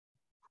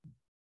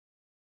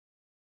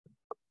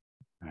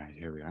All right,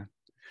 here we are.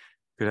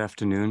 Good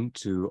afternoon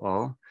to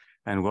all,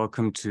 and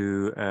welcome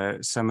to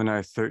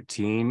Seminar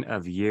 13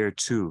 of Year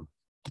 2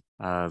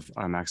 of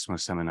our Maximos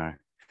Seminar.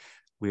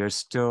 We are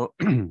still,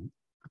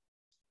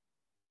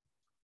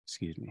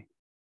 excuse me,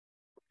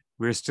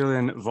 we're still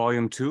in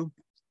Volume 2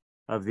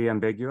 of the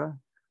Ambigua.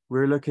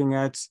 We're looking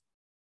at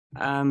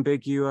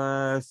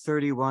Ambigua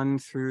 31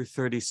 through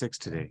 36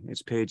 today.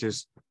 It's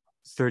pages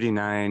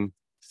 39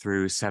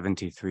 through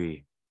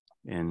 73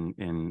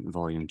 in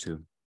Volume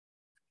 2.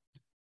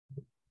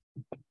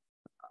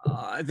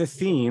 The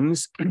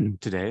themes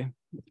today,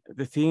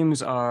 the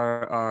themes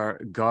are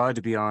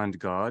God beyond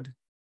God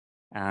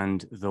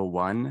and the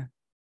one.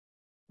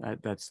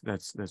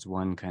 That's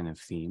one kind of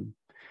theme,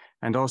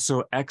 and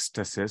also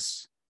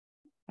ekstasis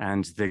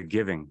and the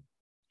giving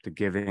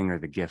or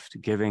the gift.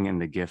 Giving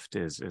and the gift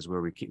is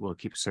where we'll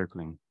keep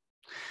circling.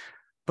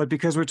 But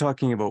because we're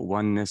talking about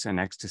oneness and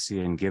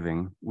ecstasy and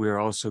giving, we're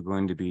also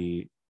going to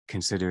be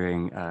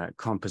considering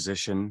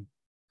composition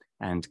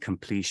and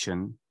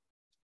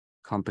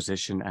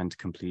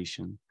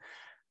completion,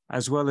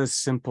 as well as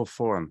simple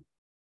form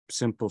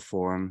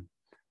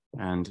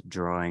and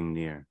drawing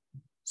near,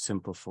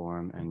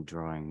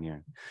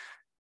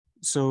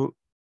 So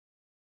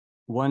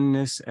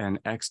oneness and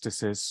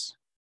ekstasis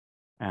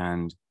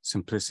and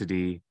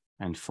simplicity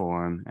and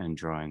form and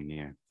drawing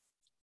near.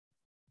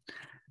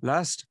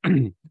 Last,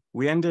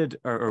 we ended,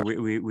 or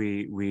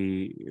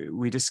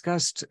we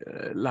discussed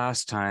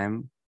last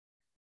time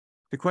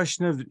the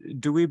question of,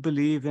 do we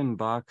believe in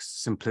Bach's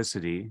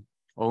simplicity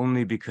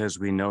only because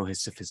we know his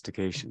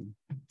sophistication?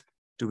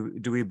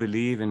 Do we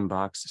believe in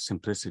Bach's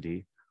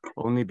simplicity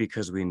only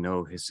because we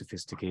know his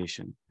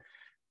sophistication?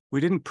 We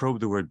didn't probe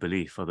the word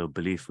belief, although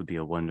belief would be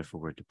a wonderful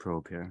word to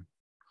probe here.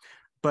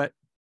 But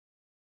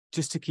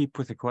just to keep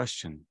with the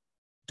question,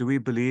 do we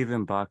believe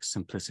in Bach's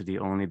simplicity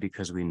only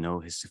because we know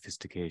his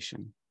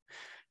sophistication?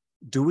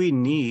 Do we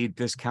need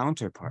this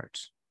counterpart?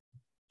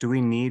 Do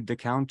we need the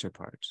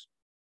counterpart?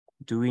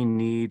 Do we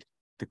need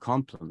the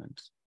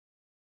complement?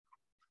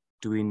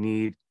 Do we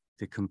need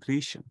the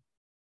completion?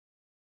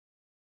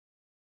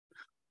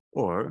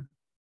 Or,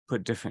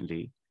 put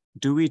differently,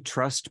 do we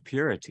trust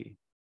purity?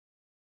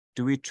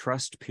 Do we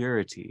trust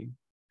purity?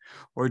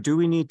 Or do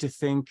we need to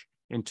think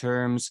in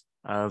terms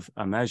of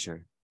a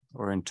measure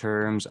or in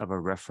terms of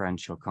a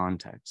referential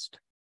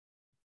context?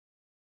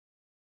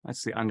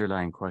 That's the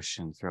underlying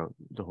question throughout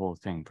the whole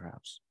thing,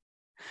 perhaps.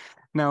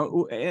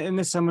 Now, in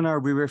the seminar,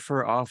 we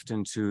refer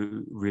often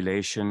to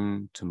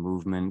relation, to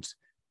movement,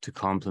 to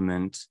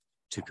complement,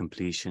 to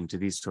completion, to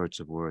these sorts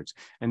of words.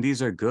 And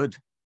these are good.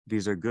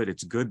 These are good.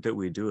 It's good that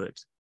we do it.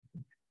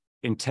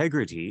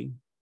 Integrity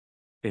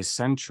is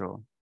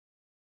central.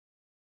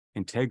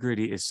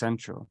 Integrity is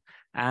central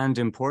and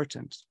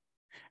important.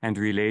 And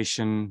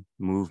relation,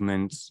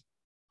 movement,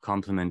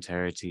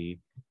 complementarity,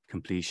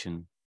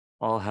 completion,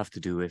 all have to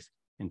do with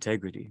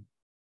integrity.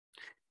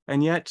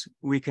 And yet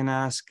we can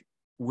ask,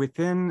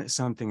 within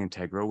something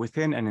integral,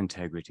 within an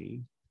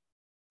integrity,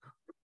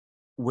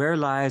 where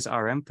lies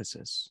our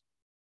emphasis?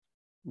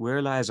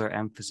 Where lies our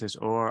emphasis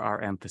or our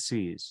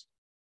emphases?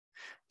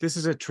 This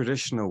is a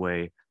traditional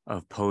way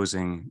of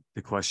posing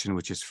the question,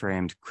 which is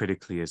framed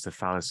critically as the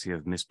fallacy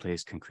of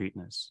misplaced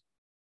concreteness.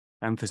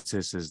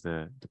 Emphasis is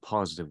the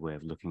positive way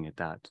of looking at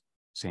that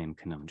same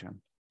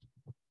conundrum.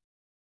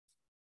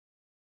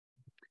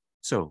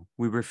 So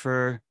we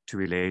refer to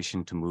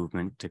relation, to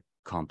movement, to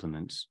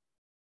complements.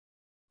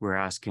 We're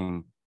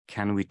asking,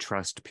 can we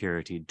trust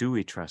purity? Do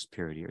we trust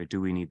purity, or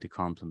do we need the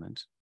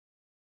complement?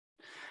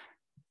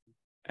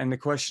 And the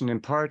question in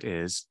part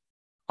is,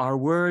 are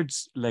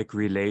words like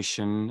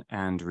relation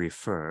and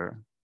refer,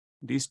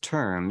 these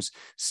terms,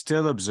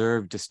 still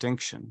observe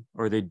distinction,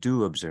 or they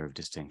do observe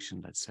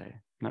distinction, let's say,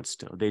 not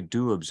still, they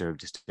do observe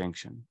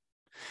distinction.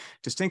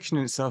 Distinction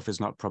in itself is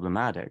not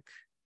problematic,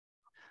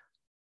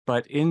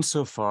 but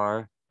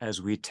insofar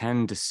as we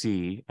tend to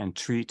see and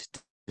treat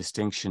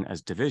distinction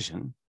as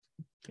division,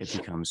 it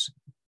becomes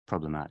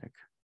problematic.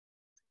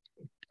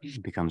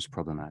 It becomes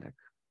problematic.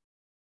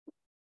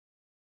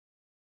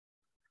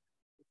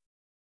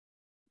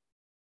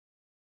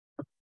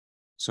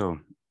 So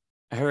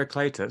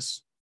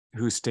Heraclitus,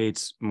 who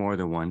states more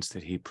than once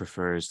that he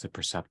prefers the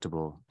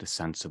perceptible, the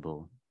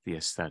sensible, the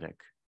aesthetic,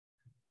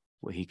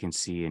 what he can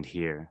see and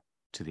hear,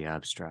 to the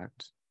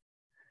abstract.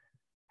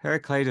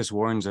 Heraclitus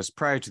warns us,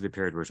 prior to the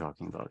period we're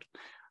talking about,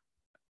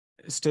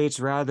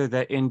 states rather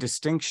that in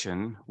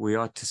distinction, we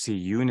ought to see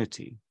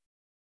unity,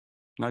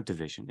 not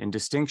division. In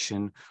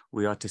distinction,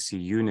 we ought to see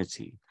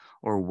unity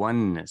or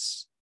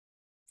oneness.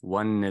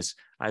 Oneness,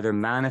 either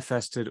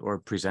manifested or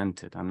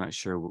presented. I'm not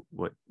sure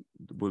what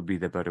would be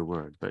the better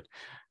word, but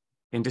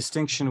in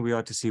distinction, we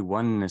ought to see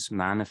oneness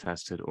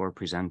manifested or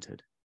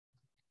presented.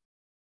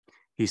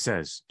 He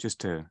says,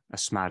 just a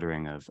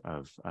smattering of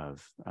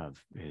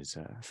his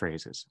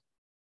phrases.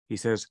 He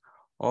says,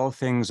 all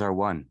things are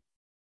one.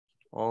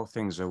 All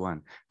things are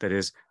one. That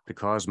is, the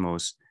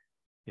cosmos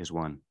is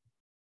one.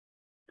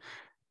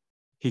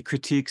 He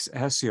critiques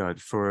Hesiod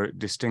for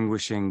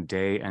distinguishing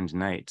day and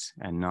night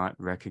and not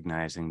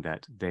recognizing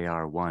that they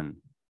are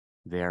one.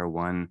 They are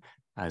one,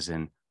 as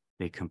in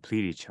they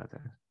complete each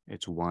other.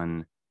 It's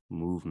one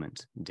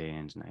movement, day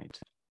and night.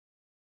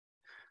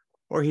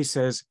 Or he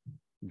says,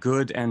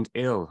 good and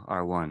ill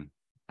are one.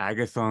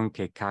 Agathon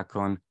ke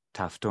kakon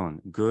tafton.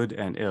 Good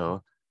and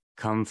ill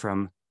come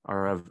from,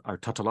 are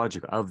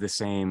tautological, of the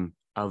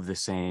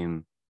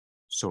same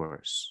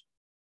source,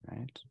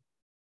 right?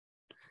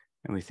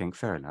 And we think,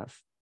 fair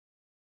enough,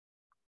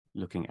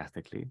 looking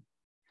ethically.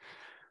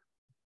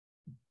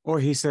 Or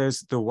he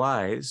says, the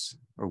wise,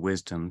 or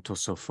wisdom,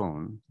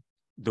 tosophon,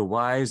 the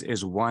wise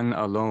is one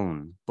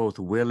alone, both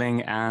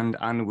willing and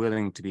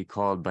unwilling to be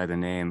called by the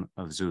name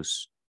of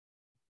Zeus.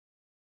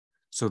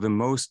 So the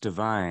most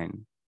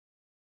divine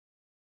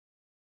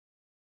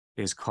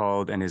is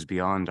called and is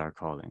beyond our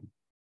calling,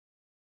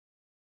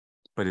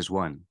 but is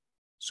one.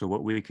 So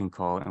what we can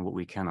call and what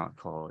we cannot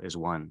call is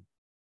one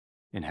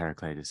in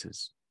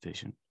Heraclitus's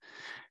vision.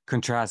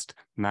 Contrast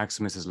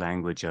Maximus's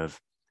language of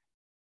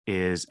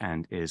is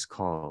and is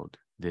called.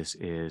 This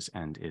is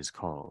and is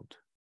called,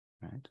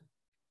 right?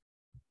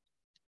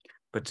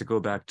 But to go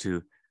back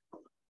to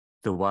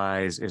the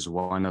wise is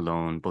one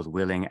alone, both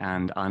willing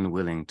and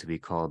unwilling to be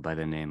called by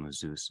the name of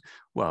Zeus.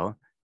 Well,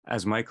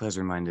 as Michael has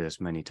reminded us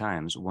many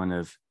times, one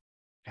of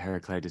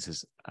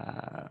Heraclitus's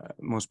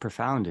most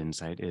profound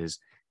insight is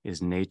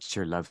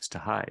nature loves to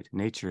hide.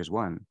 Nature is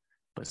one,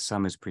 but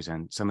some is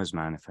present, some is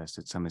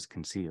manifested, some is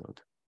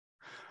concealed.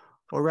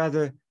 Or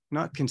rather,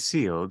 not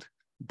concealed,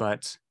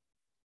 but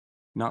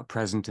not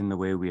present in the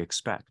way we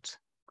expect.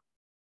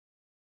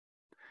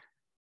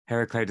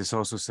 Heraclitus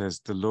also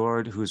says, the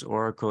Lord whose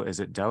oracle is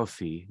at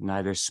Delphi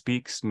neither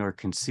speaks nor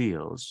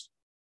conceals,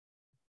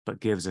 but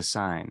gives a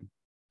sign,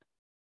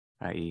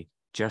 i.e.,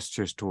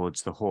 gestures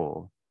towards the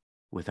whole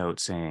without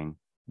saying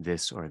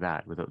this or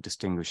that, without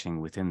distinguishing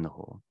within the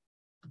whole.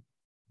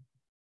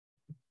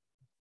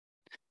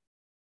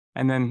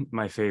 And then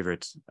my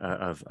favorite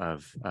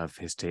of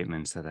his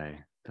statements that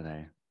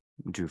I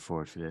drew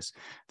forward for this: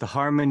 the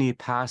harmony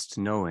past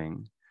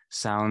knowing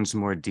sounds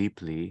more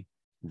deeply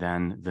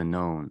than the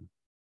known.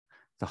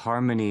 The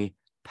harmony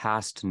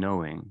past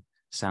knowing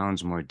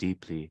sounds more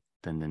deeply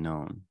than the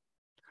known.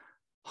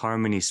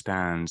 Harmony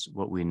spans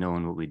what we know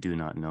and what we do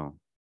not know.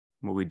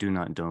 What we do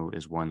not know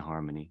is one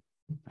harmony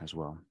as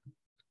well.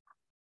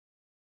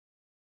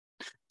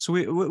 So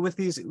with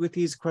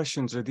these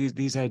questions or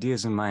these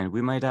ideas in mind,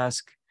 we might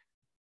ask,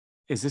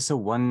 is this a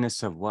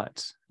oneness of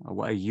what?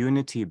 A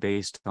unity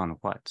based on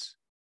what?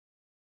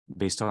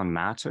 Based on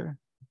matter?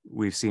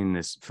 We've seen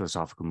this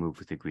philosophical move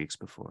with the Greeks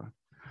before.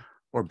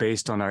 Or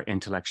based on our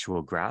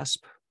intellectual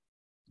grasp,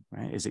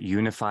 right? Is it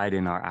unified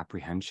in our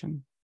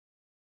apprehension?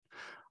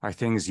 Are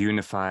things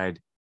unified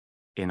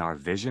in our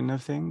vision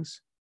of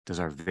things?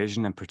 Does our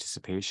vision and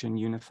participation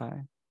unify?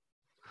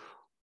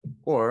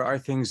 Or are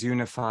things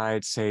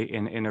unified, say,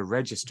 in a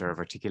register of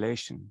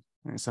articulation?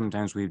 And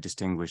sometimes we've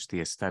distinguished the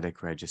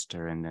aesthetic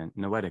register and the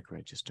noetic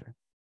register.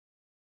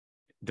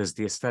 Does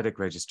the aesthetic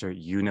register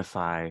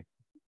unify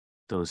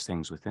those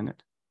things within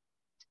it?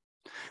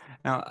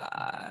 Now,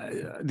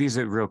 these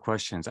are real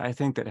questions. I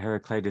think that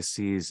Heraclitus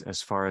sees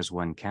as far as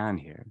one can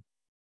here.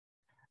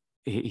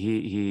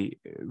 He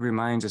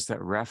reminds us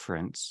that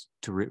reference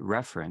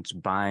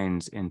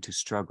binds into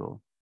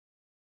struggle.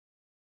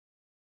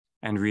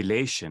 And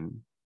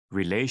relation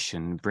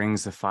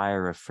brings the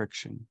fire of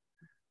friction.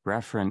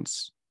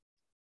 Reference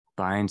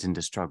binds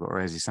into struggle, or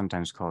as he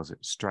sometimes calls it,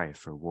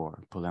 strife or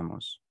war,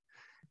 polemos.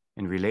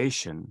 And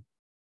relation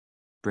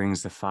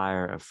brings the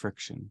fire of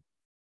friction.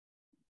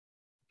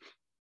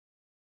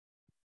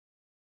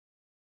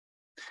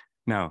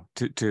 Now,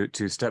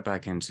 to step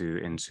back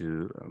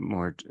into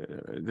more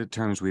the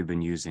terms we've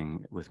been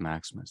using with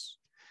Maximus.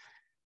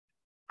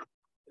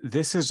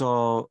 This is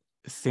all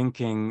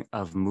thinking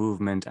of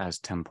movement as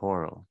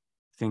temporal,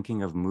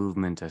 thinking of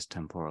movement as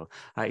temporal,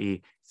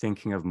 i.e.,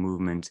 thinking of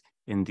movement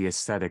in the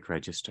aesthetic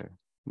register,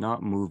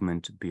 not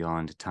movement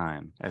beyond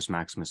time, as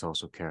Maximus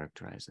also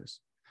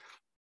characterizes.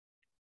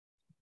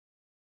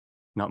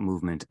 Not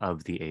movement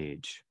of the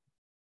age.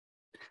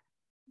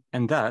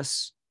 And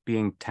thus,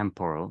 being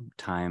temporal,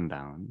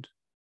 time-bound,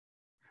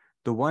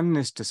 the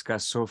oneness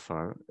discussed so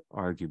far,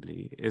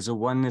 arguably, is a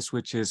oneness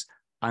which is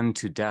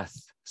unto death,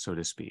 so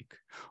to speak,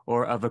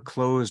 or of a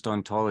closed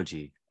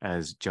ontology,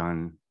 as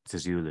John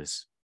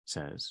Zizioulas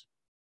says,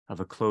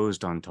 of a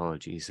closed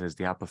ontology. He says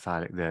the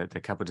apophatic, the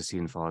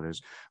Cappadocian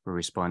fathers were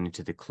responding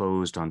to the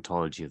closed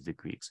ontology of the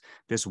Greeks.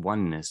 This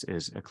oneness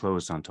is a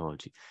closed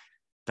ontology.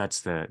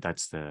 That's the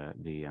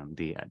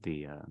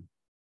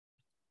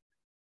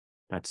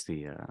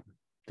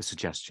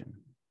suggestion.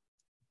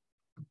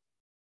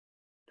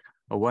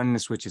 A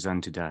oneness which is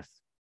unto death.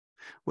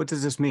 What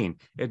does this mean?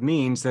 It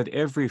means that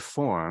every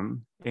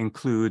form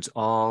includes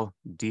all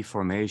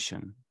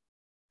deformation.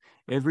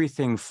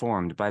 Everything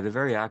formed by the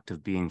very act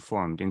of being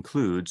formed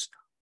includes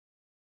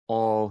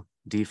all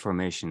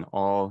deformation,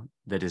 all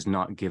that is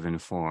not given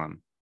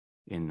form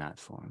in that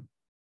form.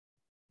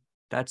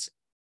 That's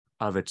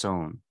of its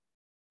own.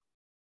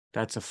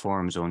 That's a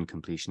form's own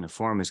completion. A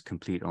form is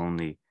complete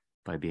only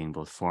by being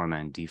both form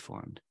and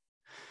deformed.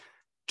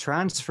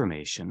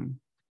 Transformation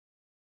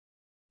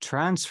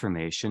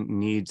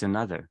needs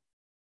another.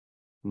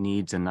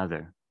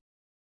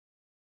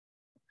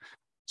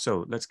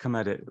 So let's come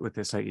at it with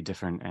a slightly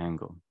different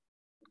angle.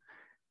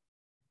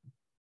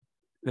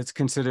 Let's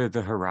consider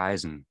the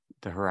horizon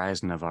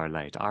of our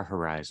light, our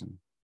horizon.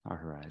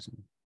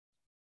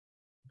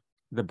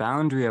 The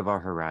boundary of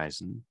our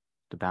horizon,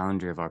 the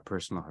boundary of our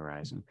personal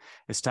horizon,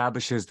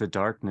 establishes the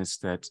darkness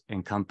that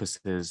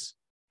encompasses,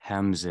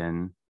 hems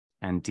in,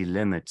 and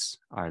delimits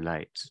our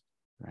light,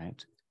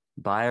 right?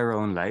 By our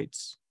own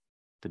lights,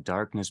 the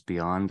darkness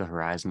beyond the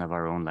horizon of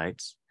our own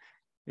lights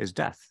is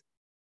death,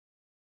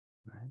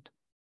 right?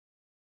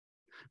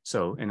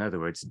 So, in other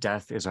words,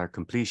 death is our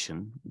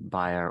completion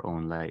by our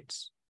own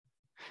lights.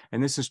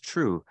 And this is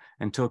true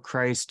until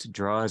Christ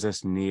draws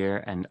us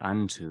near and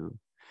unto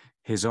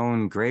his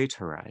own great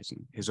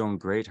horizon,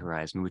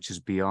 which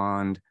is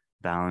beyond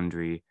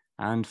boundary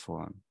and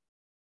form.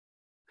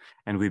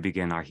 And we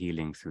begin our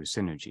healing through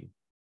synergy.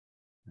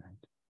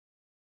 Right?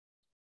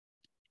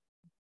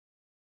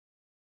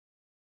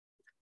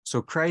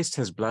 So Christ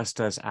has blessed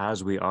us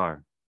as we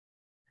are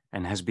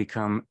and has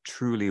become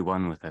truly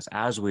one with us.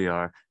 As we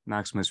are,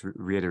 Maximus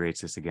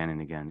reiterates this again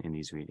and again in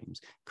these readings.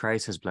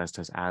 Christ has blessed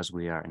us as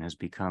we are and has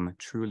become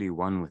truly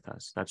one with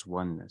us. That's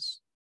oneness.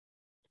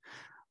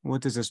 What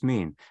does this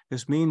mean?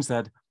 This means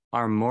that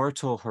our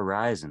mortal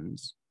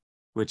horizons,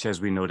 which,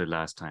 as we noted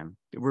last time,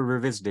 we're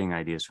revisiting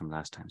ideas from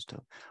last time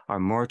still, our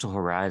mortal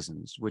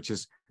horizons, which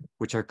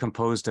are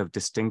composed of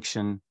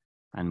distinction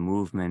and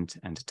movement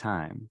and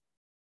time.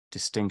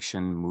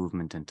 Distinction,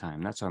 movement, and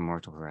time. That's our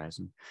mortal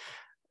horizon.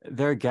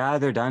 They're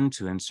gathered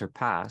unto and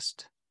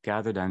surpassed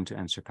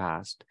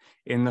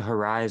in the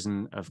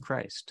horizon of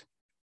Christ,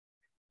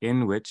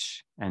 in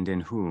which and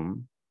in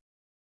whom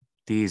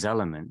these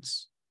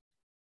elements,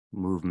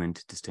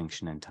 movement,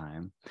 distinction, and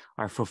time,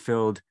 are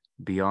fulfilled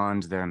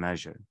beyond their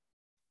measure.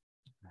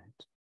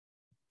 Right?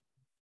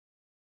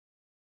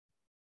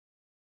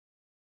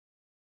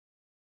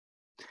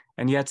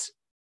 And yet,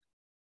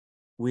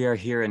 we are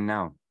here and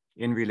now,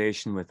 in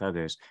relation with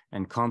others,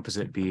 and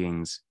composite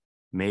beings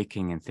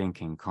making and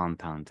thinking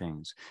compound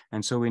things.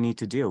 And so we need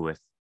to deal with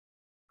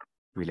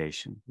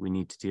relation. We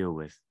need to deal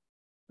with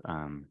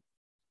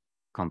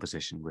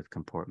composition, with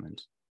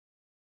comportment.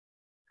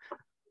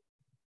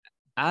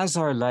 As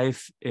our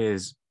life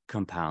is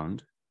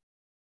compound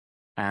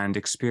and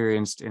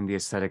experienced in the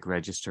aesthetic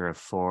register of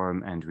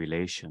form and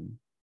relation,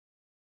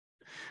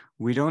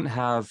 we don't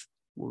have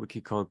what we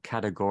could call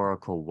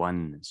categorical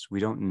oneness. We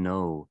don't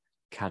know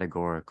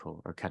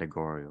categorical or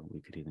categorial,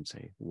 we could even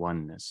say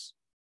oneness.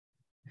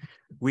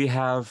 We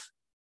have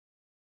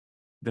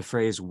the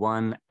phrase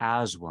one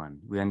as one.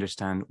 We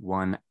understand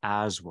one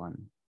as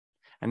one.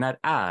 And that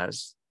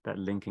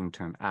linking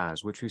term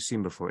as, which we've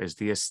seen before, is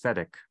the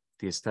aesthetic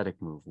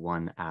move,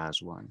 one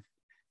as one.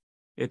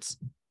 It's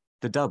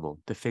the double,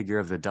 the figure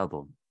of the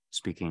double,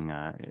 speaking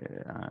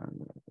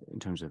in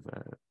terms of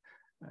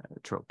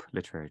trope,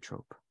 literary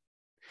trope.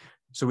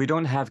 So we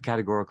don't have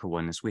categorical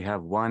oneness. We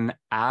have one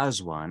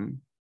as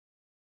one,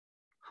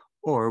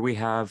 or we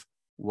have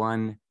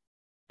one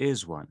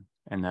is one,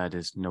 and that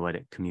is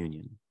noetic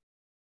communion.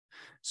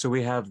 So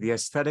we have the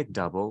aesthetic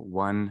double,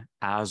 one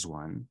as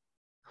one,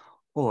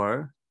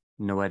 or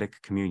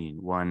noetic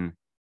communion, one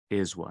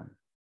is one.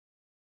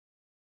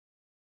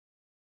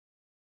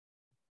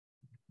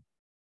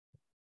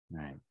 All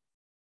right.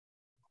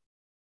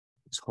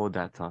 Let's hold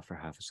that thought for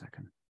half a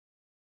second.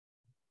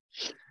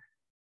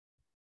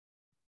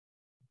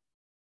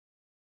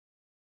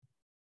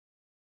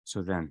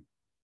 So then,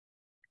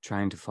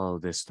 trying to follow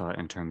this thought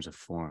in terms of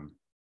form.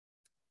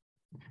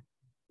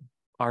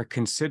 Our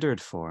considered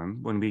form,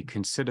 when we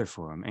consider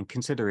form, and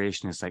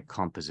consideration is like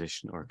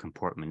composition or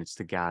comportment, it's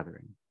the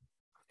gathering.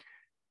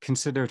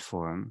 Considered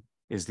form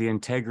is the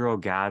integral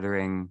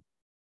gathering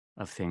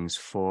of things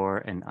for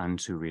and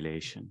unto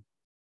relation.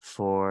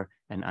 For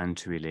and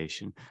unto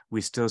relation.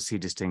 We still see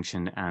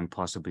distinction and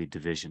possibly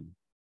division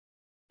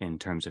in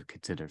terms of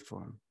considered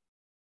form.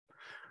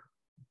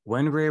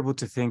 When we're able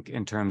to think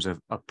in terms of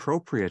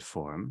appropriate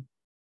form,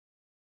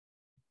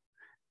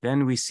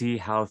 then we see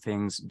how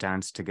things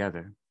dance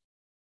together.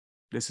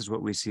 This is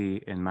what we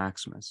see in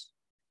Maximus.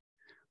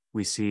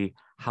 We see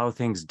how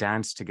things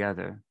dance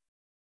together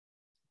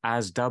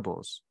as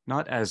doubles,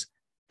 not as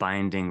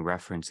binding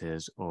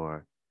references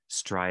or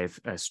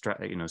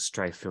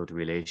strife-filled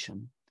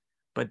relation,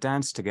 but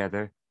dance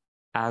together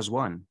as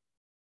one.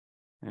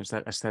 There's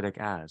that aesthetic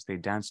as. They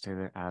dance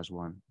together as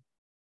one.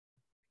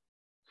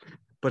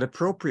 But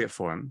appropriate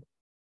form,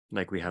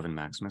 like we have in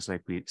Maximus,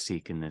 like we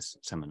seek in this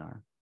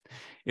seminar,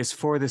 is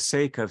for the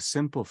sake of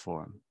simple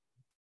form.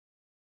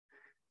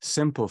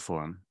 Simple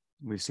form,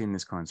 we've seen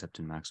this concept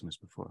in Maximus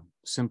before,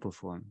 simple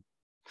form.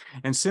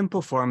 And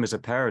simple form is a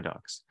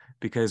paradox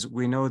because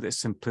we know that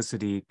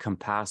simplicity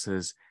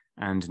compasses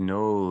and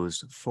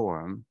knows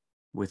form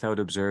without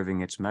observing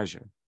its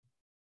measure.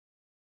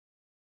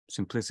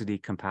 Simplicity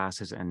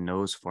compasses and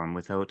knows form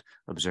without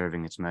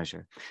observing its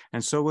measure.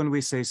 And so when we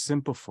say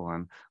simple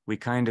form, we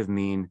kind of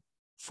mean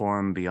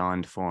form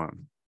beyond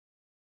form.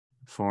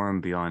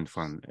 form beyond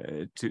form,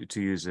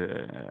 to use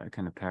a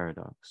kind of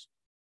paradox.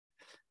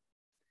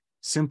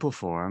 Simple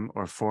form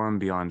or form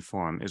beyond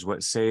form is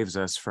what saves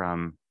us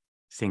from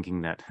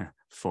thinking that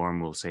form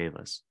will save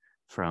us,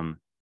 from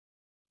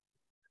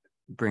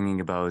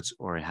bringing about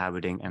or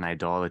inhabiting an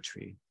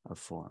idolatry of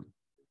form.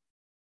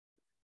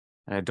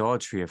 An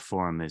idolatry of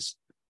form is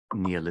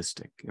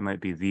nihilistic. It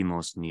might be the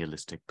most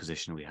nihilistic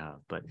position we have,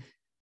 but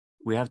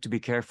we have to be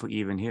careful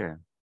even here.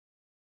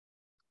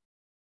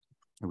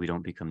 We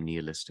don't become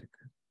nihilistic.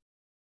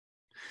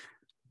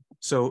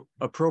 So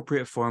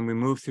appropriate form, we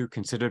move through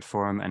considered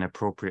form and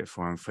appropriate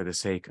form for the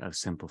sake of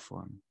simple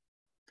form.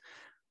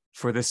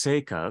 For the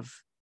sake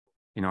of,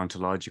 in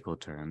ontological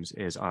terms,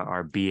 is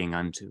our being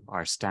unto,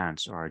 our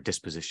stance or our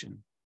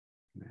disposition.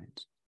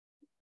 Right?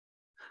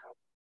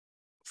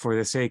 For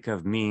the sake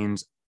of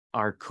means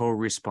our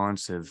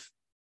co-responsive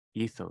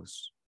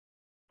ethos,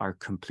 our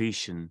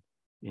completion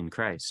in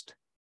Christ.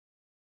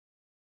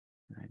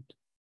 Right?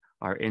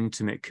 Our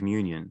intimate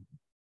communion,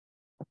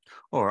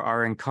 or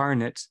our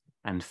incarnate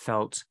and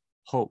felt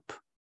hope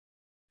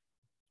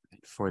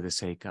for the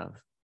sake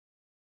of.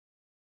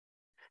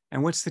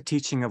 And what's the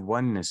teaching of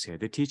oneness here?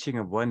 The teaching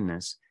of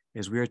oneness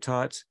is we are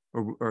taught,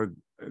 or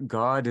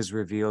God is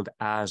revealed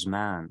as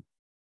man.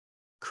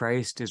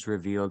 Christ is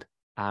revealed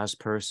as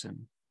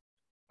person.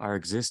 Our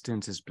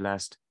existence is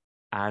blessed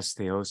as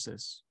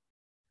theosis.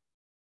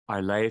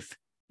 Our life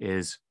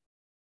is,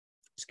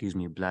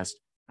 blessed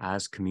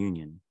as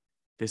communion.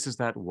 This is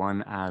that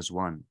one as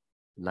one,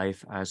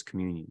 life as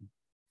communion,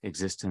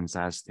 existence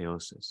as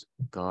theosis,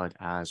 God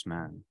as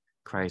man,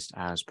 Christ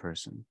as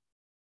person.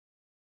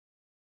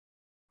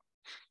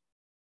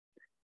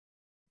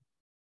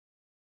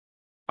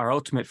 Our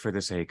ultimate for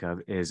the sake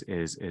of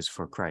is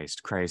for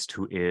Christ. Christ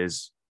who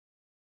is,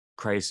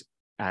 Christ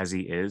as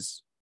he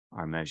is,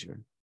 our measure.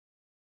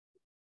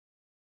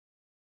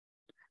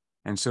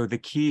 And so the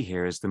key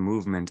here is the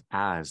movement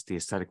as, the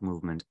aesthetic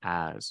movement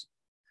as,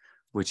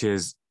 which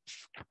is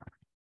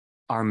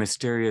our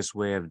mysterious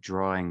way of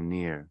drawing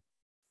near.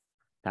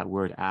 That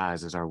word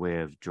as is our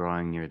way of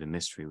drawing near the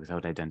mystery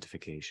without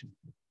identification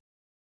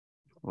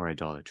or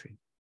idolatry.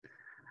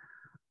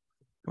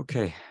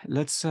 Okay,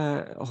 let's,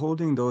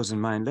 holding those in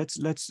mind,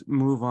 let's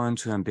move on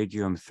to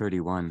Ambiguum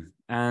 31.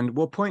 And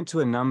we'll point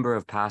to a number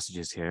of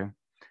passages here,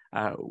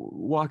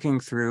 walking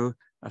through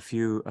a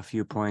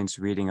few points,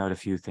 reading out a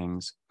few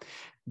things.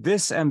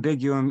 This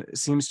Ambiguum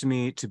seems to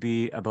me to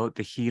be about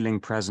the healing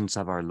presence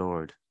of our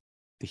Lord,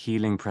 the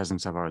healing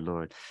presence of our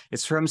Lord.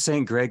 It's from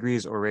St.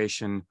 Gregory's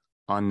oration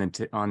on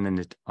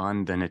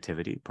the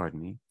Nativity,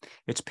 pardon me.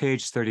 It's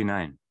page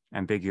 39,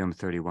 Ambiguum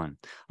 31.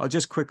 I'll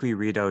just quickly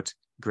read out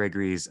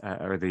Gregory's,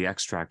 or the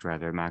extract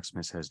rather,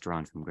 Maximus has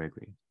drawn from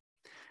Gregory.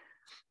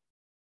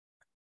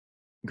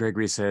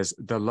 Gregory says,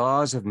 "The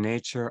laws of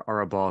nature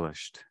are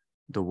abolished.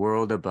 The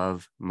world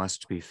above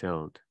must be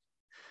filled.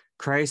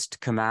 Christ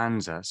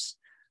commands us,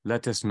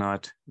 let us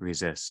not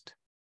resist."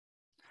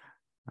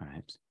 All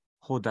right,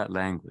 hold that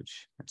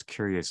language. That's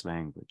curious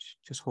language.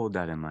 Just hold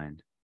that in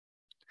mind.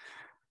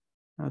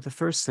 Now, the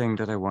first thing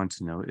that I want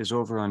to note is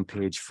over on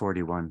page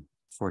 41.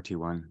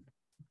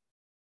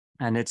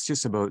 And it's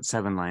just about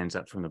 7 lines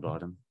up from the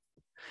bottom.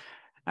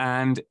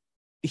 And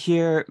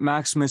here,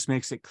 Maximus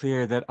makes it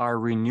clear that our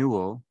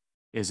renewal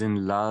is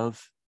in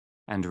love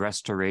and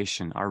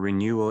restoration. Our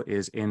renewal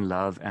is in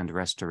love and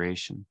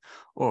restoration,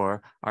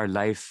 or our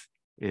life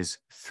is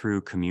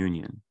through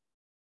communion.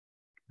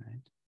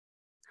 Right?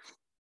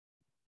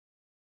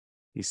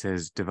 He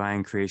says,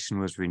 divine creation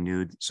was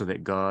renewed so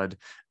that God,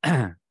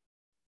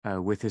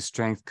 with his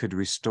strength, could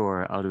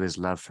restore out of his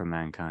love for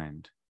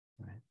mankind.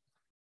 Right?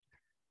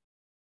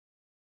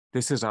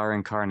 This is our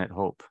incarnate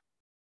hope.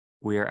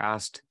 We are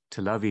asked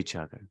to love each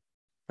other.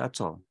 That's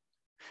all.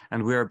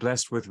 And we are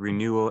blessed with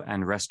renewal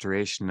and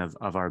restoration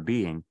of our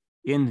being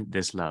in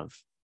this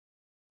love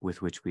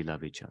with which we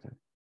love each other.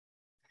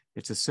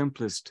 It's the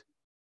simplest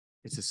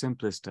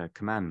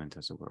commandment,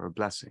 as it were, or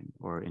blessing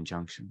or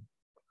injunction.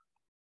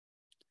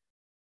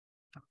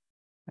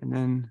 And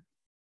then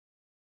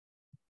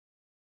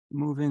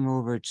moving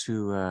over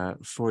to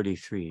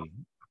 43.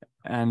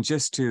 And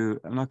just to,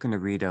 I'm not going to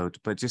read out,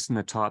 but just in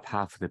the top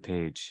half of the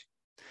page,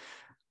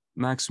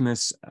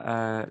 Maximus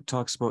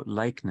talks about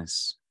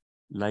likeness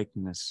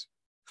as,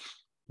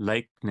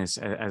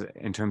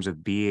 in terms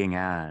of being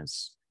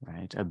as,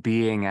 right? A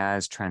being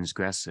as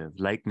transgressive,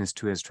 likeness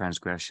to his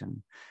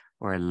transgression,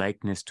 or a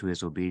likeness to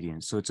his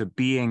obedience. So it's a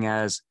being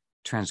as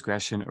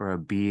transgression or a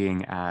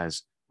being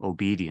as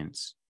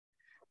obedience.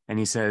 And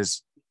he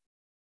says,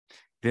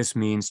 this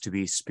means to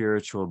be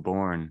spiritually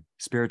born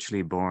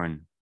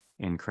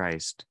in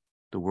Christ.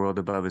 The world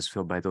above is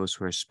filled by those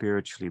who are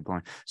spiritually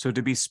born. So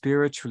to be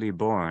spiritually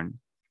born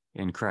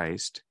in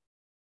Christ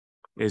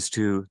is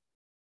to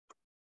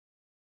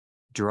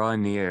draw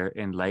near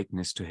in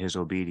likeness to his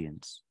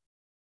obedience,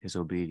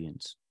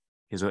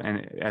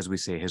 and as we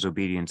say, his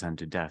obedience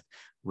unto death,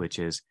 which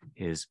is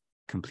his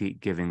complete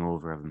giving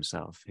over of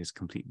himself, his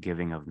complete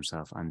giving of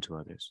himself unto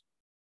others.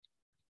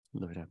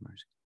 Lord have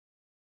mercy.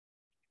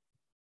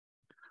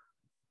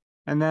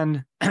 And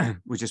then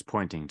we're just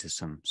pointing to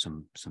some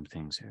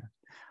things here.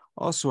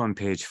 Also on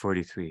page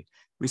 43,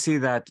 we see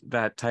that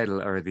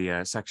title, or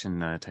the section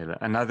title,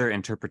 Another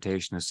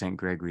Interpretation of St.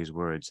 Gregory's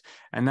Words.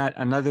 And that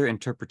another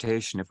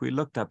interpretation, if we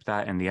looked up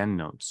that in the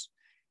endnotes,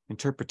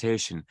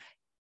 interpretation,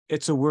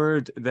 it's a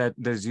word that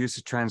is used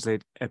to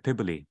translate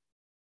epibole,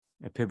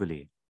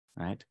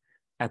 right?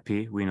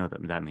 Epi, we know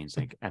that means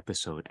like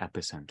episode,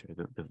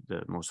 epicenter,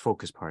 the most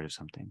focused part of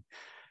something.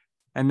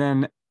 And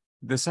then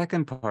the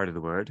second part of the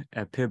word,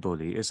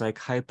 epibole, is like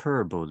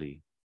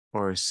hyperbole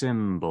or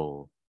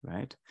symbol,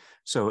 right?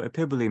 So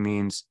epibole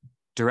means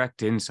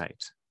direct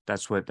insight.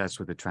 That's what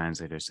the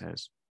translator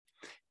says.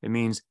 It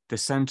means the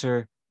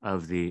center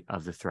of the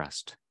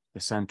thrust, the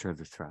center of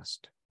the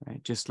thrust,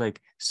 right? Just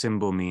like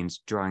symbol means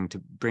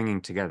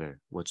bringing together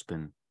what's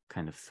been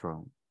kind of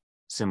thrown.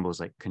 Symbols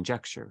like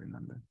conjecture,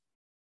 remember?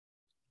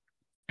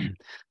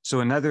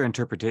 So another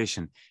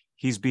interpretation,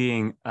 he's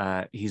speaking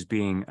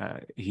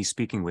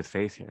with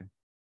faith here.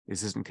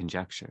 This isn't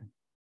conjecture.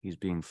 He's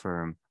being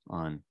firm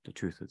on the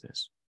truth of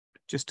this.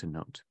 Just to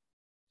note.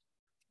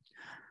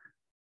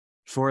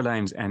 4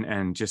 lines,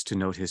 and just to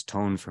note his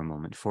tone for a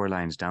moment, 4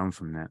 lines down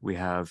from that, we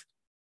have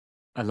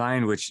a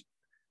line which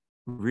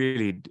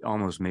really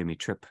almost made me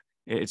trip.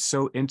 It's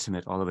so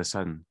intimate all of a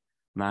sudden.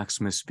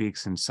 Maximus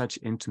speaks in such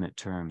intimate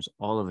terms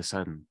all of a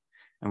sudden.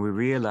 And we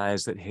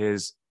realize that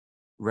his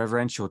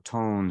reverential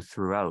tone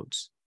throughout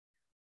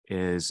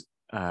is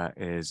of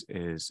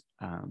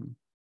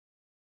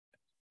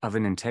an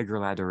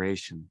integral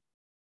adoration.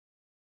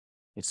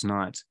 It's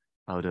not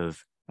out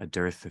of a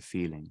dearth of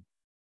feeling,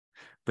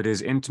 but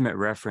his intimate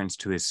reference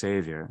to his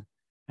Savior,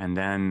 and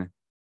then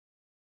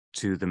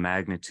to the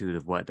magnitude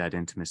of what that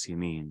intimacy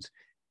means,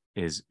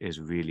 is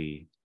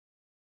really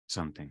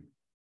something,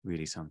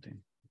 really something.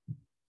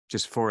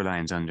 Just 4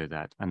 lines under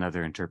that,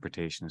 another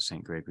interpretation of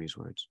St. Gregory's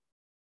words.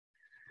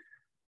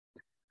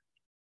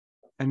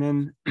 And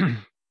then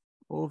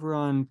over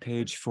on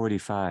page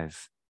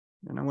 45,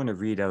 and I want to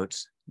read out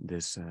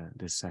this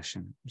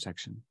section.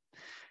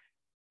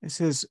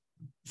 This is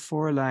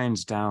 4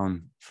 lines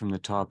down from the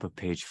top of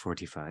page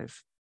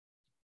 45.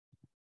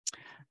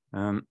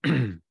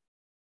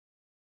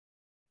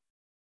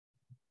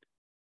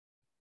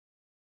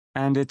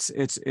 And it's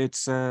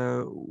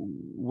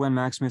when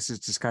Maximus is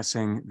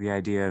discussing the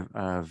idea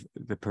of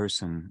the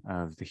person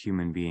of the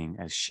human being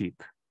as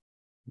sheep,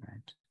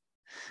 right?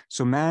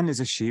 So man is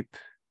a sheep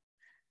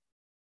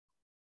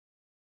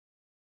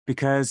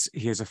because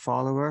he is a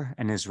follower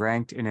and is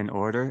ranked in an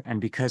order, and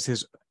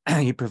because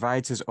he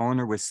provides his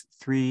owner with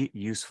 3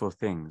 useful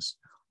things: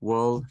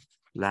 wool,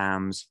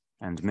 lambs,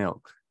 and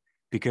milk.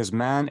 Because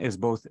man is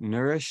both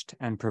nourished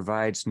and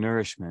provides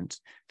nourishment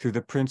through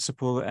the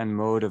principle and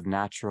mode of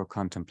natural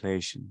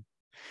contemplation,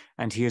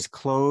 and he is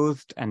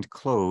clothed and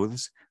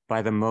clothes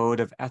by the mode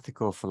of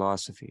ethical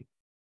philosophy,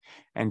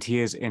 and he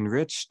is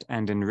enriched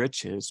and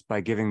enriches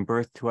by giving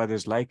birth to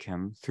others like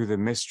him through the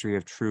mystery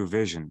of true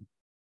vision.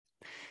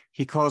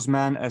 He calls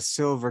man a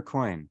silver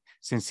coin,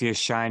 since he is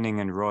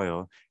shining and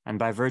royal, and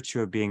by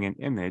virtue of being an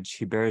image,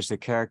 he bears the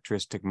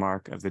characteristic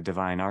mark of the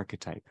divine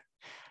archetype.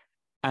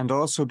 And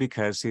also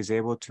because he is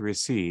able to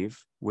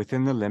receive,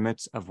 within the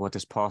limits of what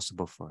is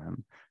possible for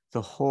him,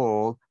 the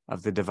whole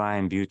of the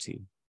divine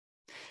beauty.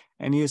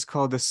 And he is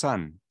called the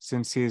Son,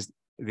 since he is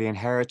the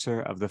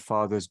inheritor of the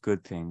Father's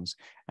good things,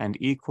 and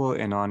equal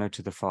in honor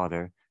to the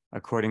Father,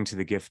 according to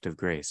the gift of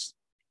grace.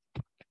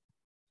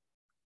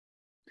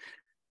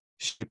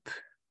 Sheep,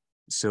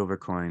 silver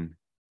coin,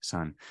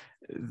 Son.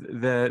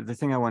 The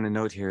thing I want to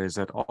note here is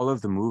that all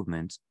of the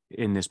movement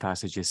in this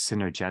passage is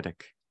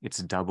synergetic. It's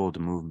doubled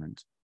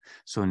movement.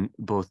 So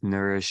both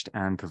nourished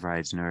and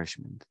provides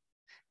nourishment,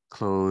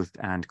 clothed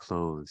and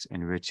clothes,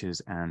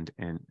 enriches and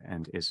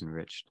is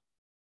enriched.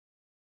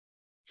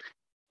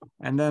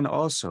 And then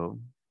also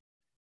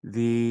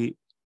the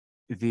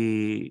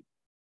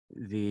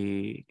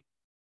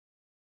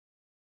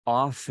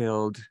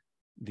awe-filled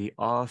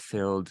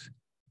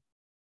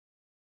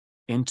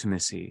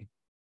intimacy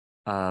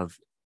of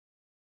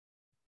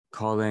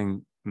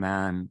calling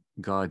man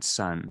God's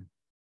son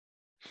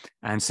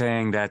and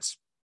saying that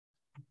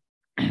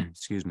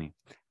excuse me,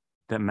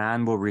 that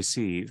man will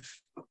receive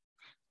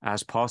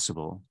as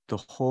possible the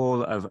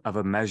whole of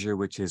a measure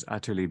which is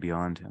utterly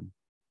beyond him.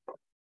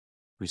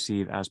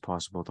 Receive as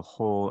possible the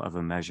whole of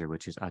a measure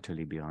which is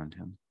utterly beyond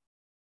him.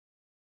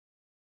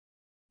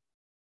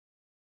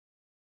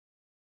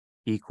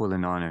 Equal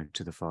in honor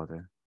to the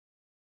Father.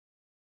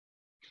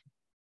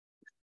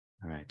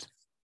 All right.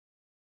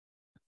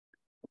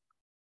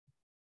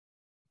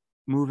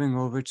 Moving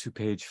over to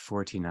page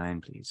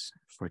 49, please.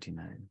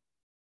 49.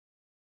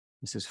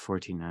 This is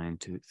 49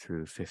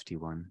 through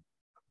 51.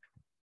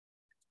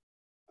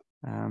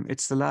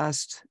 It's the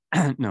last,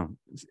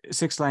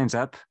 6 lines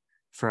up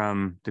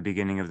from the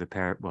beginning of the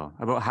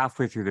about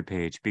halfway through the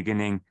page,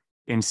 beginning,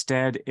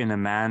 instead in a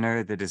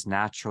manner that is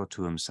natural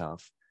to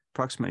himself,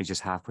 approximately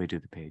just halfway through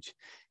the page.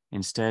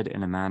 Instead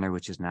in a manner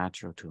which is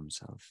natural to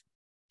himself.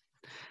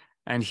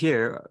 And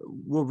here,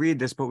 we'll read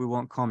this, but we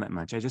won't comment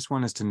much. I just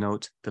want us to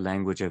note the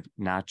language of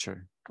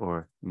nature,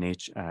 or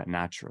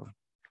natural,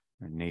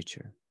 or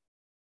nature.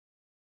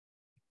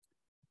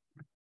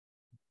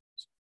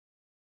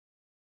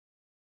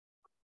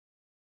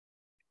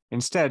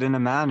 Instead, in a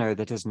manner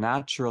that is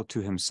natural to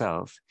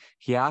himself,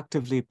 he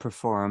actively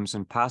performs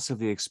and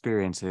passively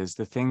experiences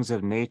the things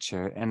of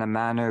nature in a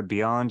manner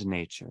beyond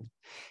nature,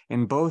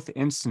 in both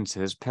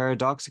instances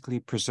paradoxically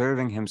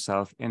preserving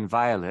himself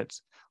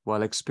inviolate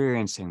while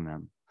experiencing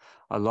them,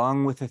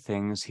 along with the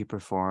things he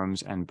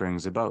performs and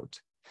brings about,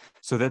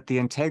 so that the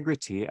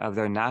integrity of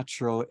their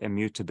natural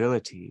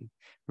immutability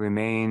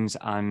remains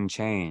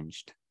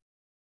unchanged.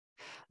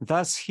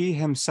 Thus he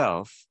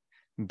himself,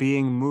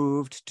 being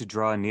moved to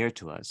draw near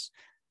to us,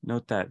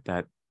 note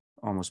that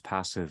almost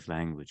passive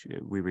language,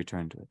 we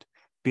return to it,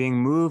 being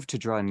moved to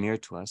draw near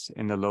to us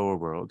in the lower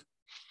world,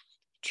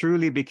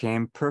 truly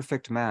became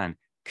perfect man,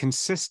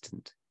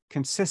 consistent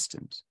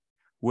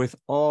with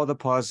all the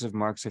positive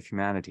marks of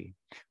humanity,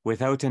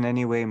 without in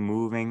any way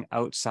moving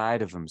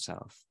outside of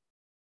himself,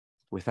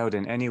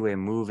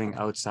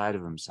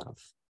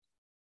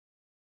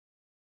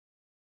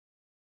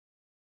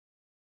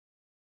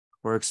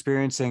 or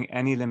experiencing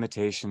any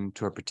limitation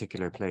to a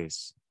particular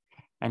place.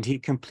 And he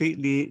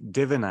completely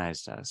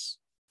divinized us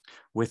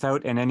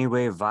without in any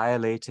way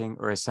violating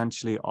or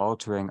essentially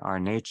altering our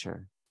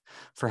nature.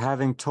 For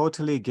having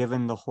totally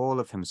given the whole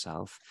of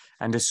himself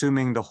and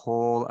assuming the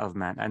whole of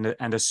man,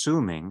 and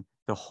assuming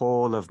the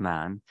whole of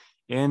man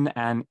in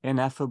an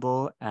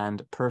ineffable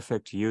and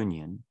perfect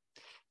union,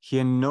 he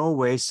in no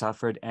way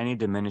suffered any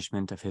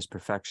diminishment of his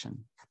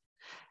perfection.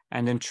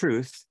 And in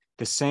truth,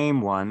 the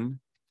same one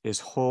is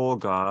whole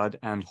God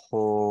and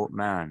whole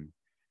man,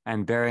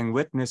 and bearing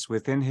witness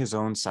within his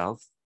own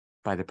self,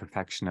 by the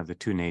perfection of the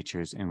two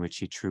natures in which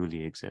he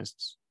truly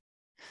exists,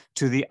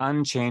 to the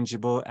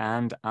unchangeable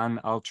and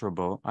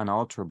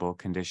unalterable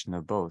condition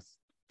of both.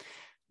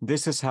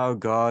 This is how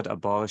God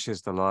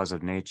abolishes the laws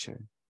of nature.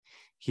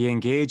 He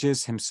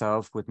engages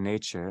himself with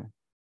nature,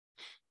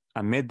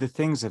 amid the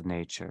things of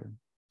nature,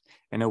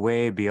 in a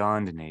way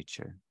beyond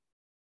nature.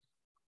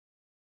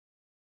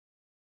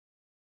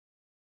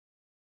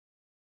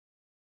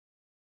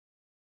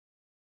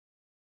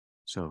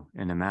 So,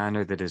 in a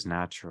manner that is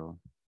natural,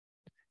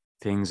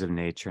 things of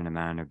nature in a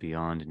manner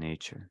beyond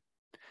nature.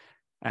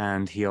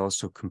 And he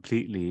also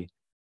completely,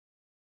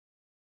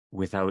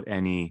 without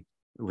any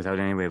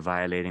way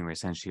violating or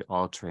essentially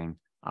altering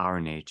our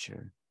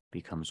nature,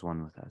 becomes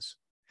one with us.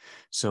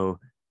 So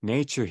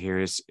nature here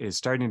is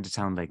starting to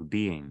sound like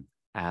being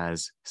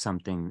as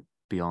something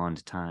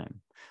beyond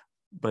time.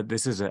 But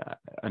this is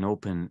an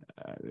open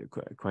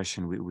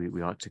question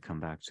we ought to come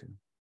back to.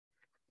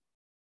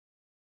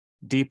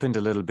 Deepened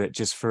a little bit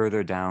just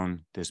further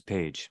down this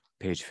page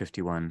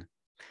 51,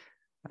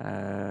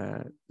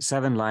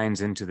 7 lines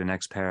into the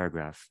next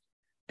paragraph,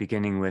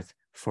 beginning with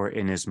for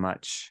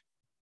inasmuch.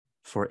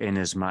 For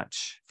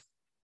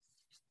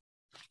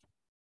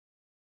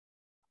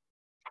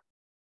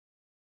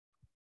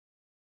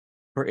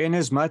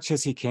inasmuch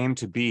as he came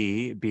to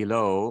be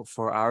below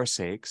for our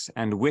sakes,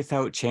 and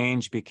without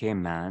change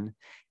became man,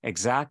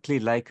 exactly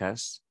like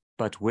us,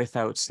 but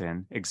without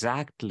sin,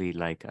 exactly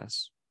like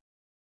us.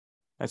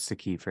 That's the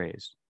key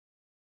phrase.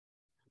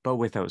 But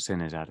without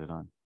sin is added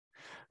on.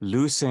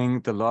 Loosing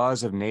the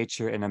laws of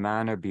nature in a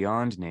manner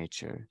beyond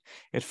nature,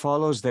 it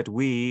follows that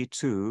we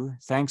too,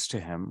 thanks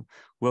to him,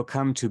 will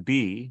come to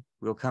be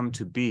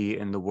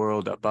in the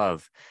world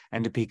above,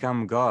 and to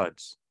become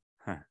gods.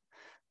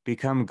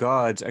 Become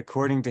gods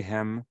according to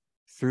him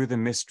through the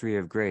mystery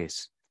of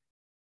grace,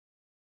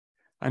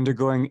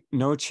 undergoing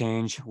no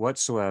change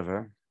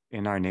whatsoever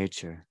in our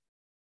nature.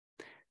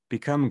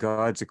 Become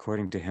gods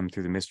according to him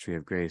through the mystery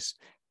of grace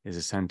is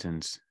a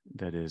sentence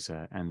that is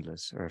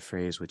endless, or a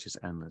phrase which is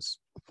endless.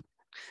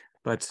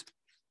 But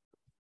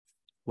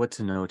what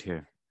to note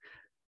here?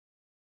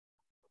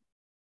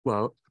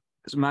 Well,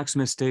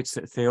 Maximus states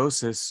that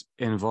theosis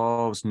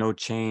involves no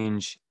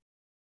change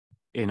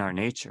in our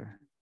nature.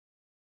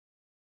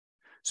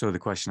 So the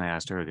question I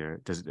asked earlier,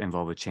 does it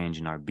involve a change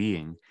in our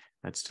being?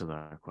 That's still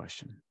a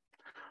question.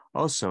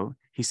 Also,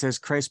 he says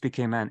Christ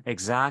became man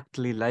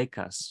exactly like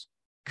us,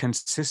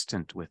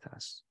 consistent with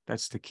us.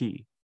 That's the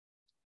key.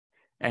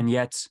 And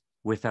yet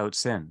without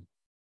sin,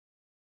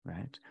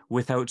 right?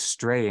 Without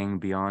straying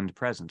beyond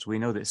presence. We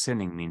know that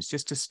sinning means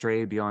just to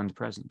stray beyond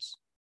presence.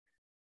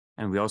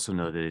 And we also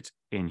know that it's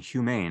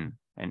inhumane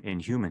and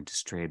inhuman to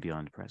stray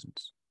beyond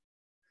presence.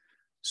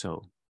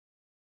 So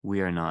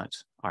we are not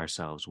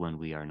ourselves when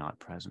we are not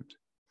present.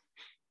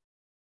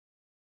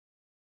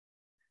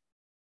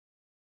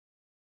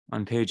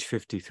 On page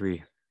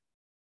 53,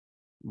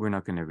 we're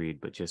not going to read,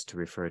 but just to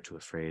refer to a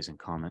phrase and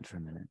comment for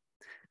a minute.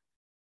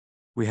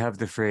 We have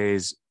the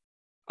phrase,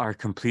 our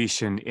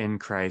completion in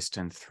Christ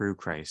and through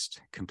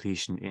Christ.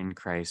 Completion in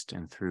Christ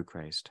and through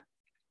Christ.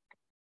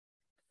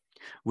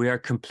 We are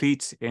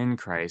complete in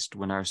Christ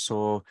when our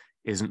soul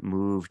isn't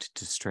moved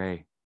to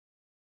stray,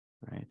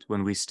 right?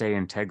 When we stay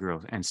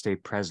integral and stay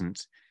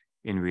present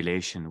in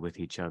relation with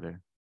each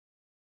other.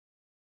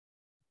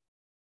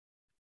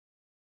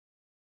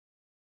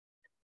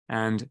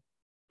 And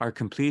Our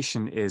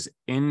completion is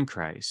in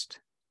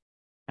Christ,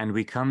 and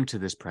we come to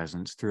this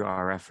presence through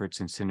our efforts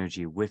in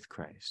synergy with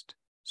Christ.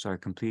 So our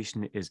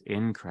completion is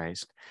in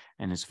Christ,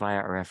 and it's via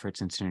our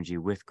efforts in synergy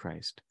with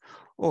Christ.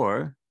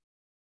 Or,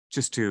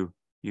 just to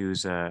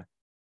use a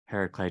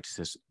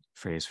Heraclitus'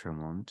 phrase for a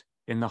moment,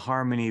 in the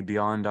harmony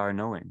beyond our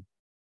knowing.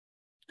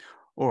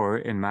 Or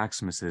in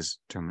Maximus's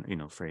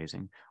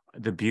phrasing,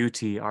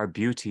 our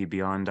beauty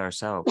beyond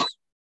ourselves.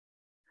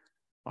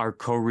 Our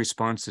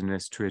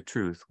co-responsiveness to a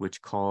truth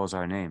which calls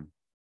our name,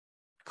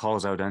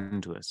 calls out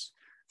unto us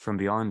from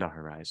beyond our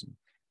horizon.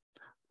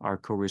 Our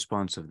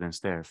co-responsiveness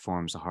there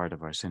forms the heart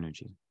of our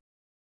synergy.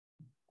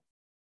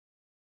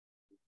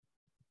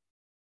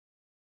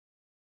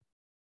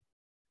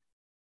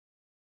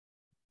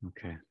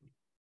 Okay.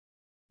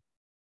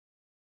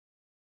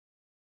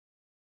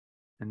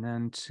 And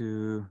then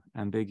to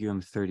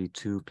Ambiguum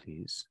 32,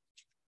 please.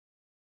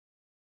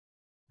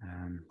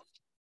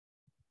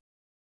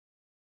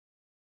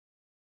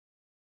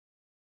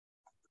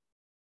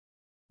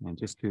 And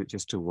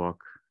just to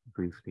walk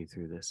briefly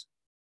through this.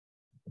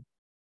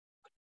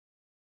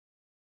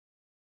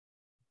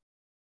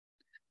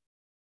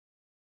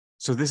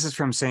 So this is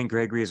from Saint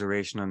Gregory's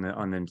oration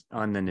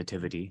on the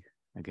Nativity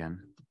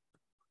again.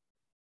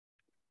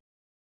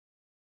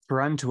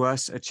 For unto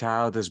us a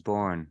child is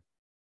born,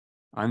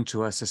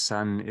 unto us a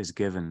son is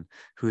given,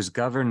 whose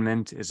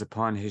government is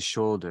upon his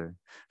shoulder,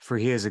 for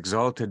he is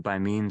exalted by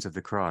means of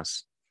the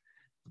cross.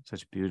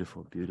 Such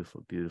beautiful,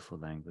 beautiful, beautiful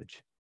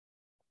language.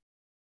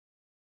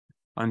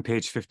 On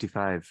page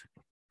 55,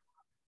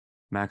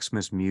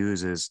 Maximus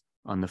muses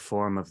on the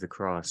form of the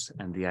cross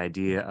and the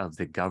idea of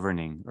the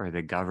governing or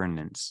the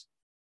governance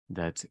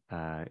that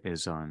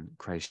is on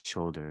Christ's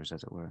shoulders,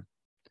 as it were.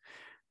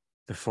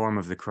 The form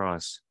of the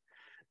cross.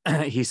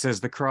 He says,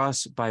 the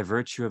cross, by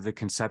virtue of the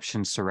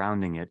conception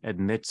surrounding it,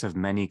 admits of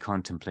many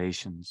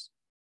contemplations,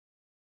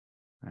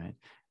 right?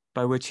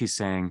 By which he's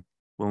saying,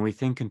 when we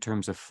think in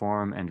terms of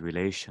form and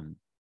relation,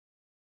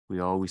 we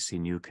always see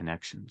new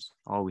connections,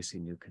 always see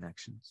new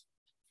connections.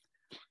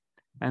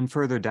 And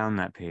further down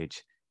that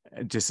page,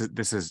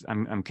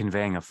 I'm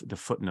conveying the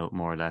footnote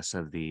more or less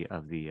of the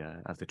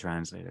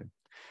translator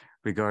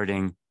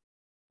regarding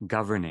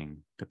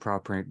governing, the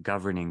proper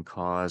governing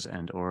cause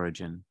and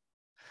origin.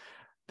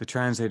 The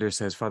translator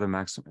says, Father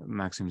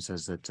Maxim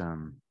says that,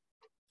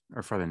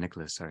 or Father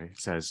Nicholas, sorry,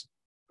 says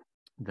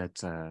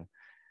that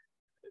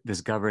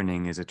this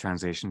governing is a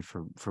translation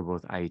for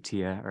both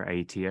aitia or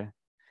aitia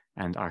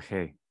and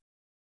arche,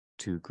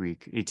 to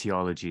Greek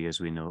etiology,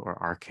 as we know,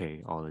 or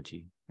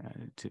archaeology,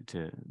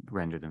 to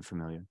render them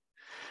familiar.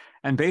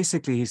 And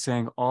basically he's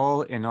saying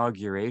all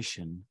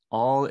inauguration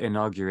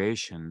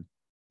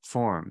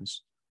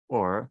forms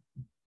or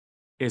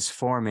is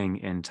forming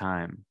in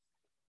time,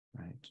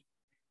 right?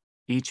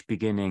 Each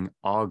beginning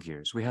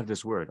augurs. We have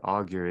this word,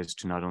 augur is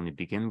to not only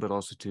begin, but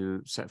also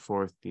to set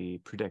forth to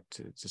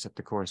set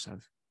the course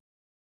of.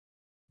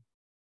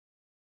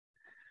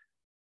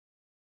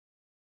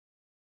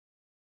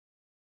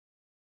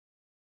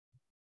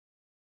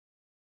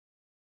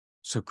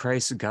 So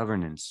Christ's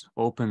governance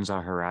opens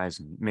our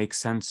horizon, makes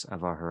sense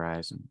of our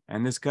horizon.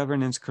 And this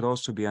governance could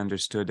also be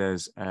understood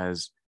as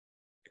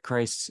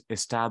Christ's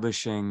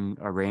establishing,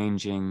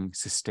 arranging,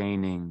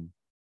 sustaining,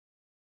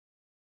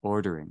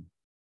 ordering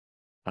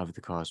of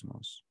the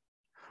cosmos,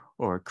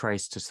 or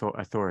Christ's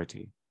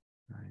authority,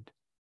 right?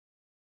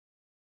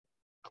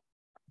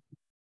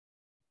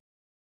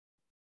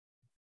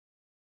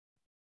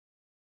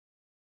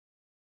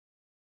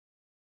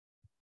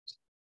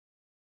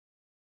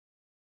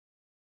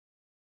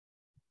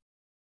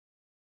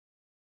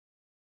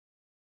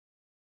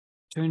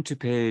 Turn to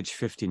page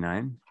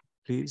 59,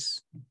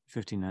 please.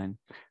 59.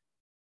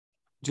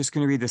 Just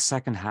going to read the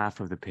second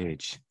half of the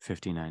page,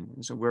 59.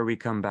 So where we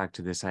come back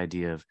to this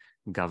idea of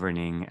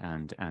governing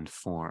and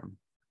form.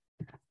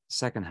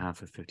 Second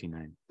half of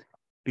 59.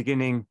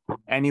 Beginning,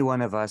 any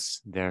one of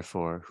us,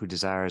 therefore, who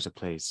desires a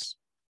place.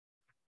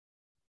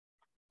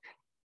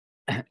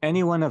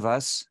 Any one of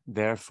us,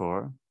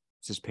 therefore,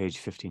 this is page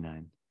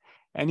 59.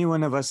 Any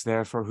one of us,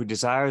 therefore, who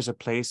desires a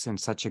place in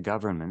such a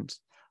government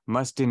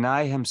must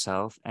deny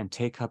himself and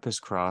take up his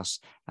cross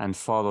and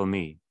follow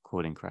me,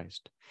 quoting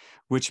Christ.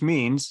 Which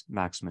means,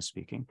 Maximus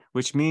speaking,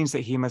 which means that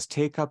he must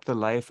take up the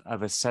life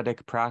of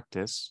ascetic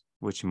practice,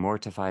 which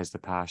mortifies the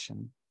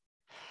passion,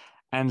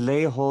 and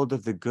lay hold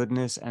of the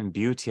goodness and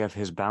beauty of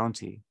his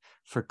bounty.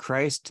 For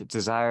Christ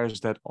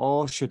desires that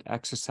all should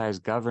exercise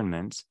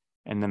government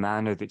in the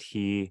manner that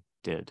he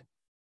did.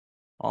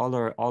 All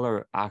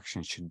our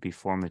actions should be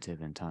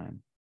formative in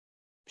time.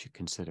 Should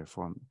consider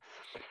form.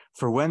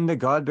 For when the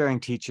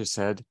God-bearing teacher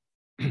said,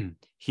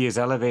 he is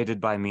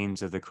elevated by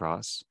means of the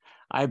cross,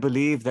 I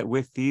believe that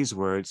with these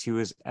words he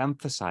was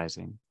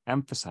emphasizing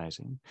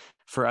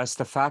for us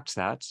the fact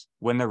that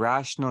when the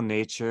rational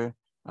nature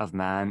of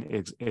man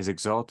is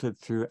exalted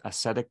through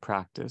ascetic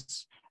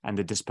practice and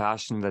the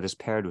dispassion that is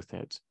paired with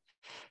it,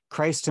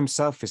 Christ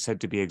himself is said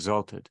to be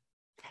exalted,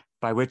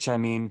 by which I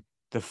mean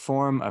the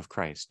form of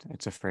Christ.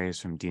 It's a phrase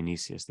from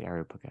Dionysius the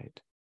Areopagite.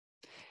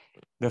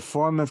 the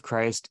form of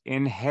Christ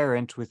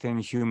inherent within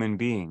human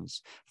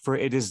beings, for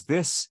it is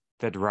this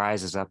that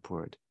rises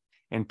upward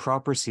in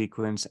proper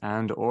sequence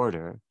and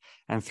order,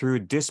 and through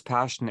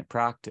dispassionate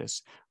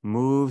practice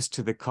moves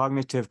to the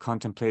cognitive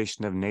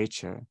contemplation of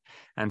nature,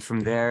 and from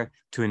there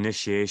to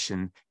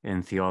initiation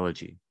in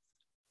theology.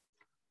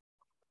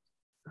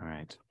 All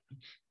right,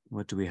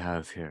 what do we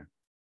have here?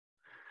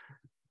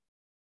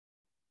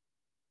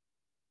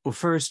 Well,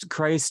 first,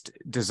 Christ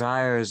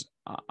desires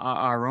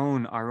our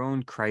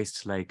own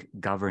Christ-like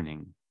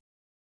governing,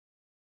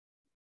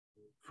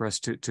 for us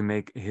to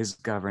make his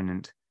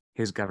government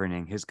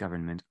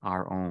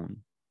our own.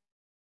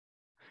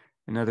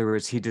 In other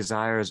words, he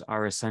desires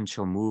our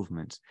essential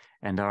movement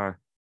and our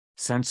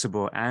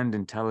sensible and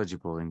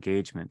intelligible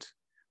engagement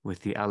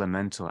with the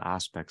elemental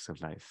aspects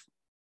of life.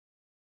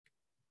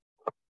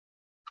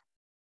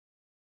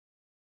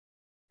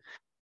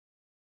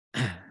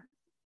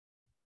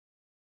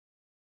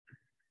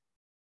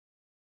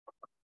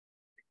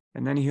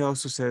 And then he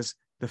also says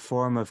the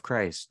form of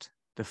Christ,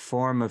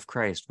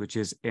 which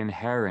is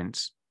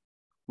inherent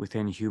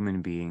within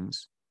human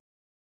beings.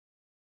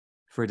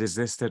 For it is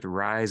this that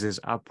rises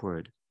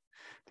upward.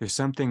 There's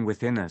something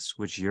within us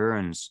which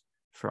yearns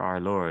for our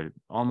Lord,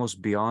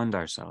 almost beyond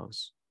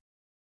ourselves.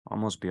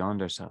 But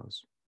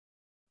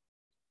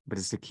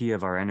it's the key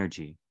of our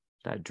energy,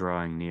 that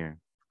drawing near.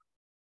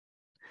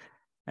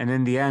 And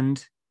in the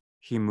end,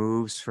 he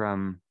moves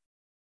from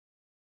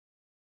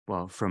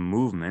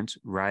movement,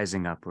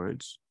 rising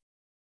upwards,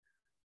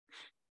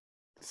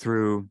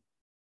 through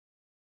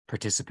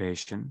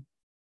participation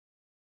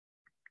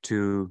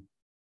to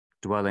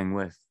dwelling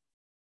with.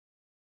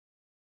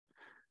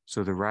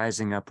 So the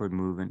rising upward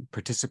movement,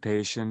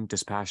 participation,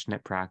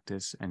 dispassionate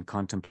practice, and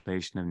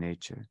contemplation of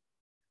nature.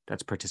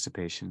 That's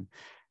participation.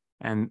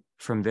 And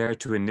from there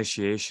to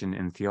initiation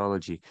in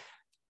theology,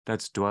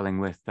 that's dwelling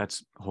with,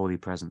 that's holy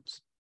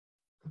presence.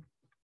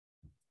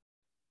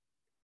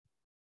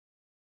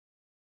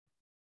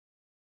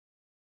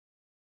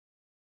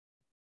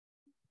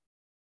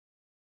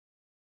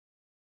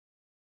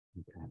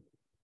 Okay.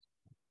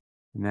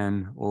 And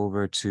then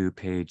over to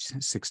page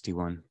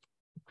 61.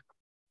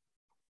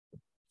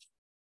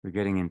 We're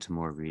getting into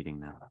more reading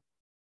now.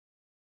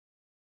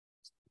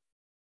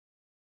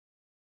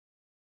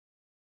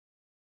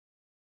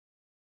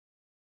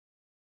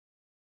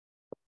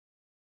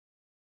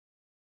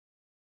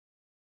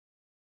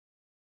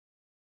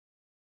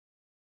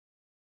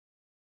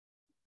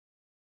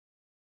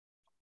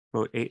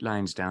 About 8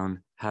 lines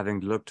down, having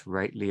looked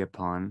rightly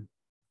upon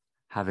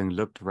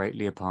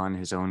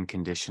his own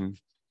condition,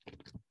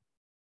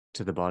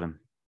 to the bottom.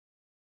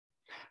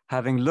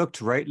 Having looked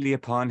rightly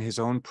upon his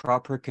own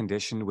proper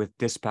condition with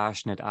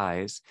dispassionate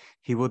eyes,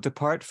 he will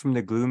depart from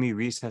the gloomy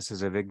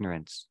recesses of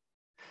ignorance.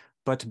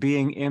 But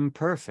being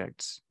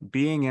imperfect,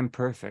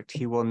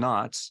 he will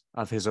not,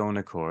 of his own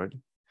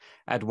accord,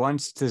 at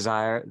once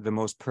desire the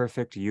most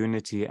perfect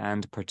unity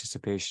and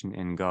participation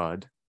in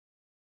God,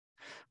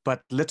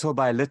 but little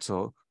by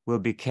little will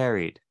be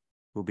carried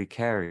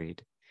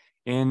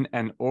in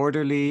an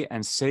orderly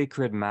and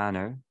sacred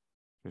manner,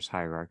 there's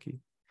hierarchy,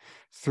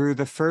 through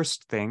the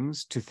first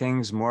things to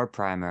things more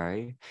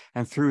primary,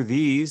 and through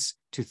these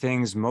to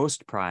things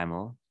most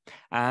primal,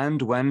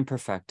 and when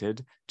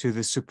perfected, to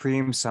the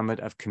supreme summit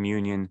of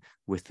communion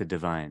with the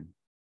divine.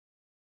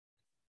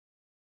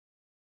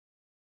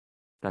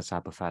 That's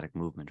apophatic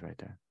movement right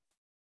there.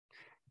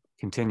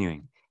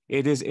 Continuing.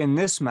 It is in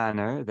this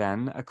manner,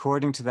 then,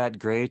 according to that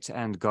great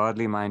and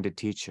godly-minded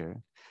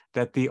teacher,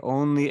 that the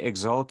only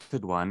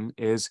exalted one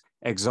is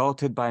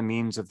exalted by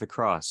means of the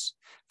cross,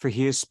 for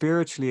he is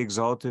spiritually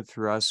exalted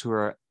through us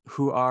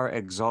who are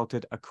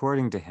exalted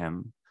according to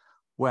him,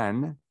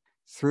 when,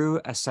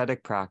 through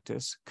ascetic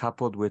practice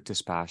coupled with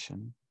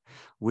dispassion,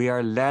 we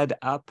are led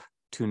up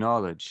to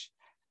knowledge,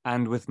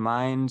 and with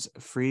minds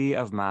free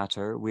of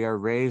matter, we are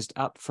raised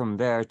up from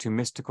there to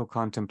mystical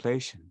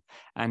contemplation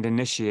and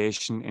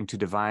initiation into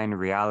divine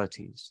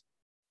realities.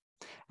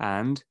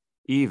 And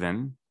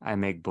even, I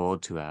make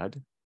bold to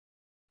add,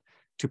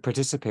 to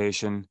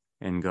participation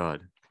in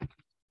God.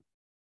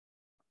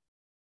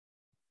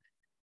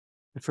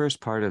 The first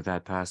part of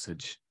that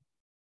passage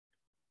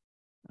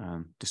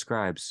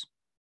describes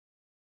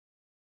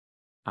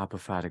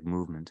apophatic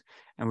movement.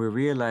 And we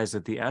realize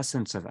that the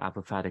essence of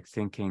apophatic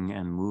thinking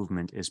and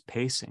movement is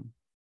pacing.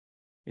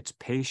 It's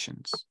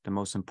patience. The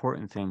most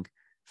important thing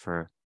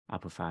for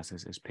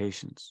apophasis is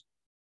patience.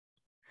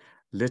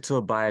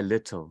 Little by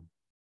little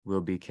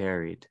will be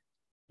carried.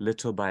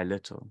 Little by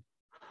little.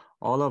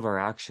 All of our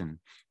action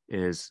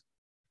is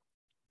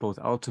both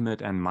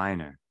ultimate and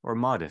minor, or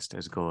modest,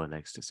 as Goa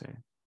likes to say.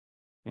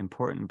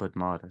 Important but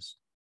modest.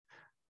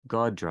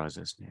 God draws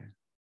us near.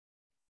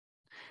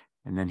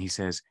 And then he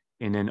says,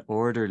 in an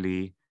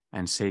orderly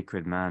and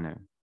sacred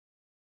manner.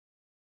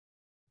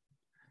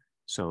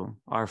 So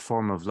our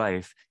form of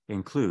life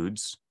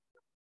includes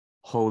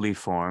holy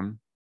form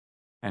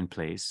and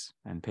place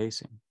and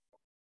pacing.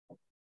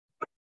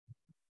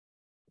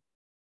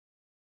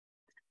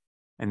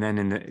 And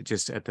then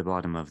just at the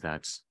bottom of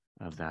that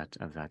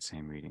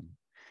same reading,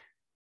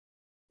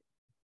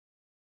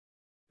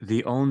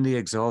 the only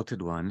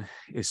exalted one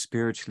is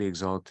spiritually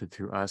exalted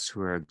through us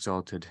who are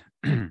exalted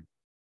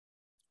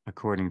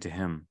according to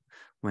him,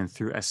 when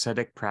through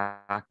ascetic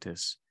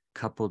practice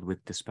coupled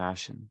with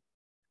dispassion.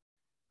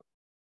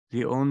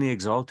 The only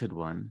exalted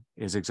one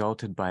is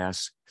exalted by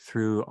us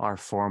through our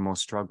formal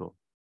struggle,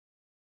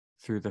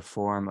 through the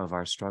form of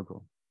our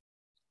struggle.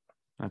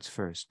 That's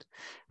first.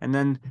 And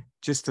then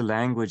just the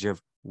language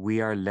of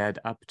we are led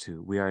up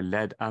to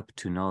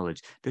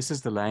knowledge. This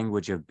is the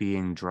language of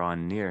being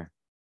drawn near,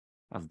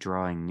 of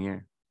drawing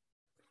near.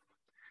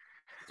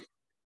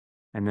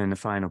 And then the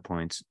final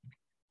point,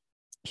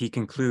 he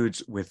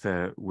concludes with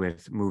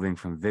moving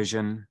from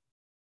vision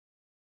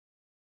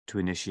to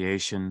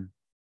initiation,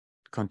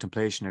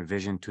 contemplation or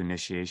vision to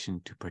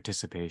initiation to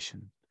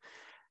participation.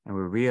 And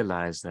we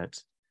realize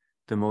that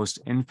the most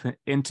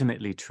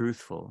intimately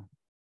truthful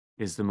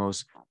is the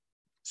most,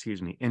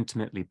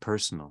 intimately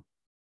personal.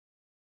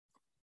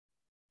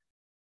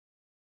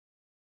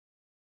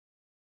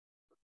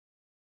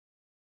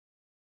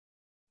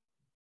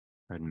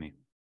 Pardon me.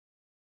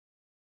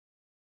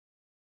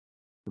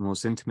 The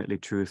most intimately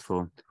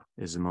truthful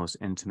is the most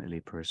intimately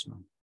personal.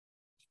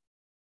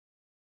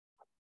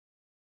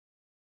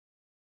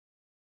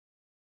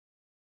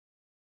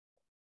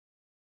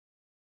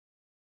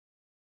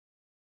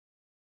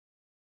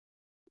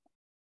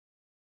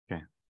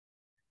 Okay.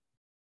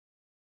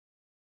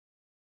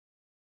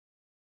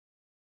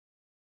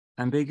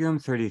 Ambiguum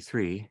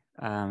 33,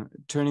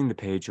 turning the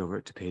page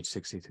over to page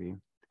 63.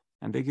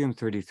 Ambiguum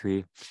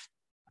 33,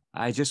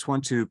 I just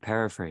want to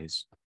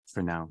paraphrase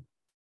for now.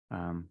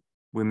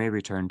 We may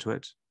return to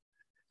it.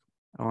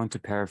 I want to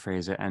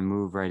paraphrase it and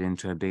move right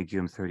into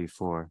Ambiguum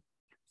 34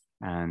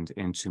 and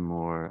into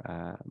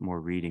more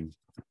reading.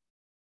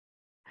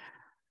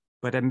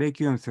 But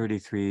Ambiguum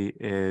 33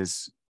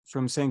 is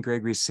from St.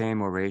 Gregory's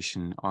same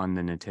oration on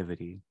the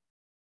Nativity.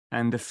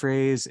 And the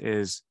phrase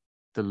is,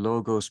 the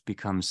Logos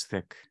becomes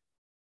thick.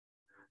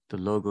 The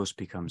Logos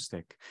becomes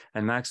thick.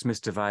 And Maximus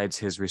divides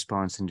his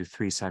response into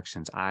three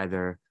sections,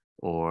 either,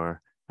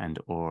 or, and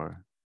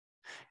or.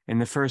 In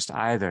the first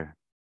either,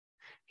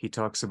 he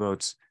talks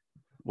about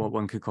what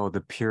one could call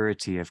the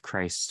purity of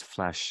Christ's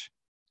flesh,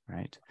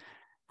 right?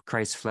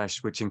 Christ's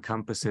flesh, which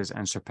encompasses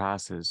and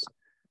surpasses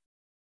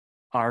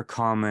our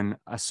common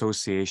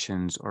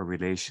associations or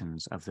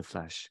relations of the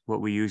flesh.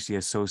 What we usually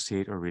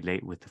associate or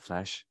relate with the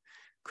flesh,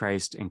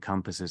 Christ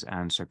encompasses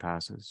and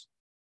surpasses.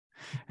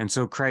 And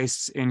so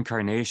Christ's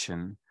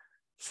incarnation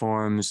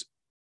forms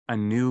a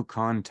new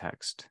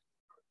context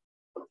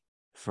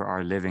for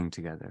our living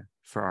together,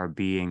 for our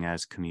being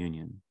as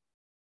communion.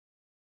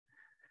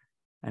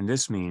 And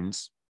this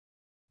means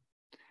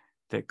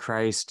that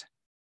Christ,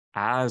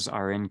 as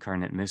our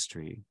incarnate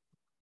mystery,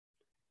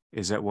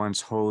 is at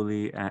once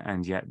holy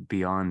and yet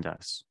beyond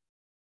us.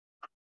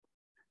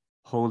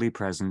 Wholly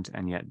present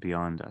and yet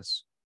beyond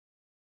us.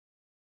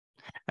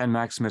 And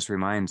Maximus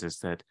reminds us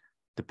that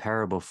the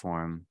parable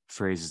form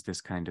phrases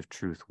this kind of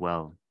truth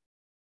well.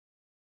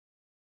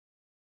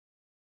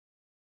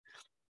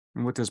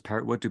 And what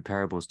do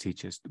parables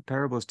teach us? The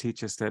parables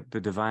teach us that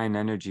the divine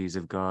energies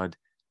of God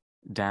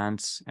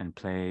dance and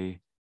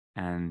play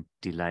and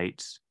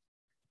delight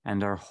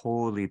and are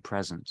wholly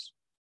present.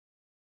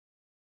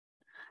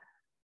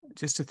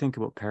 Just to think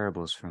about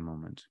parables for a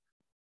moment.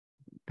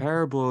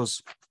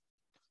 Parables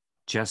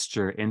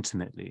gesture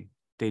intimately.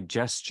 They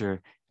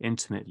gesture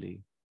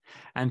intimately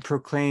and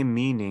proclaim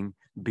meaning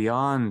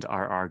beyond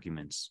our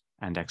arguments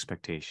and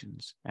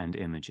expectations and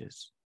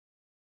images.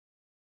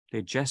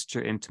 They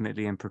gesture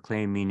intimately and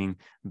proclaim meaning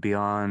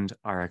beyond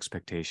our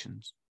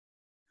expectations.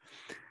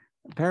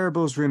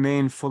 Parables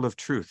remain full of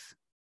truth,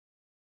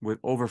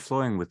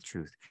 overflowing with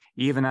truth,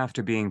 even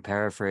after being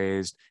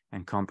paraphrased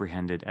and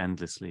comprehended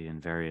endlessly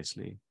and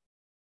variously.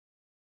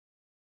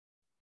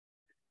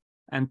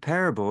 And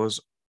parables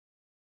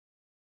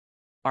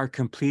are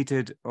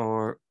completed,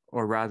 or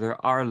rather,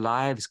 our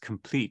lives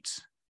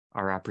complete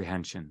our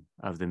apprehension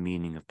of the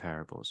meaning of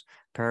parables.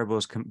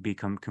 Parables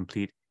become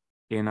complete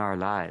in our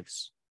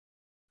lives,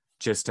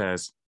 just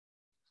as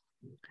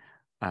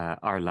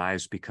our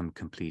lives become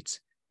complete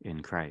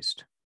in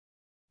Christ.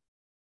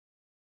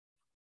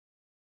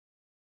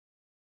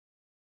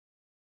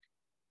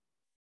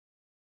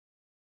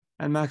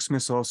 And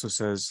Maximus also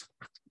says,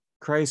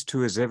 Christ,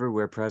 who is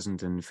everywhere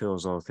present and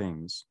fills all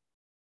things,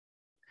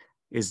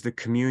 is the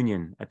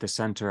communion at the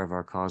center of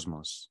our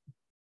cosmos.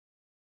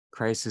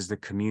 Christ is the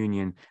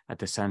communion at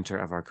the center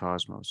of our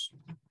cosmos.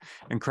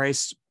 And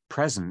Christ's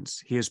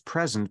presence, he is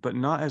present, but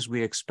not as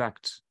we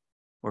expect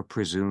or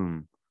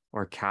presume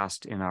or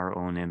cast in our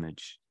own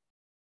image.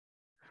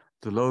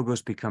 The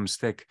Logos becomes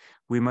thick.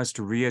 We must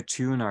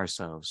reattune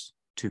ourselves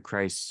to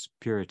Christ's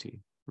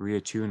purity,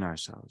 reattune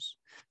ourselves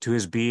to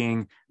his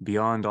being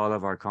beyond all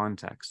of our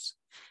contexts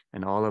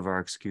and all of our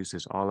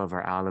excuses, all of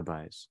our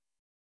alibis.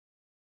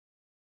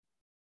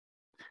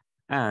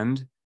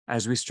 And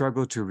as we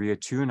struggle to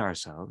reattune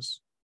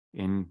ourselves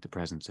in the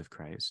presence of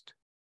Christ,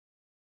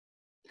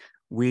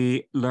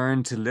 we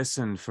learn to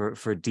listen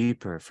for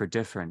deeper, for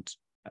different,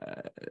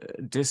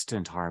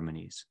 distant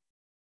harmonies.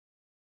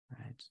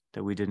 right?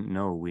 That we didn't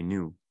know we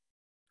knew.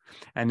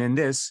 And in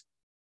this,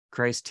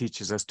 Christ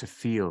teaches us to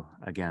feel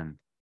again,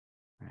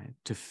 right?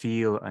 To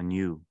feel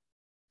anew.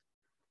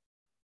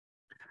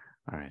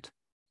 All right.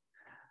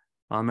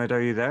 Ahmed,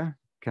 are you there?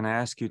 Can I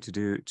ask you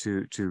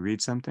to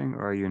read something,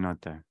 or are you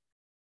not there?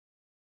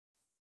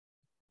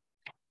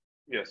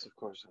 Yes, of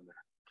course I'm there.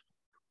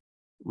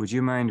 Would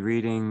you mind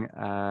reading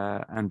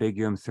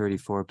Ambiguum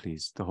 34,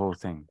 please, the whole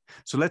thing?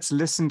 So let's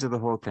listen to the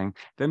whole thing,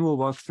 then we'll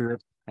walk through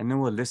it, and then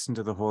we'll listen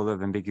to the whole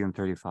of Ambiguum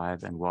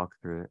 35 and walk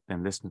through it,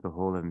 then listen to the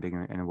whole of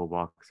Ambiguum, and then we'll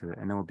walk through it,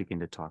 and then we'll begin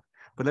to talk.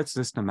 But let's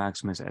listen to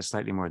Maximus at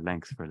slightly more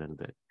length for a little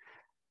bit.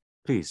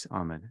 Please,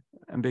 Ahmed,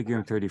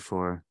 Ambiguum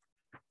 34,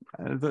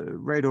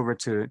 right over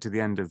to the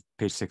end of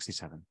page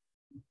 67.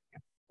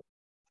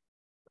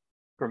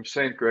 From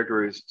St.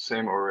 Gregory's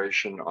same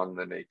oration on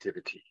the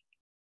Nativity.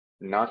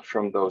 Not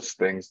from those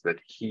things that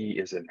he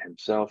is in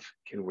himself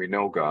can we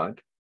know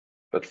God,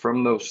 but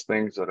from those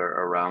things that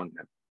are around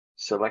him,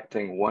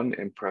 selecting one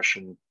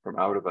impression from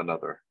out of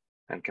another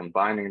and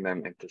combining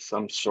them into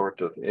some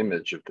sort of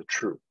image of the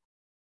truth.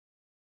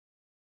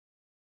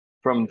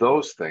 From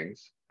those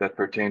things that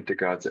pertain to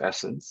God's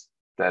essence,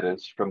 that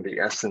is, from the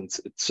essence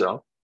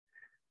itself,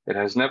 it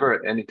has never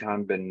at any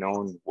time been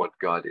known what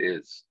God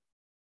is.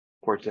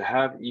 For to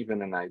have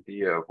even an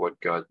idea of what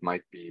God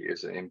might be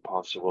is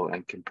impossible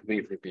and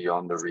completely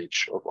beyond the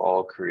reach of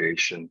all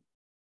creation,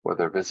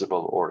 whether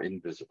visible or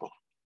invisible.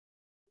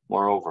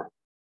 Moreover,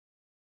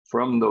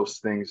 from those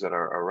things that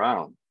are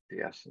around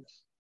the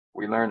essence,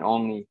 we learn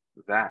only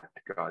that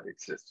God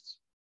exists.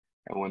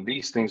 And when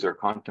these things are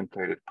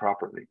contemplated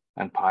properly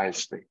and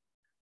piously,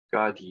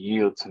 God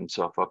yields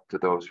himself up to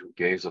those who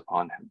gaze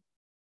upon him.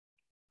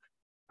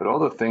 But all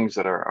the things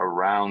that are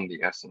around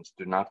the essence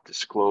do not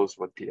disclose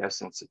what the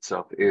essence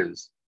itself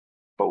is,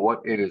 but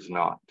what it is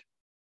not,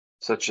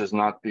 such as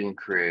not being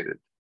created,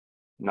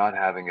 not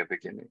having a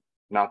beginning,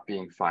 not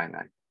being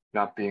finite,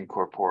 not being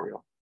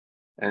corporeal,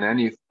 and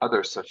any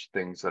other such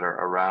things that are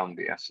around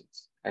the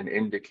essence and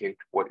indicate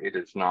what it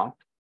is not,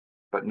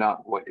 but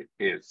not what it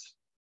is.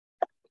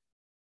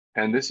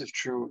 And this is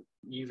true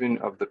even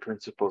of the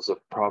principles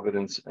of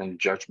providence and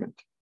judgment,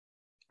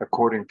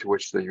 according to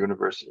which the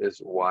universe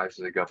is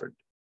wisely governed,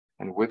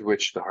 and with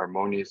which the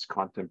harmonious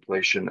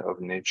contemplation of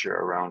nature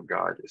around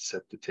God is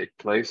said to take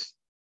place,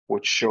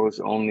 which shows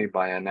only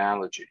by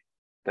analogy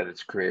that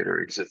its creator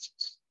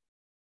exists.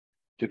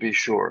 To be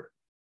sure,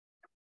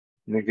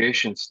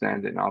 negations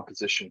stand in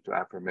opposition to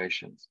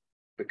affirmations,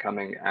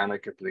 becoming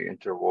amicably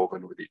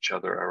interwoven with each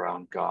other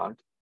around God,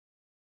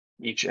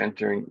 each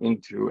entering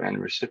into and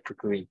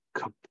reciprocally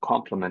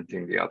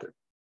complementing the other.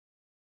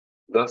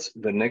 Thus,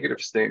 the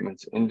negative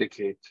statements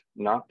indicate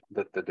not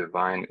that the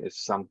divine is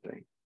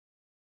something,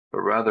 but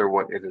rather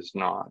what it is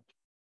not,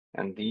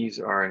 and these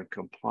are in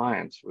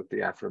compliance with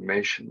the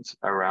affirmations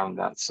around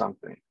that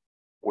something,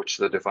 which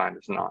the divine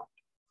is not.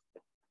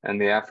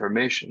 And the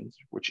affirmations,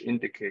 which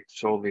indicate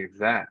solely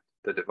that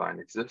the divine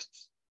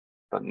exists,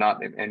 but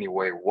not in any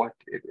way what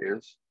it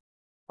is,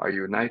 are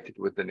united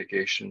with the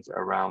negations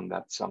around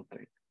that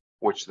something,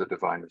 which the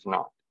divine is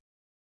not.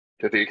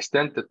 To the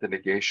extent that the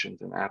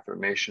negations and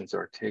affirmations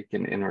are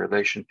taken in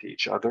relation to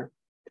each other,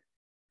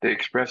 they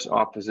express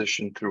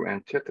opposition through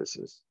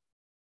antithesis.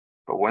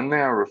 But when they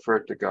are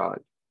referred to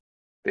God,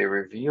 they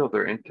reveal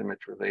their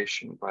intimate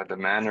relation by the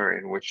manner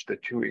in which the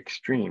two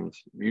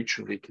extremes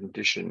mutually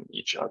condition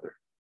each other.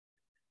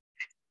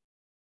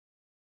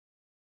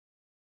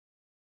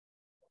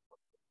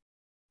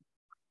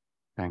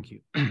 Thank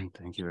you.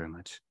 Thank you very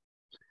much.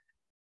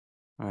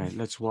 All right,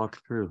 let's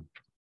walk through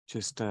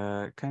just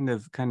kind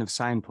of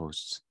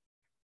signposts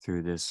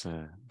through this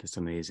this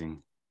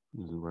amazing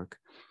little work,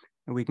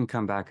 and we can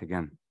come back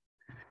again.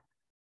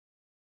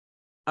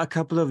 A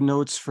couple of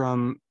notes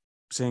from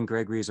St.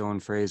 Gregory's own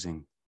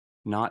phrasing: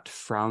 not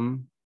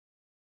from,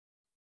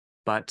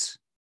 but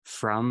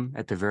from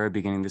at the very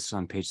beginning. This is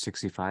on page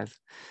 65.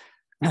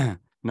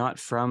 Not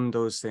from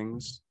those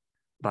things,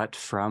 but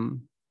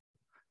from.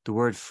 The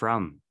word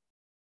from,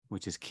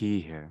 which is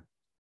key here.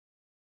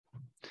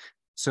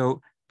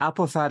 So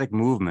apophatic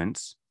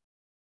movements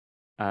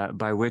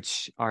by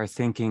which our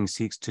thinking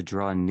seeks to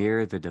draw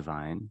near the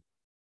divine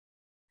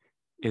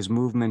is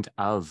movement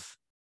of,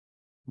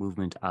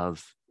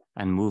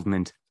 and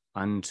movement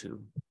unto.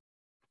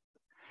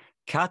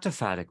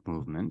 Cataphatic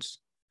movements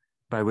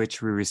by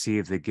which we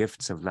receive the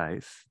gifts of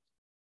life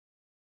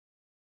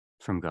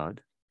from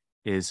God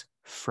is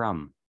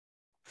from.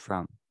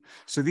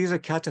 So these are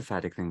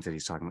cataphatic things that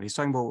he's talking about. He's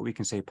talking about what we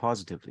can say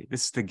positively.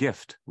 This is the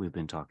gift we've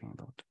been talking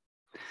about.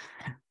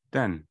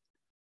 Then,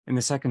 in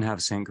the second half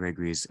of St.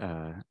 Gregory's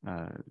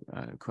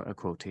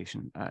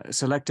quotation,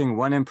 selecting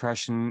one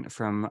impression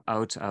from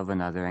out of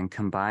another and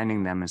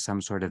combining them in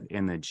some sort of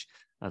image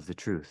of the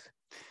truth.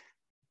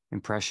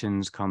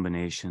 Impressions,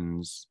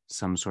 combinations,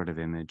 some sort of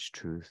image,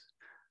 truth.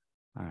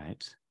 All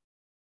right.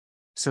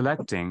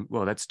 Selecting,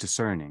 well, that's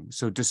discerning.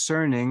 So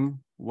discerning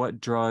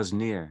what draws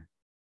near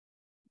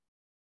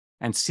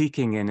and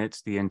seeking in it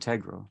the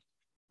integral,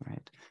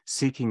 right?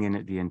 Seeking in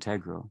it the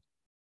integral.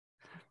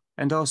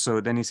 And also,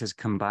 then he says,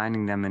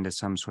 combining them into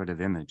some sort of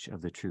image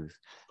of the truth.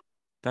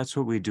 That's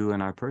what we do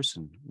in our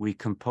person. We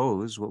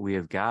compose what we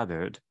have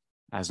gathered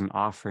as an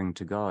offering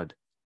to God.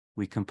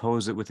 We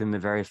compose it within the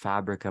very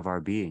fabric of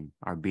our being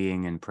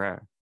in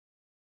prayer.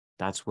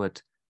 That's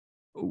what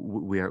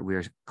we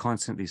are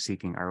constantly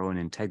seeking, our own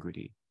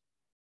integrity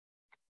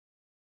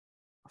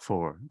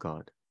for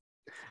God.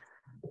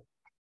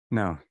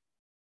 Now,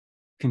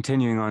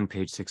 continuing on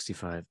page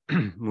 65,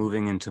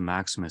 moving into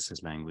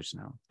Maximus's language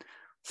now.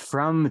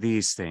 From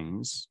these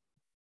things,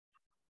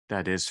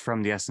 that is,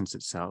 from the essence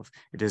itself,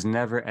 it has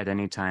never at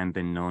any time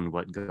been known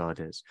what God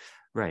is.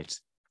 Right.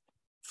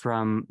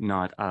 From,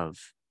 not of.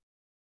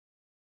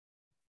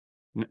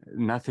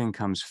 Nothing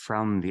comes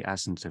from the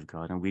essence of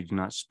God, and we do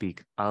not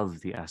speak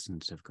of the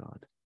essence of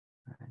God.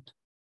 Right.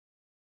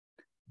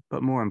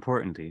 But more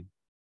importantly,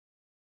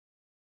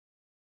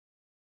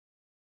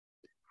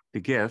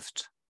 the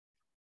gift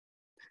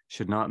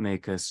should not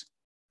make us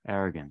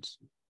arrogant.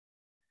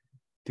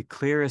 The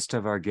clearest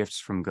of our gifts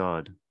from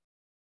God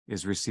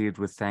is received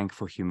with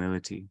thankful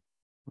humility,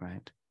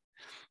 right?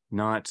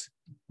 Not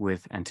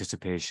with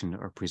anticipation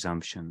or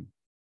presumption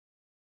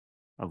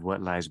of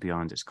what lies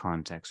beyond its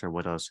context or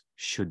what else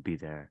should be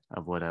there,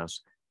 of what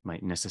else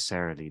might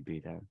necessarily be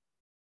there.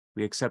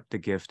 We accept the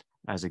gift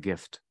as a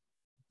gift.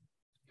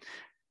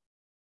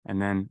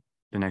 And then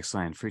the next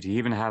line, for to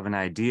even have an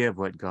idea of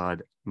what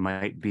God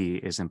might be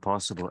is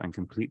impossible and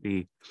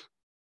completely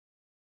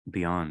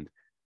beyond.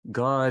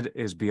 God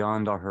is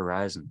beyond our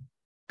horizon.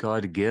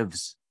 God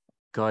gives.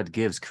 God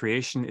gives.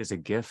 Creation is a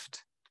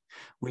gift.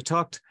 We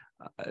talked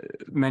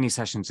many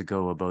sessions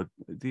ago about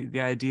the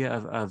idea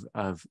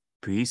of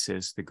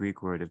poiesis, the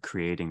Greek word of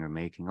creating or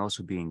making,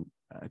 also being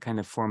a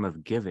kind of form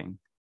of giving,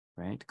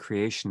 right?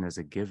 Creation as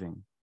a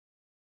giving.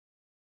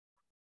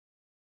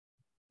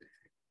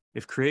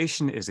 If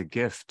creation is a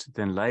gift,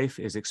 then life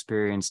is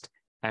experienced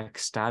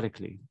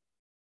ecstatically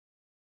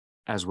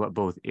as what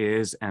both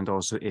is and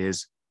also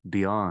is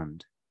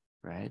beyond,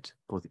 right?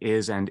 Both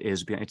is and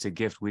is beyond. It's a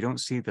gift. We don't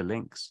see the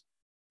links.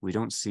 We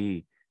don't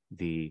see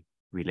the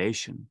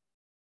relation.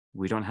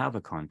 We don't have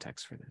a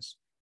context for this.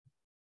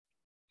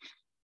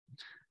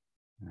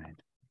 Right.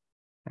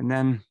 And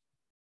then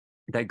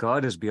that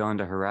God is beyond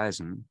a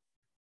horizon,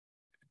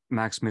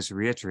 Maximus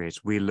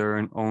reiterates, we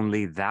learn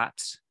only that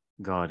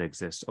God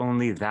exists.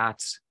 Only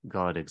that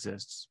God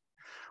exists.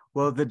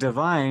 Well, the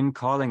divine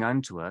calling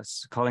unto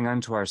us, calling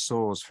unto our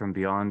souls from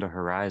beyond a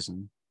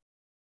horizon,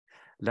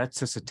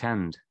 lets us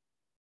attend.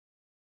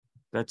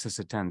 Lets us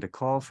attend. The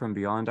call from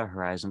beyond our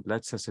horizon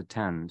lets us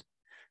attend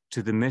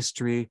to the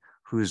mystery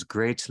whose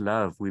great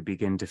love we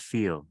begin to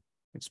feel.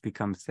 It's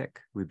become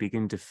thick. We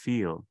begin to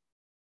feel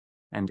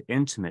and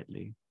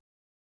intimately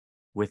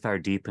with our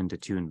deepened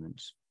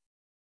attunement.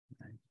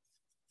 Right?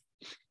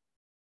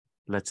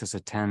 Lets us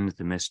attend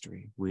the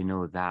mystery. We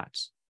know that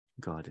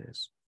God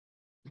is.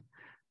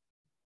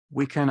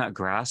 We cannot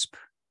grasp.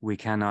 We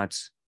cannot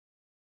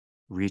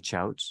reach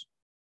out.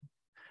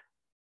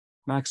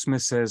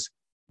 Maximus says,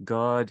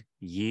 God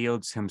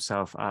yields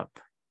himself up,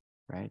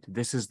 right?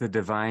 This is the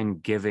divine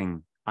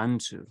giving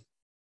unto.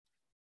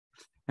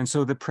 And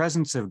so the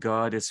presence of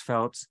God is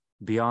felt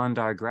beyond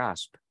our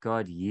grasp.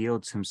 God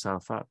yields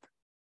himself up.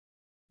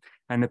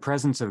 And the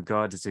presence of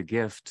God is a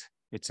gift.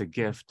 It's a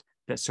gift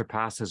that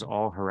surpasses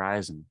all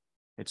horizon.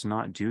 It's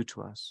not due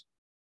to us.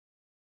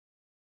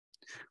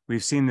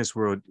 We've seen this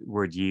word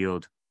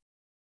yield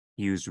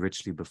used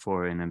richly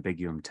before in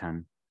Ambiguum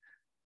 10,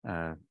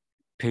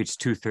 page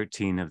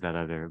 213 of that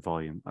other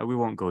volume. We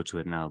won't go to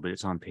it now, but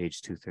it's on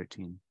page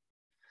 213.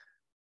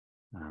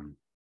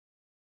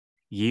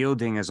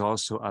 Yielding is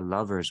also a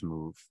lover's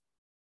move,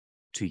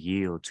 to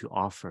yield, to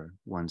offer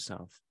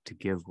oneself, to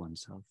give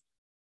oneself.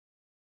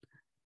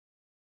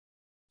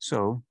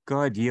 So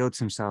God yields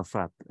himself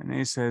up, and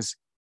he says,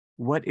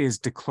 what is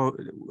disclosed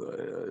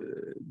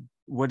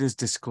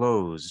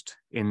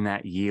in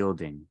that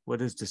yielding?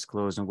 What is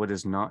disclosed and what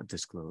is not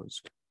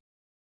disclosed?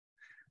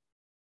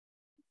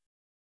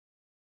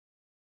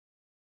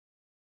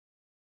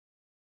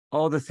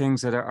 All the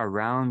things that are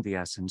around the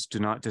essence do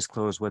not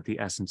disclose what the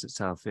essence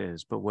itself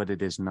is, but what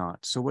it is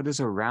not. So what is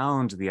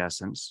around the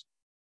essence,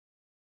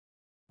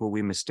 what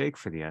we mistake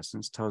for the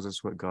essence, tells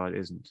us what God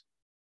isn't.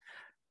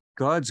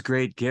 God's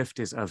great gift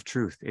is of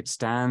truth. It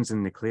stands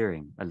in the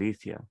clearing,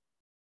 aletheia.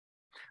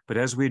 But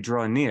as we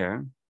draw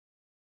near,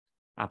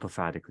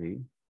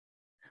 apophatically,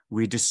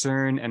 we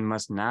discern and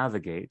must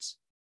navigate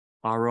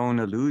our own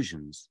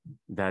illusions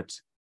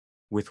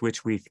with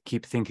which we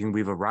keep thinking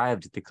we've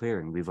arrived at the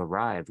clearing. We've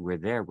arrived, we're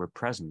there, we're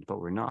present, but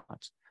we're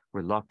not.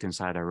 We're locked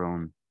inside our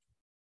own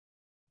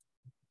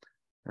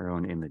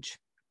image.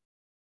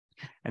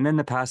 And then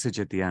the passage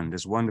at the end,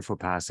 this wonderful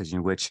passage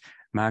in which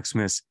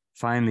Maximus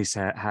finally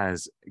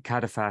has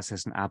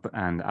cataphasis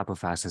and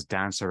apophasis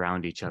dance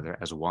around each other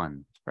as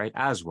one, right?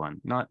 As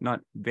one, not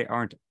they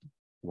aren't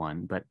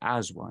one, but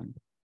as one.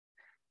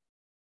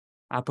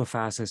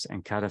 Apophasis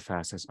and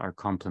cataphasis are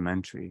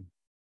complementary.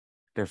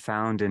 They're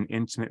found in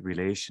intimate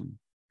relation.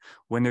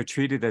 When they're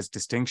treated as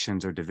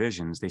distinctions or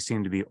divisions, they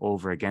seem to be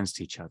over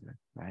against each other,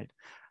 right?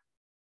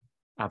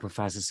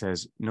 Apophasis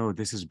says, no,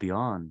 this is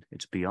beyond.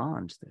 It's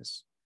beyond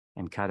this.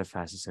 And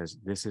cataphasis says,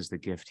 this is the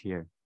gift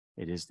here.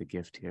 It is the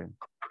gift here.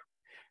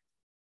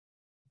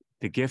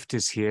 The gift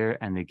is here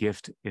and the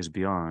gift is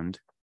beyond.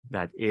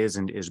 That is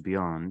and is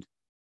beyond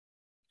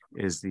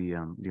is the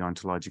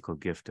ontological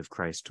gift of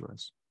Christ to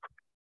us.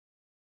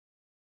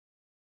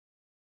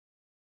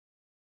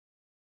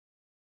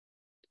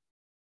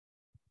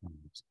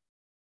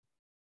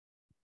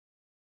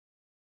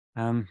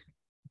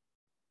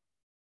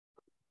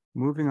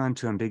 Moving on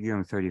to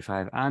Ambiguum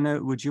 35.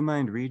 Anna, would you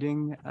mind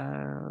reading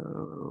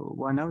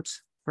one out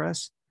for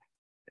us?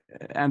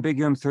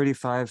 Ambiguum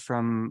 35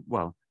 from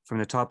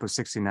the top of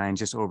 69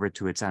 just over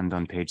to its end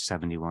on page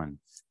 71,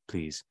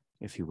 please,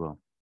 if you will.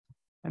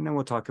 And then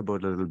we'll talk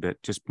about it a little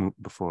bit just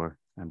before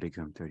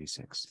Ambiguum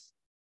 36.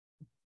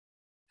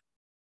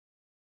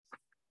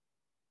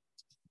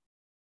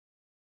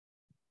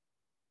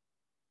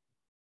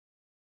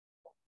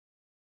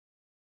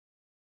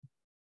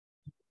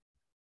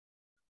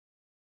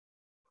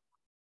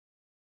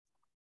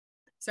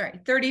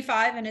 Sorry,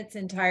 35 in its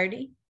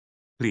entirety?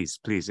 Please,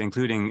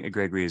 including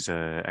Gregory's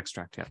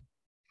extract, yeah.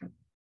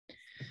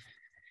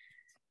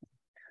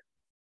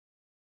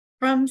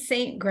 From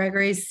St.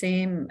 Gregory's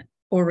same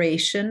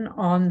oration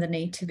on the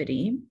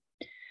Nativity.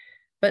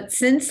 But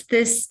since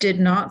this did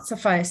not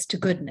suffice to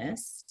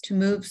goodness, to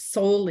move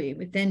solely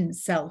within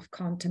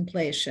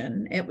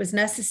self-contemplation, it was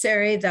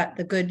necessary that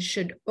the good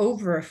should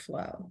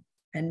overflow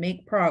and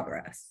make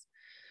progress,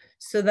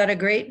 so that a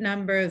great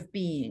number of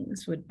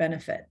beings would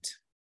benefit.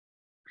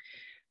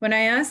 When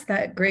I asked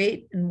that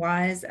great and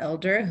wise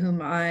elder,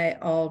 whom I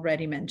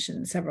already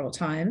mentioned several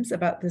times,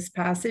 about this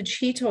passage,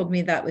 he told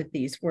me that with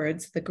these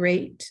words, the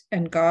great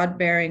and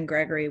God-bearing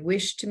Gregory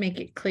wished to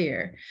make it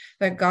clear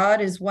that God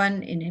is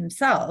one in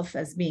himself,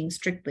 as being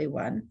strictly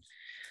one,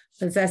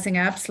 possessing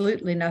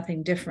absolutely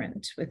nothing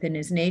different within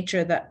his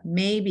nature that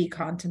may be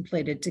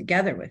contemplated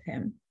together with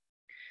him,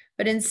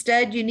 but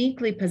instead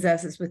uniquely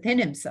possesses within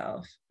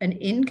himself an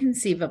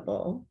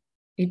inconceivable,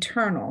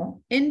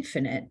 eternal,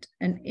 infinite,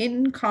 and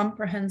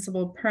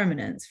incomprehensible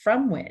permanence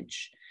from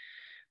which,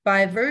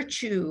 by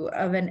virtue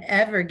of an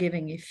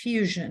ever-giving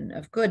effusion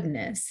of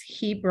goodness,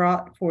 he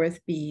brought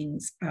forth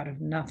beings out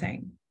of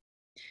nothing,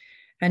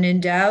 and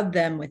endowed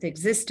them with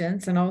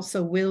existence, and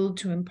also willed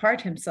to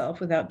impart himself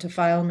without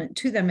defilement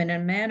to them in a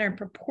manner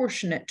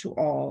proportionate to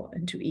all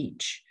and to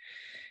each,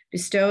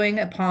 bestowing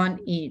upon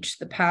each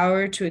the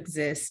power to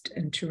exist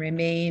and to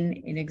remain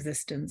in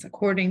existence,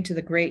 according to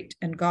the great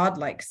and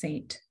godlike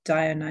Saint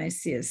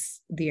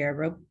Dionysius the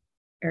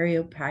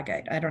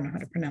Areopagite, I don't know how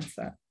to pronounce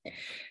that,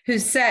 who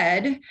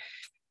said,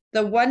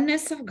 "The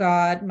oneness of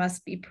God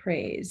must be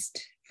praised,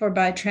 for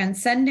by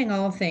transcending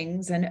all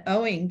things and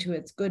owing to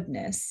its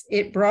goodness,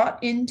 it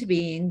brought into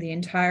being the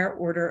entire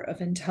order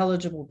of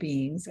intelligible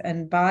beings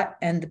and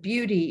the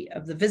beauty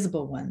of the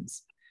visible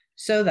ones,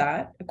 so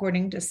that,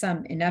 according to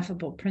some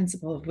ineffable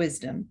principle of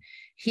wisdom,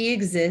 he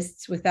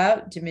exists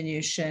without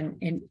diminution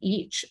in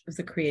each of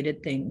the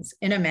created things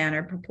in a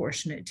manner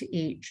proportionate to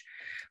each,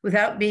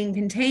 without being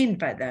contained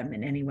by them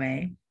in any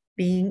way,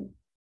 being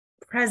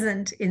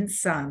present in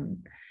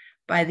some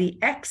by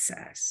the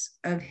excess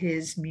of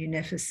his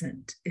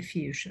munificent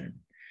effusion,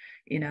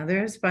 in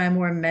others by a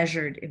more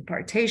measured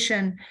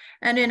impartation,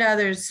 and in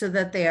others so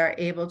that they are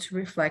able to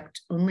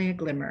reflect only a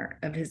glimmer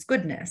of his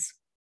goodness.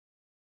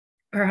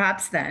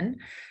 Perhaps then,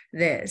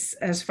 this,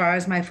 as far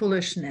as my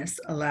foolishness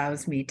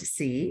allows me to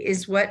see,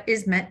 is what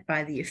is meant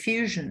by the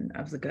effusion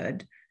of the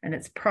good and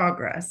its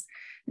progress,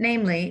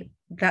 namely,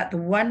 that the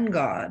one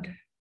God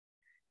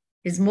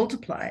is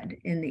multiplied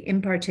in the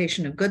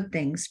impartation of good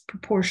things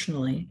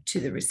proportionally to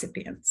the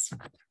recipients."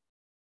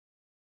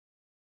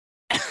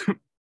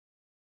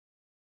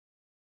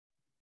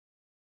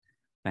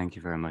 Thank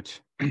you very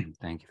much.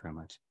 Thank you very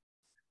much.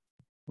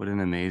 What an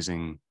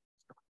amazing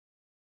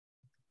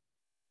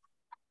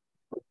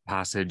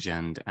passage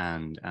and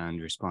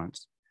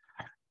response.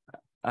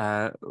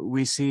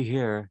 We see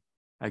here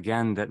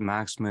again that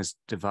Maximus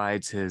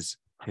divides his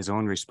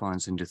own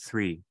response into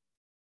three.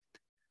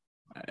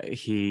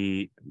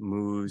 He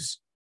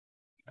moves,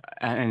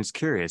 and it's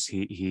curious.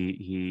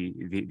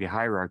 The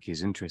hierarchy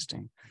is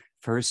interesting.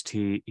 First,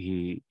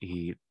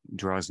 he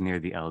draws near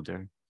the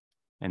elder,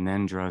 and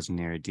then draws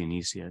near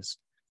Dionysius,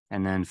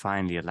 and then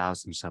finally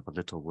allows himself a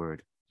little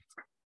word.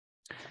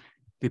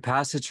 The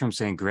passage from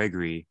St.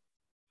 Gregory,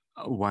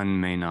 one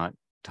may not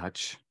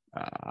touch,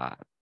 but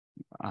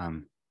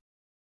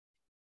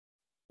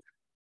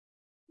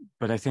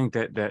I think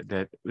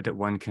that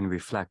one can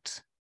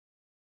reflect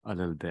a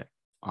little bit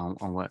on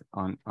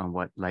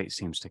what light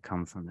seems to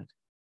come from it.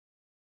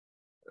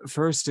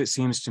 First, it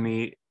seems to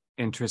me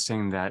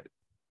interesting that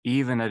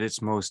even at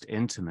its most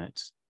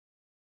intimate,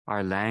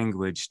 our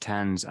language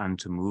tends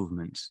unto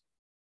movement.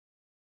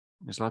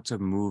 There's lots of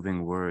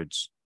moving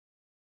words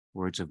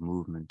of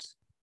movement,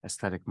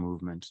 aesthetic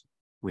movement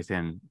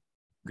within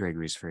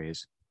Gregory's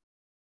phrase.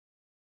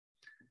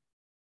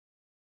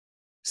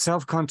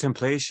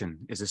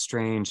 Self-contemplation is a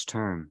strange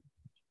term.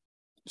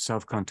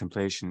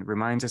 Self-contemplation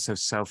reminds us of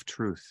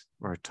self-truth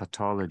or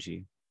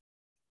tautology.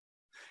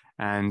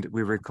 And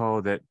we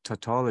recall that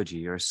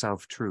tautology, or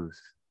self-truth,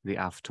 the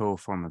afto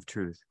form of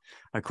truth,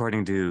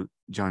 according to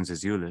John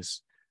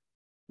Zizoulis,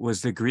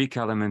 was the Greek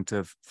element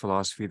of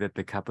philosophy that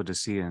the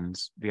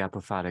Cappadocians, the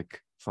apophatic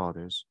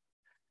fathers,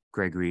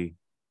 Gregory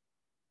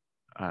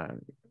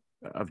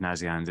of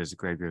Nazianzus,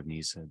 Gregory of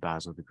Nyssa,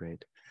 Basil the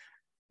Great,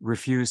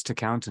 refused to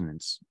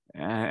countenance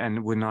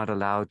and would not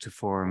allow to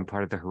form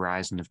part of the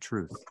horizon of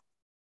truth,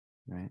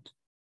 right?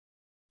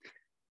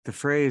 The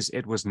phrase,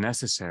 "it was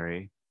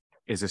necessary,"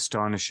 is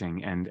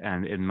astonishing, and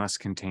it must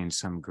contain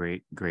some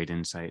great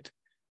insight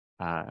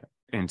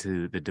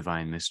into the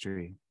divine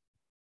mystery.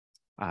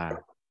 It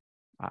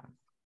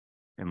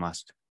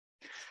must.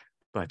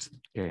 But,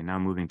 okay, now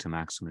moving to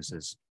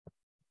Maximus's.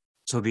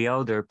 So the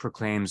elder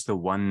proclaims the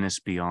oneness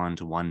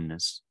beyond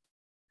oneness.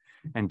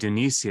 And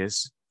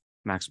Dionysius,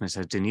 Maximus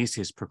says,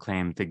 Dionysius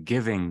proclaimed the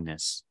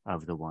givingness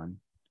of the one.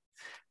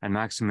 And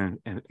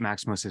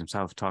Maximus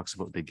himself talks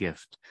about the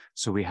gift.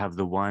 So we have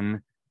the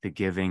one, the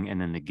giving, and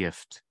then the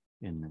gift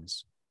in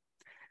this.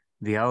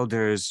 The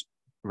elder's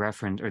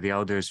reference, or the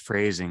elder's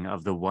phrasing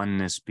of the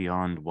oneness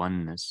beyond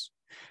oneness,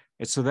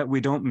 it's so that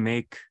we don't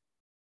make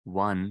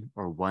one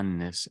or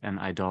oneness an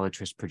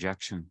idolatrous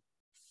projection.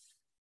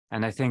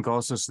 And I think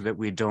also so that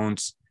we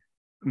don't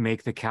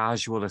make the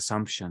casual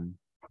assumption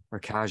or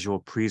casual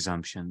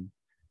presumption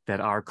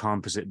that our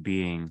composite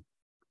being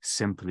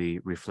simply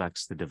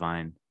reflects the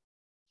divine.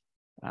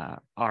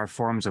 Our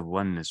forms of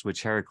oneness,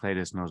 which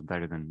Heraclitus knows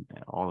better than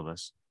all of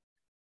us,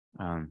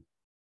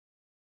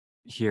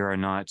 here are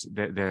not,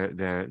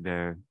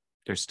 they're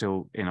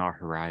still in our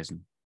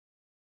horizon.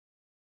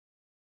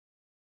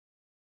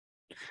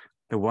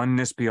 The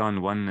oneness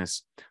beyond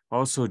oneness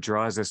also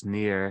draws us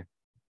near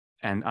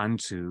and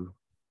unto,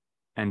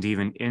 and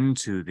even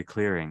into the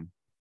clearing,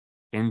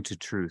 into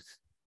truth.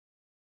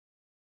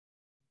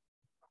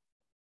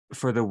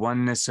 For the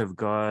oneness of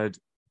God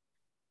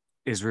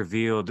is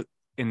revealed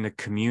in the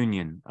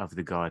communion of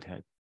the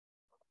Godhead.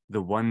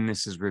 The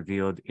oneness is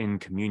revealed in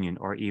communion,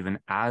 or even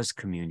as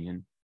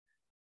communion,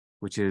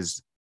 which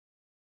is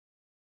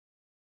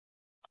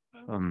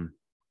a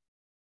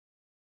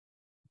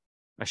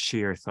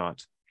sheer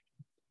thought.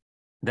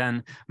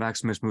 Then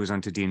Maximus moves on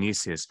to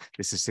Dionysius.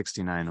 This is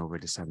 69 over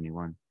to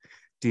 71.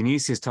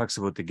 Dionysius talks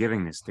about the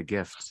givingness, the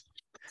gift.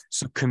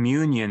 So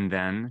communion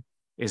then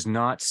is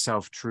not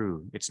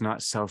self-true. It's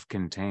not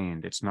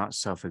self-contained. It's not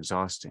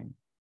self-exhausting.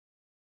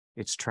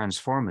 It's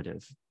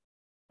transformative.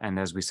 And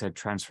as we said,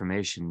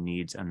 transformation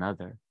needs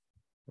another,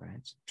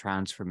 right?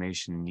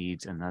 Transformation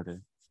needs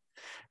another.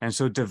 And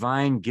so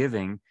divine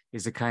giving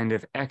is a kind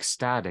of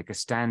ecstatic, a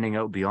standing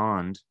out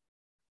beyond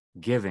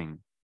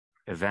giving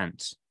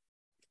event.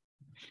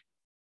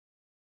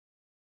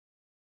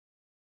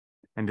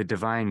 And the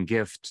divine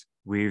gift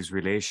weaves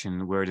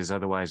relation where it is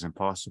otherwise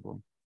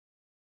impossible.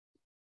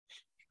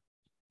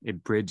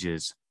 It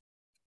bridges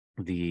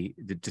the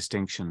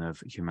distinction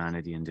of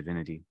humanity and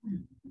divinity.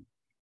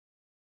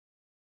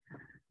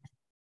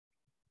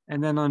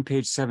 And then on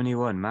page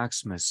 71,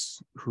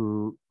 Maximus,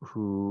 who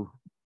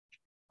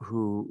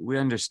we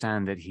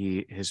understand that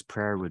his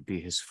prayer would be,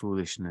 his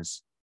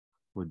foolishness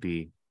would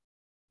be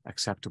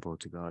acceptable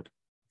to God,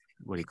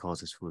 what he calls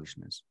his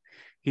foolishness.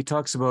 He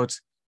talks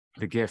about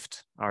the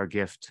gift, our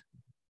gift.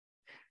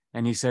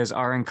 And he says,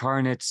 our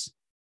incarnate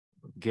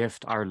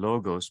gift, our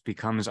logos,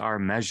 becomes our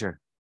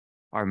measure,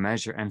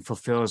 and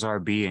fulfills our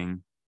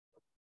being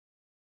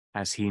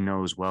as he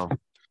knows well.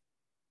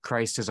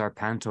 Christ is our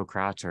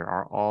pantocrator,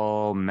 our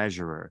all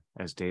measurer,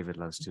 as David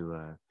loves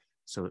to,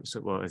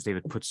 as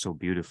David puts so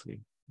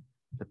beautifully,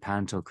 the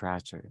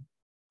pantocrator.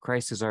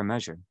 Christ is our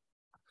measure.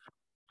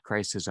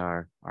 Christ is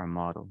our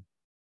model.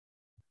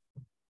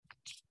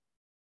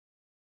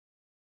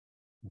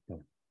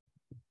 Okay.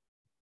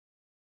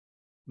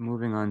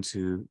 Moving on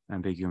to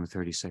Ambiguum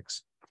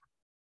 36.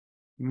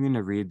 I'm going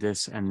to read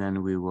this and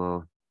then we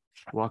will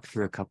walk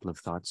through a couple of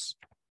thoughts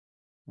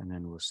and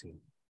then we'll see.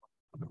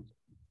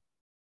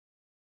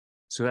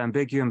 So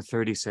Ambiguum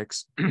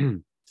 36,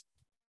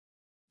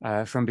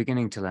 from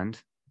beginning to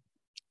end,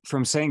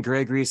 from St.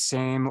 Gregory's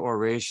same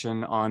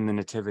oration on the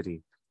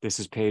Nativity. This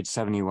is page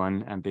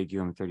 71,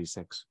 Ambiguum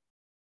 36.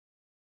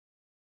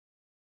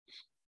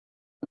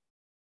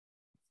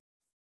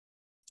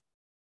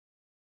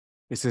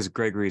 This is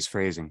Gregory's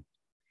phrasing.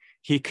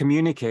 He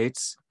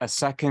communicates a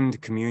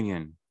second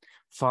communion,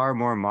 far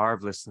more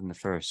marvelous than the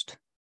first.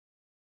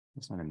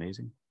 Isn't that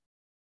amazing?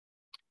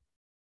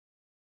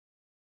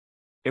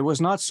 It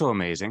was not so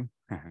amazing,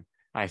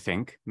 I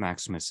think,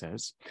 Maximus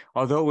says,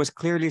 although it was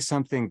clearly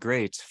something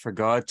great for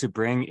God to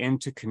bring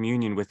into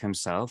communion with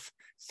himself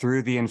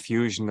through the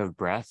infusion of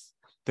breath,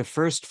 the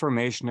first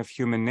formation of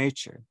human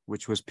nature,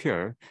 which was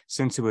pure,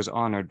 since it was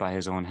honored by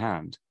his own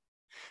hand,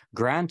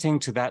 granting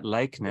to that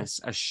likeness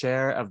a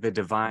share of the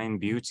divine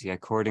beauty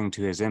according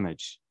to his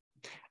image,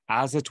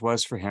 as it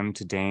was for him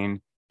to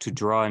deign to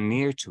draw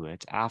near to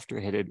it after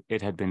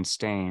it had been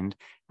stained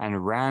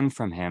and ran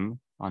from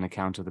him on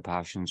account of the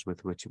passions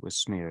with which it was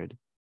smeared,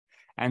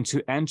 and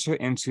to enter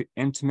into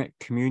intimate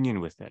communion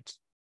with it,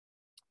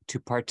 to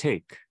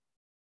partake,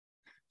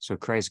 So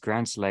Christ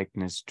grants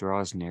likeness,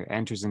 draws near,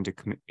 enters into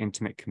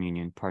intimate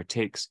communion,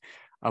 partakes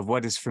of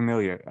what is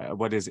familiar,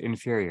 what is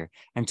inferior,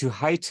 and to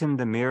heighten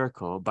the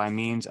miracle by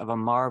means of a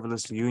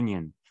marvelous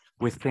union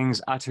with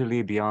things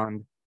utterly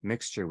beyond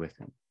mixture with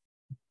him.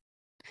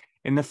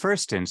 In the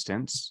first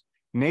instance,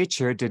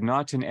 nature did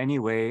not in any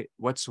way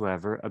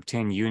whatsoever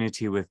obtain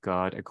unity with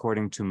God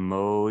according to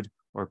mode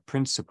or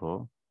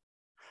principle,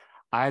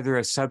 either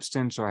of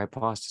substance or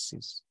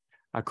hypostasis,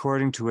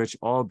 according to which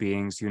all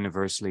beings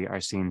universally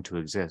are seen to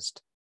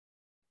exist.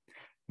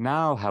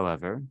 Now,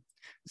 however,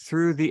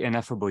 through the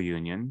ineffable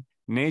union,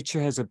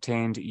 nature has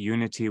obtained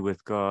unity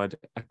with God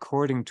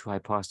according to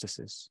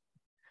hypostasis,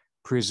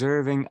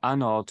 preserving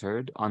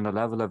unaltered on the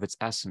level of its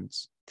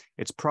essence,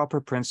 its proper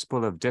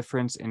principle of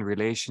difference in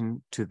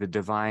relation to the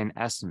divine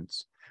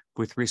essence,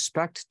 with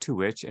respect to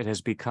which it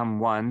has become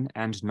one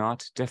and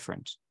not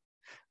different,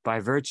 by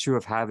virtue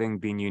of having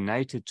been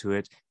united to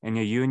it in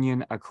a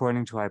union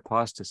according to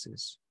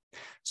hypostasis,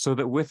 so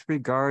that with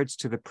regards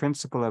to the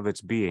principle of its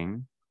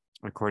being,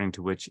 according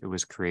to which it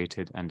was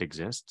created and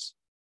exists,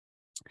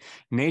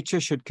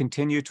 nature should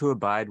continue to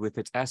abide with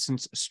its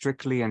essence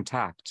strictly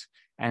intact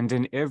and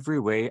in every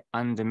way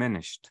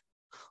undiminished,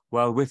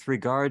 while with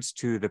regards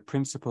to the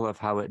principle of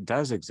how it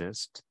does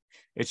exist,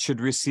 it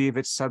should receive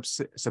its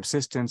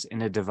subsistence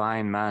in a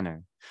divine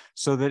manner,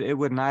 so that it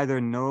would neither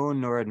know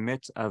nor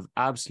admit of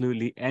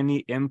absolutely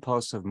any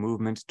impulse of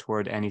movement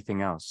toward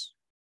anything else.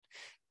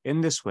 In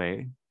this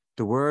way,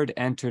 the Word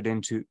entered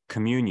into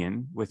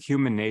communion with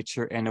human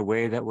nature in a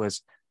way that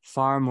was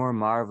far more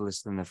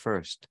marvelous than the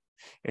first,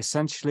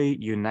 essentially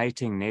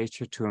uniting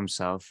nature to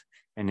himself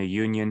in a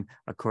union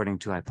according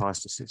to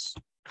hypostasis.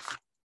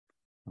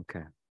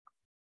 Okay.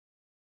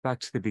 Back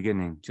to the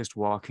beginning, just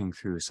walking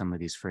through some of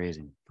these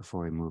phrasing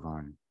before we move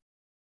on.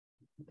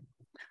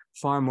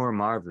 Far more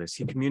marvelous.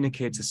 He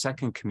communicates a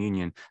second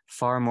communion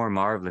far more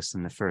marvelous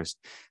than the first.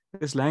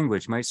 This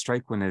language might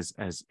strike one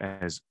as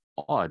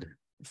odd,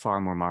 far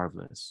more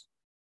marvelous.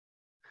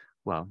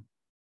 Well,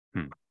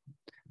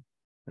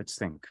 let's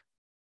think.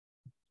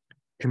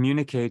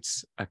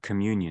 Communicates a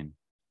communion.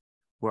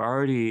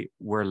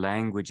 Where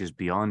language is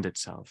beyond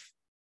itself.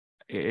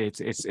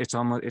 It's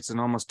an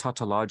almost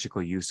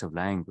tautological use of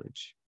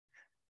language.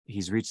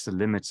 He's reached the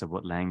limits of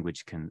what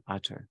language can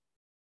utter.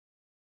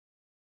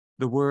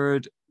 The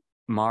word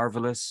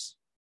marvelous,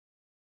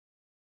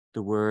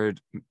 the word,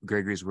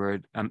 Gregory's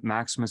word,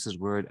 Maximus's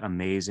word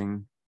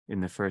amazing in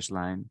the first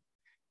line,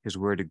 his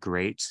word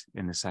great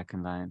in the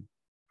second line.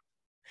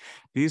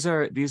 These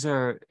are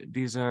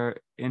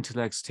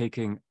intellects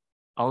taking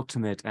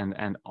ultimate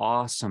and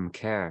awesome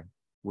care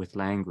with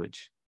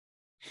language.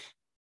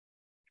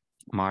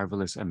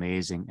 Marvelous,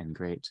 amazing, and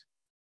great.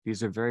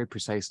 These are very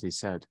precisely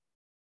said.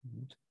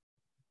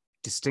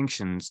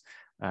 Distinctions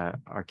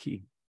are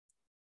key.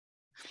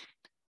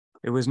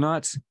 It was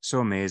not so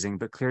amazing,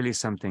 but clearly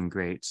something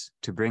great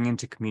to bring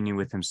into communion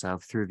with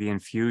himself through the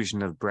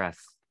infusion of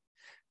breath.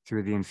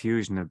 Through the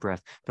infusion of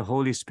breath. The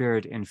Holy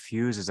Spirit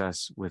infuses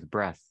us with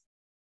breath.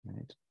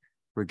 Right?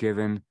 We're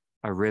given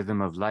a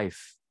rhythm of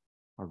life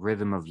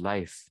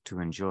to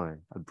enjoy,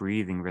 a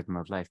breathing rhythm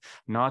of life,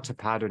 not a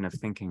pattern of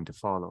thinking to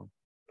follow.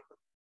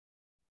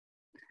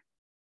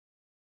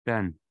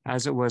 Then,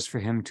 as it was for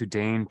him to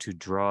deign to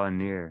draw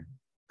near,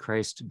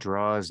 Christ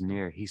draws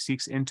near. He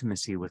seeks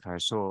intimacy with our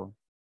soul.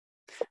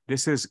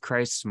 This is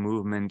Christ's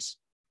movement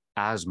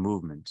as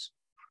movement.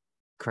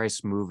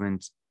 Christ's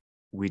movement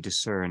we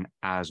discern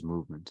as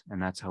movement,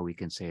 and that's how we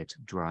can say it's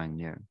drawing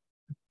near.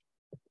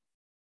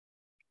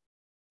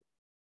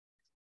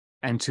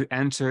 And to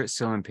enter,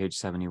 still on page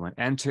 71,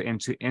 enter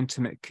into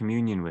intimate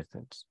communion with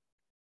it.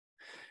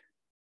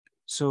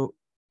 So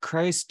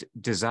Christ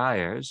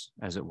desires,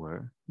 as it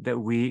were, that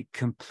we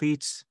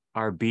complete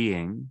our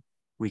being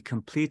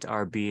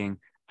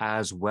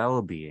as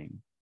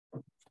well-being.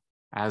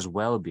 As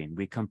well-being.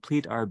 We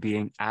complete our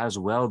being as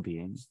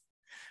well-being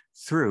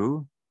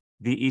through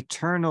the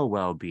eternal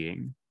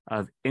well-being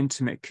of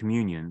intimate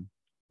communion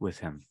with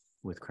him,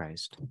 with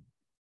Christ.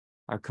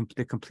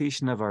 The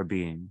completion of our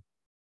being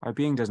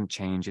doesn't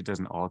change, it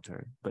doesn't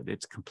alter, but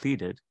it's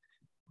completed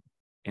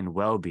in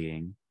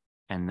well-being,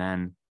 and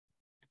then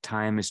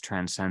time is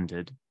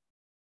transcended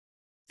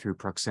through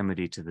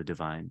proximity to the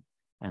divine,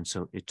 and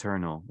so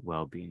eternal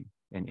well-being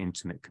and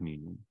intimate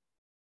communion.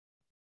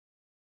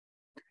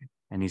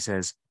 And he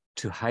says,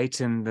 to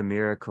heighten the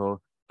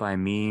miracle by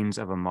means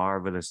of a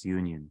marvelous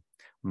union.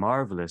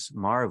 Marvelous,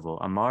 marvel.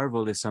 A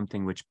marvel is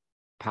something which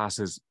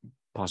passes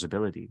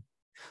possibility.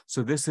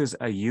 So this is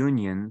a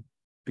union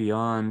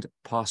beyond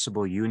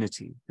possible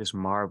unity, this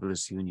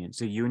marvelous union.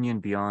 It's a union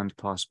beyond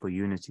possible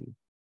unity.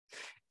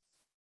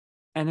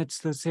 And it's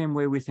the same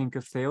way we think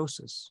of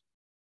theosis,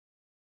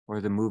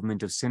 or the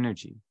movement of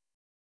synergy,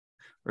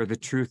 or the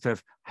truth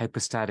of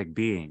hypostatic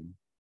being,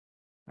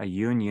 a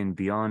union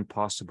beyond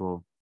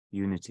possible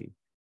unity.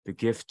 The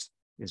gift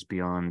is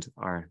beyond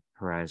our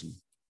horizon.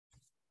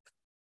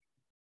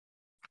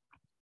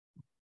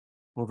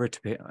 Over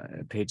to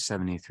page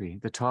 73,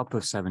 the top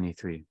of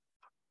 73.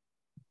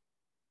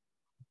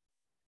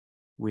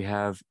 We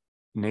have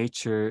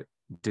nature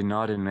did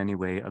not in any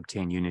way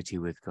obtain unity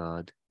with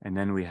God. And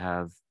then we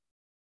have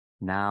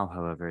now,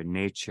 however,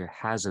 nature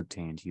has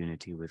obtained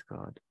unity with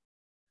God.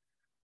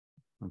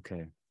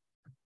 Okay.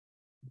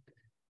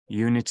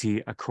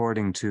 Unity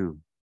according to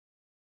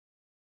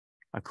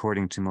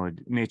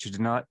mode. Nature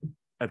did not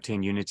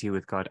obtain unity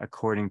with God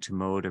according to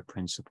mode or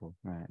principle,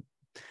 right?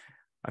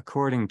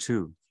 According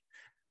to.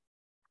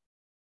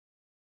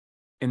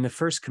 In the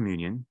first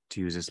communion, to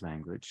use this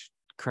language,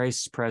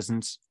 Christ's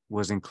presence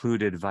was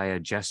included via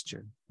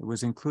gesture. It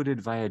was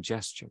included via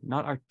gesture,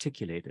 not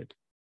articulated,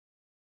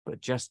 but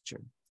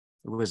gesture.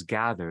 It was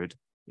gathered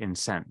in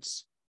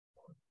sense.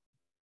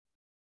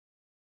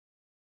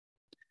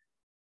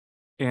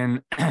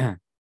 And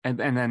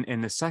then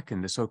in the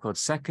second, the so-called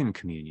second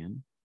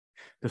communion,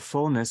 the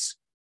fullness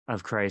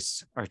of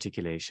Christ's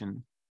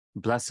articulation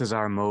blesses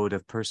our mode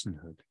of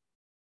personhood.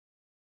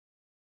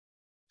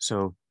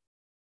 So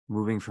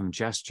moving from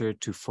gesture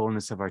to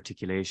fullness of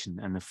articulation,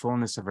 and the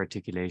fullness of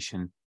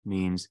articulation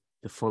means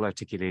the full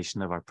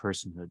articulation of our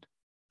personhood,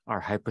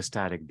 our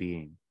hypostatic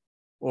being,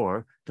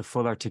 or the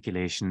full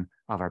articulation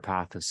of our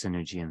path of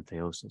synergy and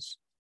theosis.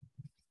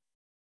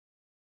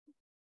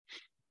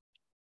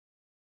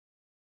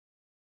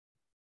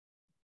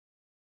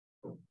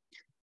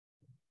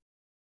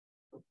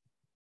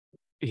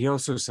 He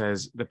also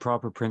says the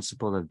proper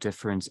principle of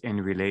difference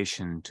in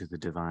relation to the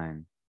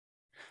divine.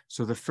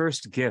 So the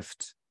first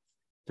gift,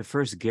 the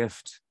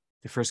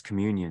first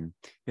communion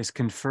is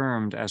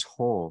confirmed as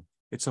whole.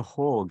 It's a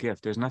whole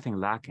gift. There's nothing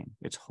lacking.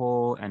 It's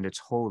whole and it's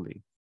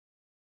holy.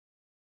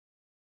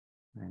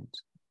 Right?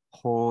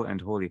 Whole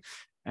and holy.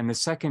 And the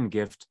second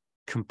gift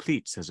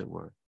completes, as it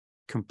were,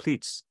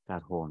 completes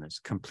that wholeness,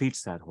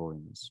 completes that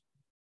holiness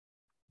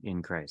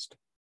in Christ.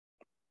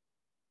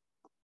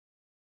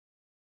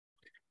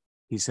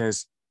 He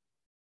says,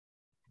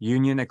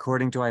 union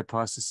according to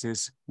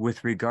hypostasis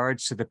with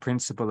regards to the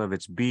principle of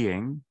its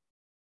being,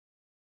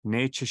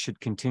 nature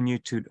should continue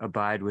to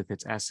abide with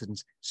its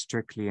essence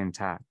strictly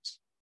intact.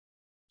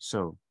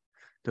 So,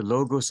 the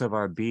logos of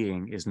our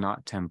being is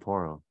not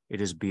temporal.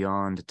 It is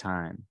beyond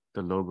time,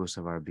 the logos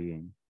of our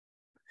being.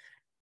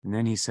 And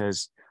then he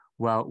says,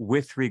 well,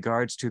 with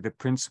regards to the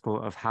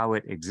principle of how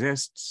it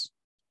exists,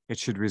 it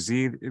should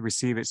receive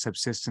its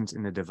subsistence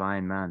in a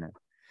divine manner.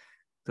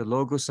 The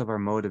logos of our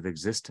mode of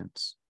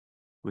existence,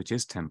 which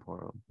is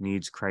temporal,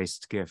 needs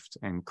Christ's gift,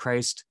 and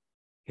Christ,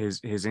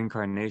 his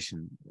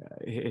incarnation,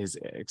 his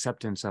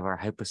acceptance of our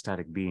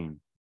hypostatic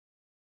being,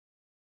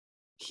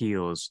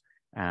 heals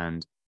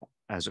and,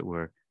 as it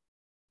were,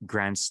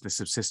 grants the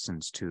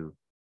subsistence to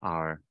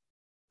our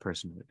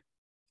personhood.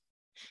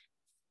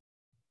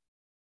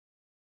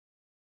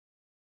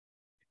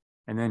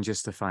 And then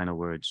just the final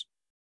words.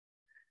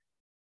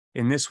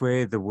 In this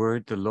way, the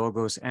Word, the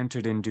Logos,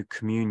 entered into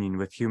communion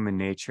with human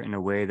nature in a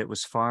way that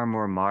was far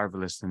more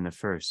marvelous than the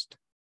first,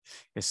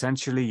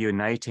 essentially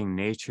uniting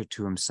nature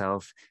to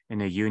himself in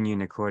a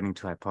union according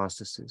to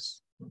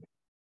hypostasis.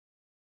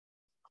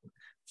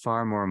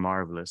 Far more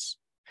marvelous.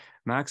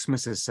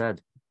 Maximus has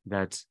said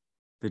that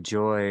the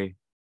joy,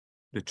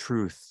 the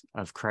truth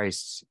of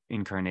Christ's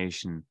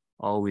incarnation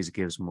always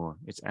gives more.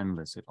 It's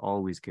endless. It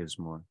always gives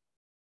more.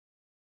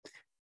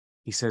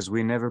 He says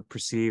we never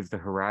perceive the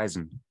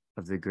horizon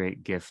of the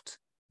great gift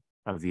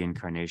of the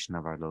incarnation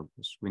of our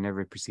Logos. We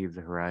never perceive the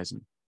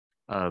horizon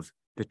of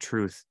the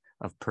truth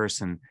of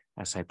person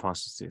as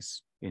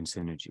hypostasis in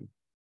synergy.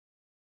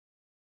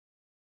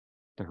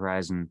 The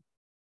horizon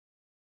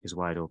is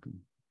wide open.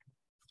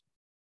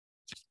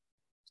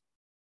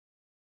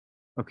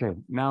 Okay,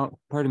 now,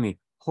 pardon me,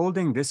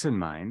 holding all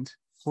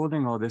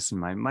this in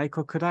mind,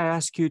 Michael, could I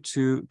ask you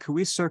could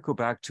we circle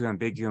back to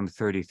Ambiguum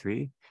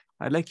 33?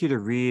 I'd like you to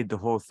read the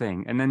whole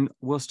thing, and then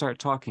we'll start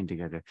talking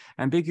together.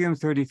 Ambiguum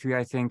 33,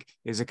 I think,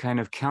 is a kind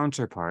of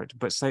counterpart,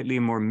 but slightly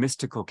more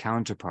mystical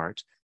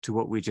counterpart to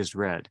what we just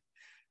read.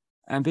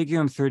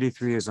 Ambiguum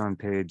 33 is on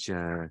page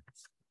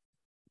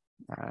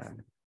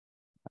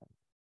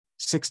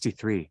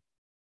 63.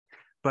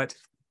 But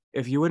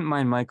if you wouldn't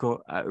mind,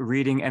 Michael,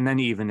 reading, and then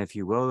even if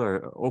you will,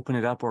 or open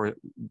it up or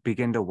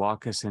begin to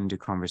walk us into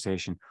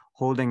conversation,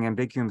 holding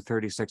Ambiguum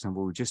 36 and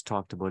what we just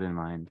talked about in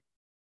mind.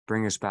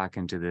 Bring us back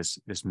into this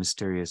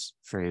mysterious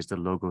phrase, the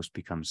Logos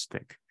becomes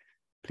thick,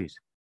 please.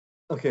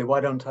 Okay, why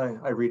don't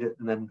I read it,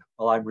 and then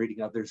while I'm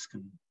reading, others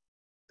can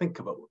think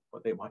about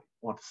what they might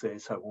want to say,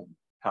 so I won't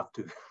have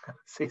to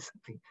say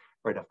something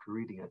right after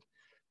reading it.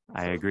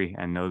 I agree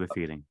and know the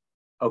feeling.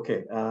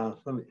 Okay,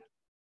 let me,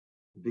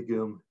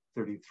 Ambiguum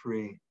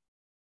 33,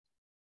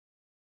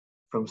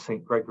 from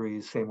St.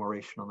 Gregory's same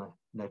oration on the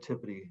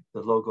Nativity,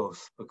 the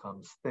Logos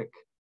becomes thick.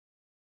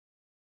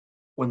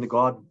 When the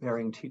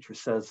God-bearing teacher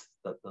says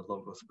that the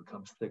Logos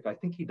becomes thick, I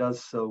think he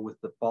does so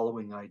with the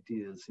following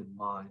ideas in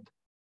mind,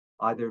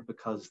 either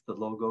because the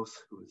Logos,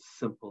 who is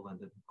simple and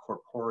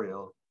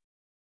incorporeal,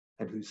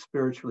 and who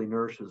spiritually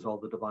nourishes all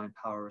the divine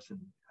powers in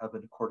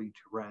heaven according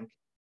to rank,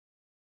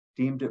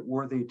 deemed it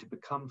worthy to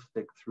become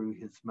thick through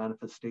his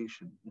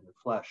manifestation in the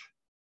flesh,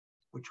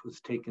 which was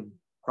taken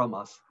from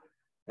us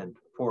and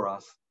for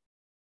us,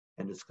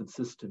 and is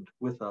consistent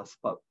with us,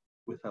 but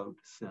without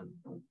sin,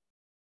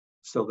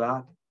 so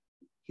that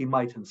he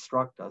might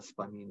instruct us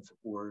by means of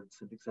words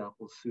and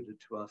examples suited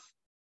to us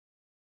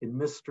in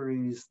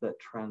mysteries that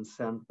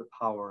transcend the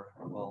power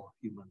of all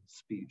human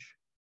speech.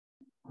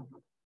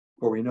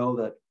 For we know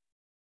that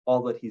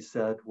all that he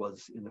said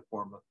was in the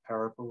form of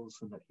parables,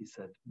 and that he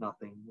said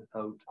nothing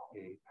without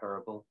a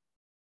parable.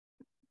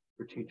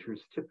 For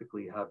teachers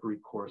typically have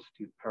recourse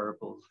to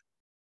parables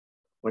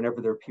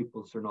whenever their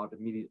pupils are not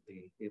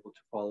immediately able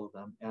to follow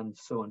them, and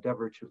so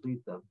endeavor to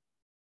lead them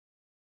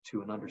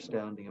to an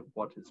understanding of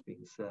what is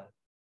being said.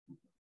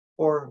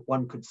 Or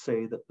one could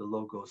say that the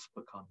Logos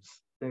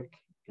becomes thick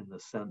in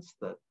the sense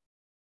that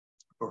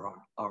for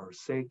our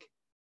sake,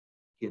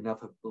 he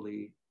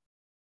inevitably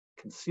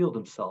concealed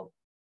himself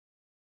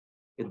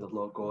in the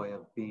logoi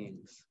of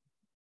beings,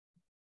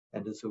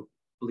 and is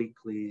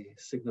obliquely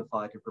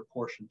signified in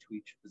proportion to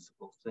each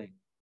visible thing,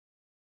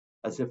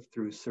 as if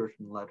through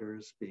certain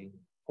letters being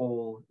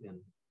whole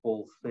in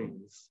whole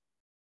things,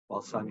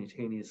 while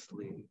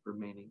simultaneously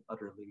remaining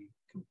utterly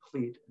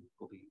complete and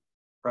fully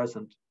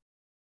present,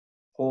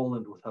 whole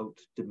and without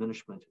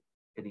diminishment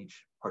in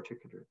each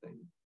particular thing.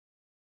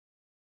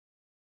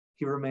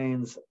 He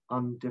remains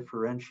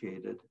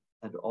undifferentiated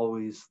and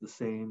always the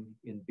same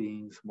in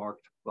beings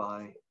marked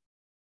by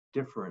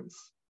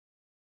difference,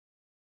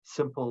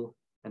 simple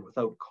and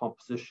without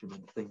composition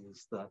in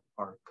things that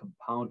are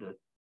compounded,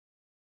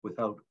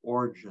 without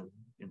origin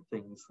in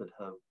things that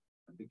have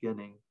a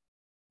beginning,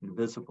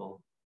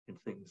 invisible in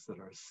things that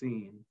are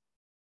seen,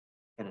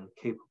 and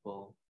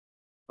incapable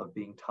of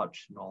being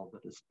touched in all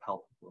that is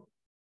palpable.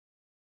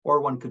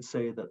 Or one could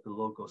say that the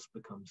Logos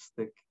becomes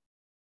thick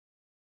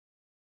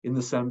in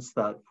the sense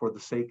that for the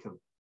sake of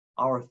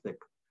our thick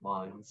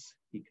minds,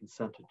 he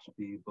consented to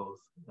be both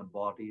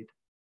embodied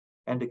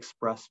and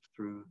expressed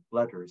through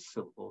letters,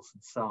 syllables,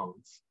 and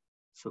sounds,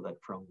 so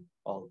that from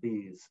all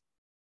these,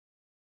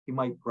 he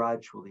might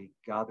gradually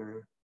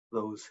gather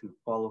those who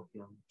follow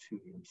him to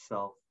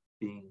himself,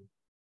 being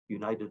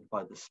united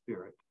by the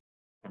Spirit,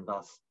 and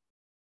thus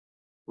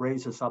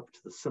raise us up to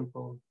the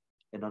simple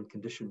and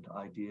unconditioned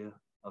idea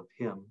of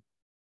him,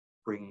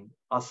 bringing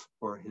us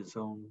for his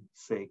own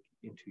sake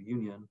into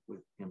union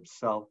with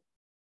himself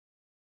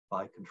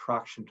by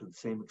contraction to the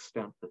same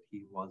extent that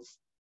he was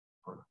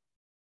for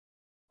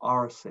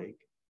our sake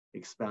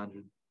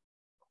expanded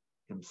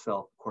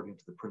himself according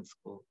to the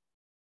principle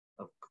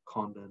of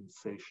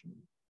condescension,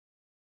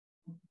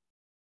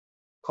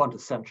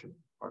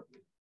 pardon me.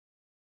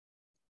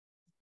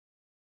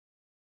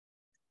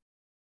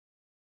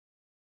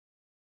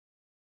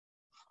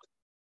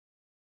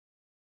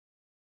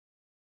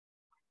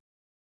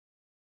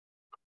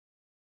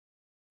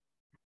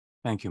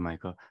 Thank you,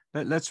 Michael.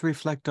 Let's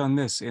reflect on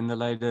this in the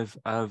light of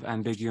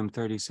Ambiguum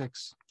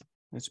 36.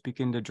 Let's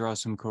begin to draw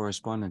some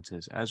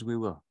correspondences, as we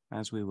will.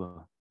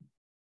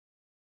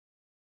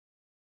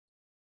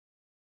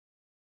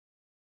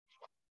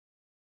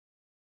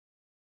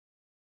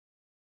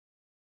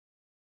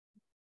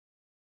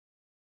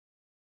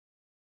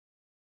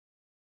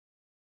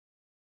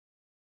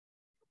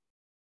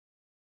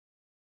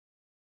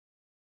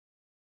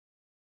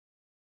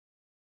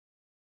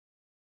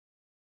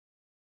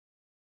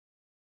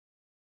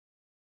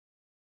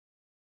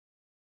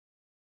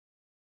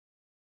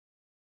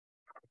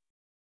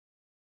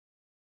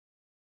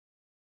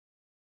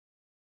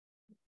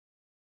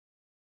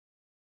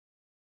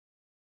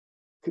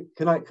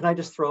 Can I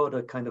just throw out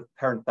a kind of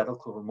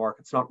parenthetical remark?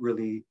 It's not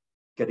really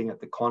getting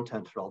at the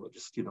content at all, but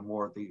just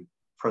more the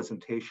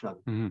presentation of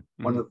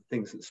one of the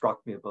things that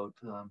struck me about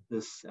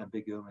this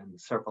Ambiguum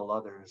and several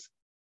others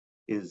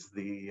is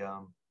the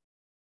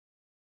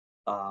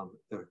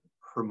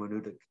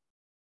hermeneutic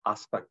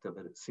aspect of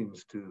it. It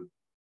seems to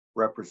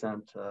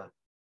represent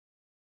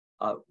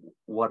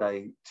what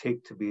I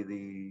take to be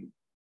the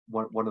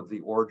one of the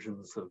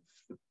origins of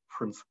the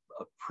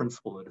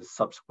principle that has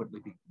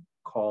subsequently been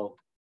called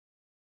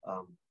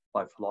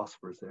by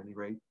philosophers at any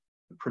rate,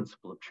 the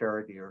principle of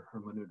charity or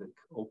hermeneutic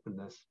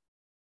openness.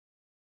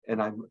 And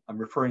I'm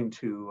referring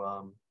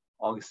to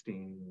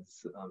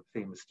Augustine's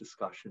famous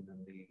discussion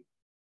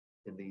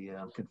in the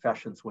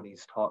Confessions when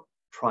he's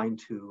trying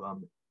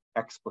to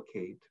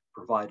explicate,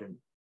 provide an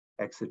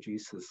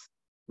exegesis,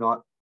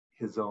 not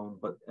his own,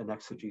 but an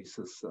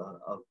exegesis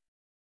of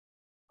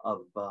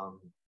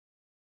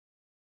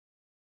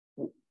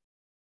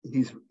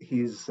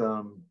he's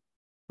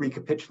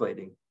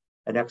recapitulating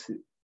an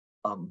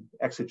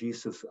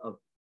exegesis of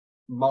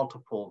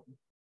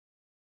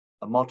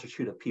a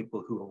multitude of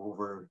people who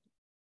over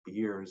the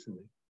years in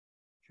the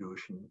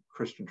Jewish and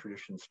Christian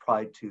traditions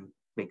tried to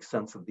make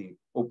sense of the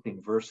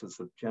opening verses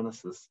of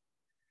Genesis.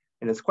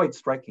 And it's quite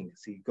striking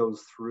because he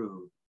goes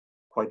through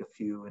quite a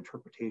few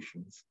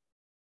interpretations,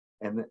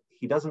 and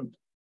he doesn't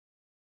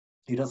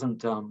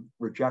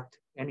reject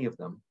any of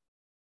them.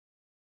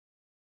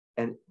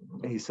 And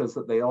he says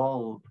that they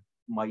all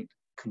might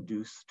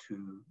conduce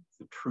to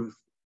the truth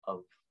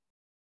of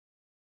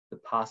the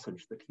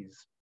passage that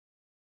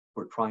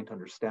we're trying to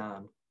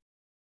understand,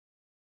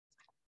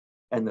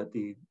 and that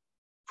the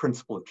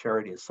principle of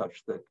charity is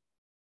such that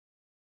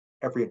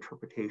every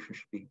interpretation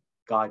should be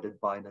guided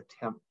by an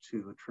attempt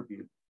to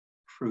attribute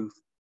truth.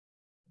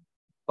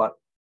 But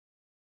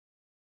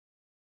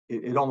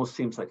it almost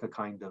seems like a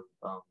kind of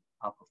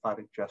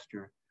apophatic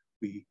gesture.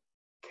 We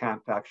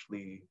can't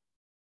actually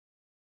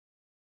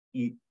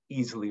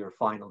easily or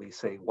finally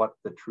say what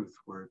the truth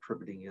we're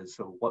attributing is.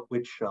 So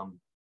which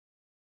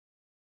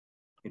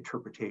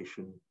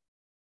interpretation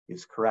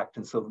is correct.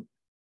 And so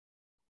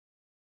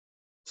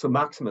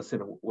Maximus,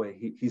 in a way,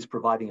 he's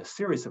providing a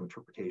series of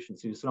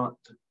interpretations. He's not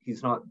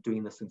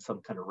doing this in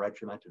some kind of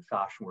regimented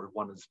fashion where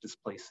one is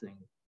displacing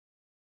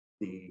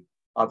the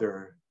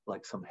other,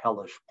 like some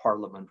hellish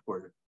parliament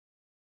where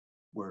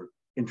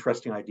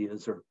interesting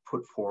ideas are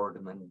put forward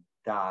and then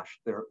dashed.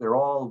 They're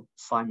all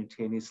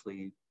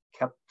simultaneously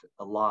kept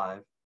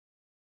alive,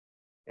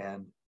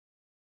 and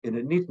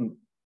it needn't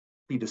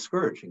be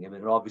discouraging. I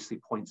mean, it obviously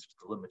points to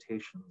the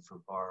limitations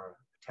of our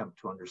attempt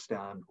to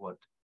understand what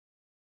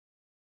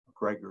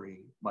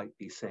Gregory might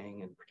be saying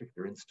in a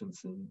particular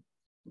instance in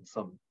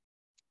some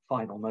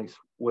final nice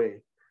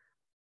way.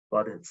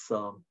 But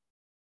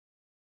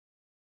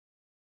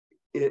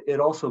it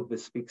also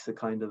bespeaks a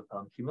kind of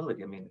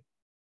humility. I mean,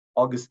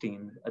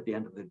 Augustine at the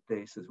end of the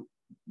day says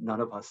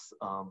none of us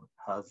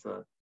has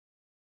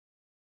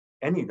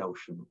any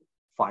notion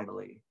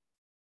finally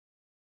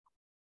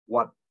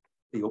what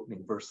the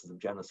opening verses of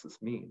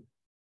Genesis mean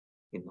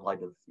in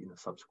light of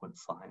subsequent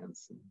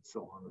science and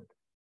so on.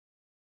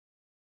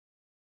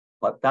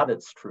 But that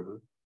it's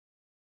true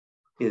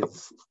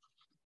is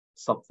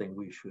something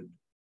we should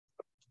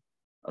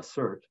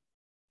assert,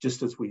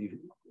 just as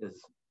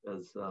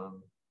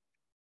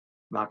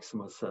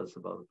Maximus says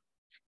about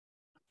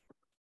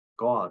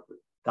God,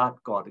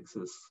 that God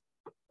exists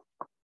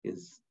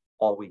is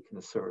all we can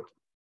assert.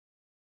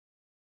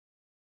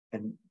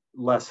 And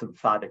less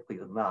emphatically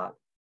than that,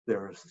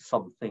 there are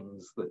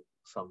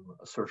some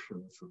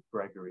assertions of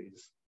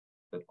Gregory's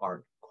that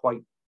aren't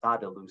quite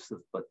that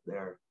elusive, but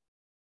they're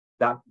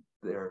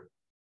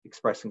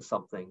expressing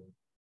something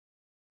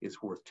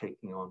is worth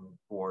taking on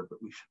board,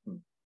 but we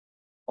shouldn't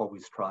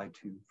always try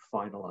to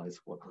finalize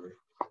what we're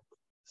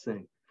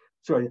saying.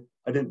 Sorry,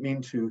 I didn't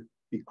mean to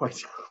be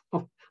quite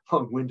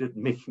long-winded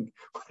in making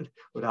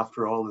what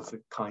after all is a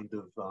kind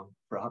of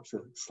perhaps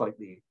a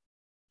slightly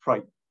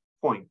trite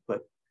point,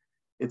 but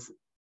it's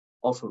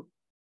also,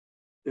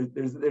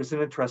 there's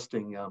an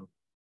interesting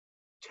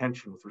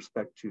tension with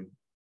respect to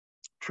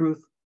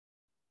truth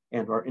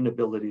and our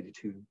inability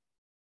to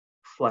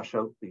flesh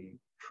out the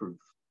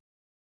truth,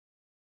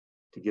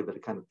 to give it a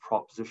kind of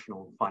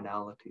propositional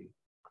finality.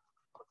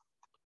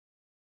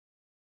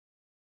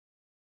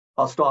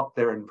 I'll stop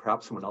there, and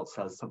perhaps someone else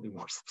has something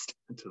more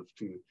substantive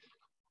to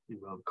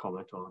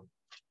comment on.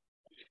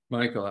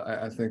 Michael,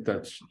 I think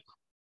that's,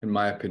 in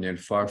my opinion,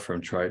 far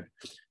from trite.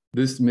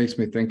 This makes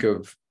me think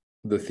of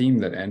the theme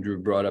that Andrew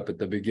brought up at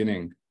the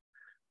beginning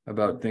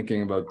about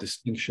thinking about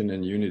distinction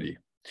and unity.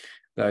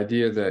 The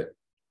idea that,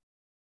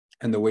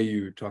 and the way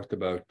you talked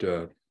about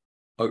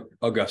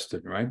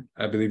Augustine, right?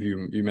 I believe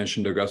you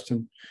mentioned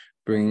Augustine,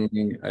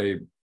 bringing a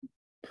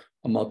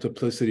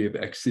multiplicity of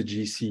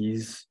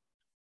exegeses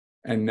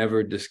and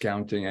never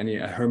discounting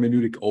a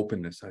hermeneutic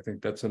openness. I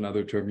think that's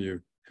another term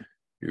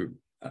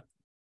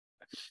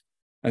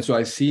and so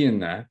I see in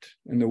that,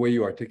 in the way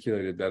you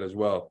articulated that as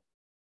well,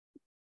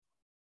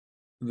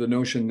 the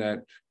notion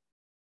that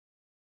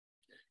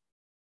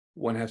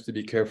one has to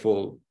be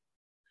careful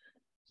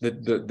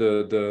that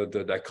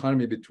the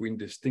dichotomy between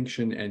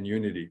distinction and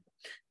unity,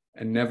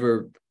 and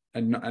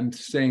I'm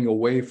staying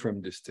away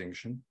from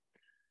distinction.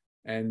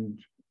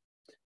 And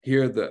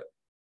here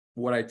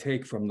what I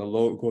take from the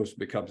logos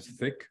becomes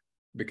thick,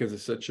 because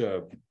it's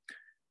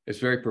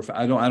very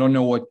profound. I don't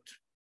know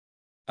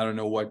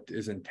what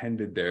is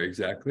intended there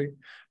exactly,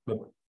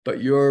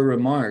 but your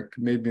remark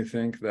made me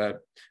think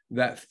that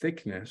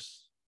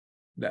thickness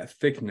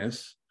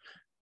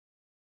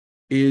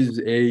is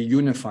a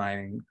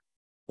unifying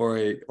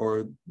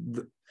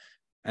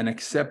an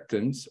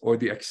acceptance, or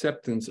the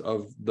acceptance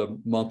of the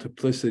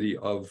multiplicity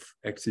of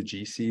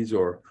exegeses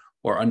or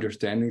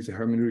understandings. The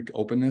hermeneutic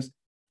openness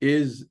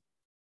is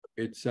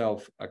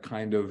itself a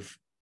kind of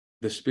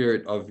the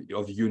spirit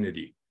of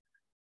unity.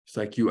 It's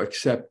like you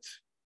accept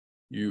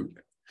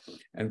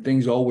and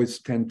things always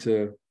tend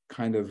to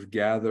kind of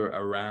gather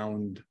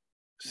around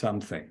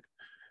something.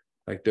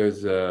 Like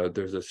there's a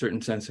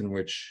certain sense in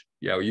which,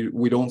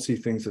 we don't see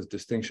things as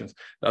distinctions.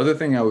 The other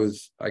thing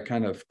I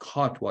kind of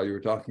caught while you were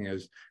talking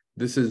is,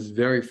 this is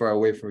very far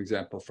away, for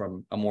example,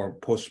 from a more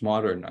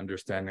postmodern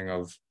understanding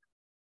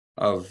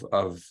of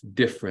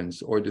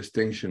difference or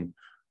distinction,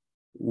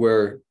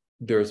 where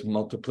there's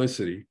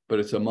multiplicity, but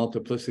it's a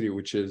multiplicity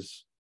which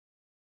is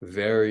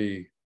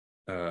very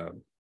there's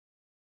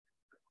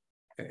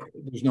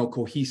no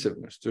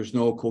cohesiveness, there's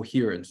no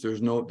coherence,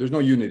 there's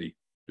no unity.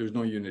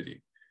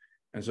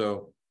 And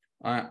so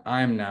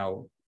I'm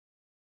now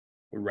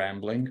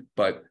rambling,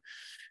 but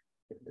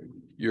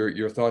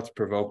your thoughts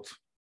provoked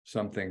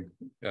something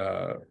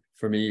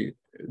for me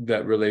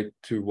that relate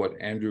to what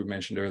Andrew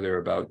mentioned earlier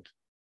about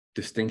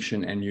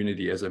distinction and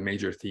unity as a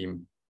major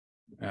theme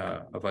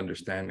of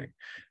understanding.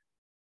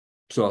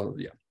 So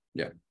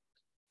yeah,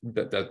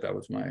 that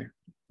was my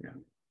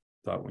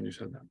thought when you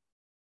said that.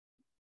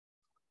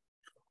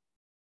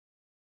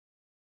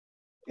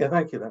 Yeah,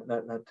 thank you.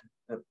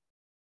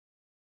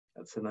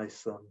 That's a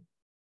nice,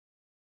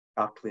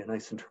 aptly a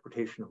nice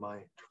interpretation of my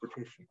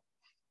interpretation.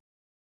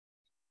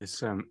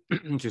 This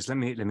just let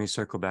me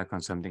circle back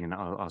on something, and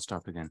I'll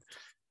stop again.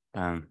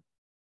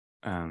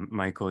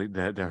 Michael,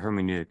 the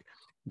hermeneutic,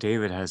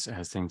 David has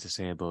things to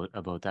say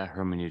about that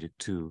hermeneutic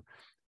too,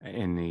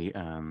 in the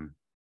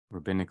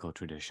rabbinical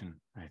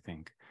tradition, I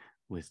think,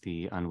 with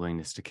the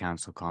unwillingness to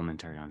cancel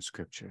commentary on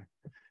scripture.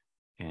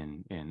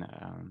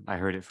 I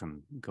heard it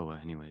from Goa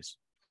anyways.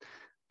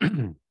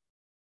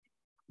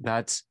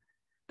 That's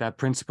that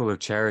principle of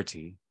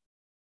charity,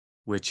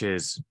 which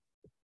is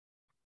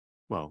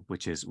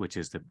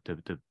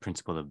the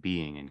principle of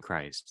being in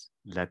Christ.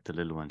 Let the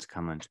little ones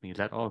come unto me.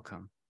 Let all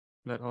come.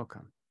 Let all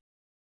come.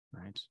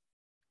 Right.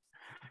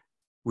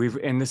 We've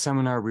in the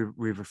seminar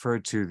we've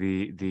referred to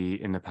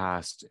the in the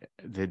past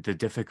the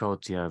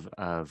difficulty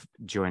of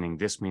joining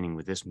this meaning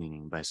with this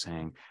meaning by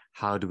saying,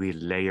 how do we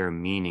layer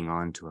meaning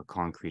onto a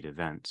concrete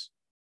event?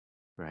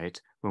 Right?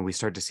 When we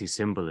start to see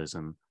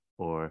symbolism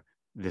or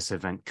this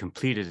event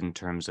completed in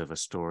terms of a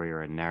story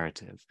or a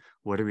narrative,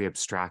 what are we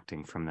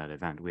abstracting from that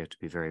event? We have to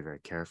be very, very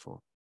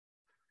careful.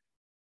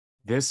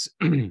 This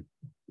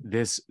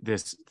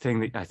this thing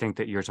that I think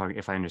that you're talking,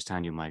 if I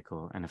understand you,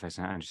 Michael, and if I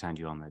understand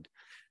you, Ahmed,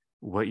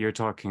 what you're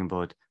talking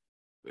about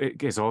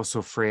is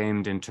also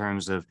framed in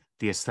terms of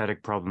the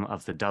aesthetic problem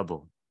of the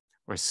double,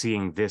 or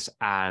seeing this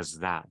as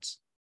that,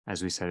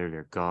 as we said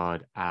earlier,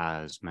 God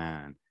as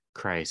man,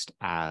 Christ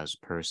as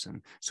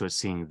person. So it's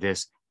seeing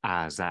this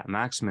as that.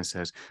 Maximus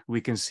says,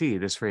 we can see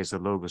this phrase, the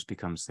logos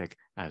becomes thick,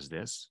 as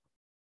this.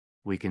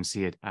 We can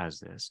see it as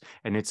this.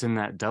 And it's in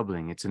that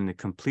doubling, it's in the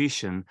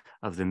completion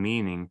of the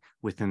meaning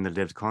within the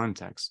lived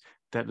context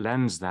that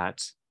lends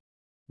that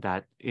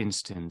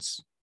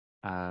instance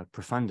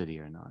profundity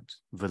or not,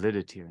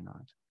 validity or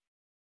not.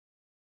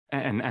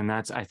 And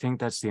that's, I think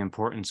that's the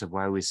importance of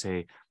why we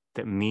say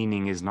that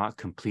meaning is not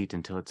complete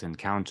until it's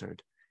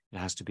encountered. It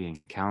has to be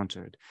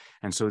encountered.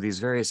 And so these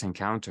various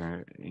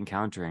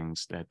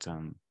encounterings that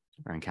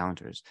or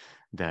encounters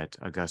that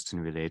Augustine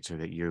relates, or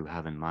that you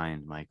have in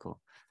mind, Michael,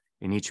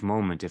 in each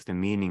moment, if the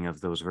meaning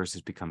of those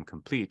verses become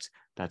complete,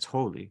 that's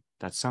holy,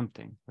 that's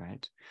something,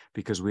 right?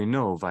 Because we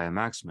know via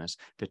Maximus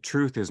that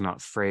truth is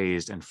not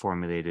phrased and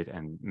formulated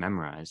and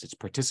memorized, it's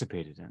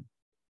participated in.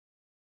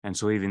 And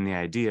so even the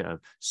idea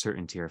of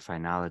certainty or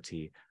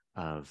finality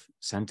of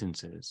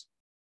sentences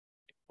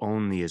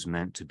only is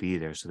meant to be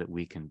there so that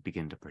we can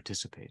begin to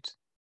participate.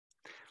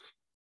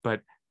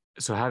 But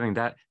so having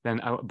that,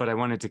 but I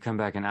wanted to come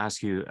back and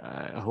ask you,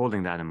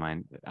 holding that in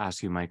mind,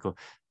 ask you, Michael,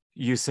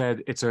 you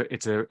said it's a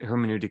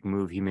hermeneutic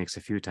move he makes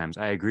a few times.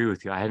 I agree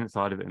with you. I hadn't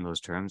thought of it in those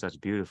terms. That's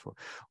beautiful.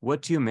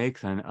 What do you make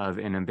then of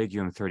in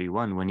Ambiguum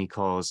 31 when he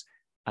calls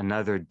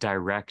another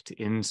direct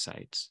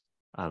insight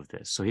of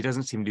this? So he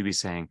doesn't seem to be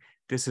saying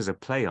this is a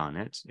play on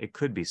it. It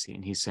could be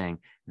seen. He's saying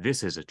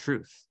this is a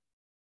truth.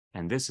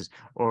 And this is,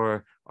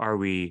 or are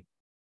we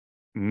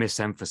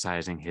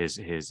misemphasizing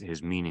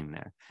his meaning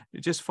there?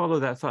 Just follow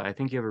that thought. I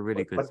think you have a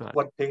really good thought.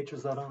 What page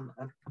is that on?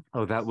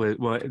 Oh, that was,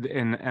 well,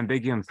 in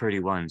Ambiguum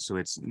 31, so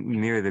it's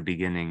near the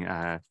beginning.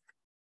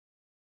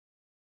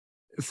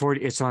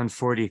 40, it's on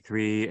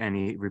 43, and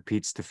he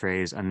repeats the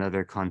phrase,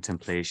 another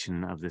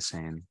contemplation of the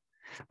same.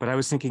 But I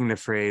was thinking the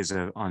phrase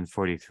on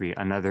 43,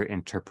 another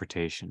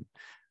interpretation,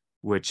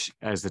 which,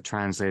 as the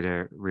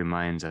translator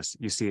reminds us,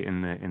 you see it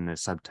in the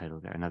subtitle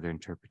there, another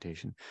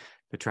interpretation.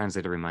 The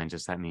translator reminds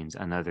us that means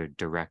another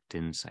direct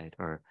insight,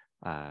 or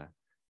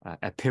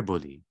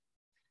epibole.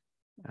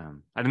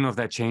 I don't know if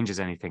that changes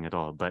anything at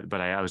all, but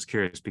I was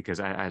curious because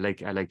I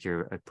like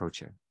your approach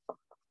here.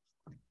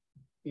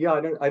 Yeah,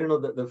 I don't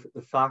know that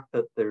the fact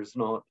that there's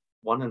not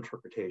one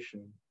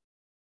interpretation,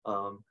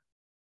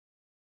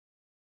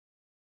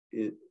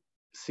 it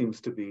seems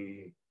to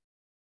be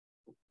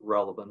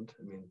relevant.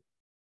 I mean,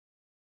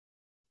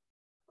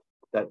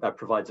 that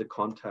provides a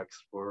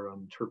context for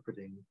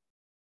interpreting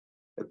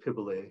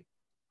epibole.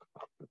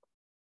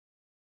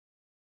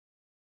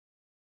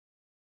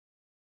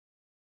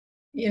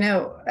 You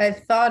know,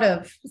 I've thought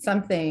of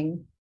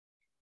something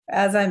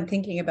as I'm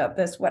thinking about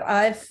this. What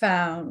I've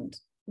found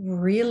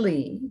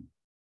really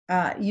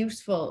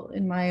useful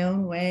in my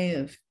own way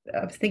of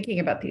thinking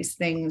about these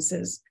things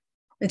is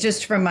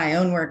just from my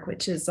own work,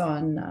 which is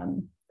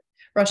on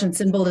Russian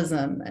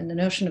symbolism and the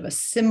notion of a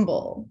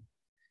symbol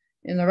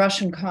in the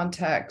Russian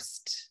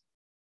context.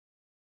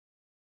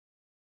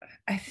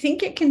 I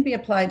think it can be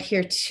applied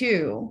here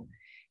too.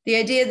 The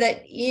idea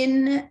that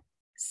in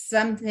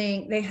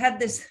something, they had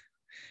this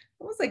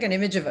almost like an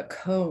image of a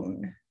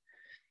cone.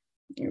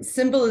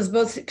 Symbol is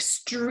both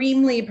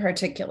extremely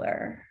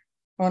particular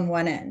on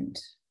one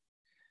end,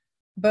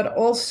 but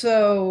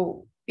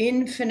also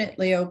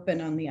infinitely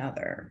open on the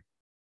other,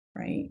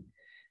 right?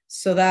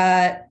 So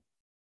that,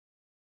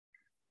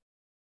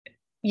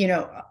 you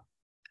know,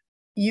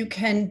 you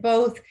can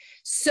both,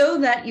 so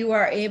that you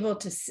are able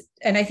to,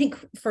 and I think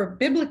for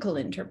biblical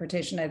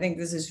interpretation, I think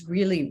this is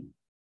really,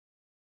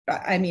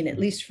 I mean, at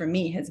least for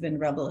me, has been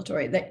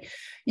revelatory, that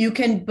you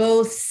can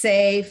both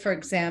say, for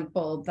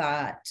example,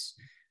 that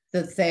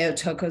the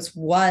Theotokos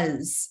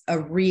was a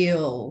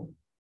real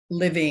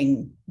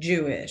living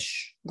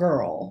Jewish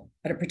girl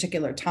at a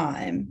particular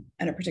time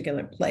and a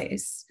particular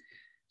place.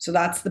 So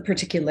that's the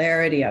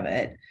particularity of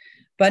it.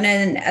 But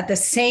then at the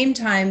same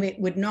time, it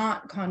would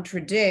not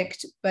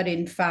contradict, but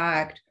in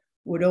fact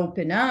would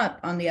open up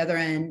on the other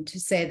end to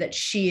say that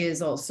she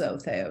is also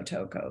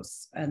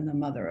Theotokos and the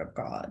mother of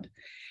God.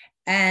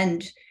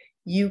 And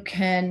you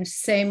can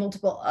say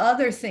multiple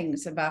other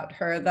things about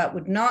her that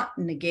would not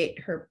negate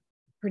her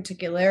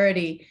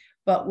particularity,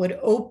 but would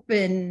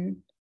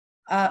open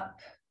up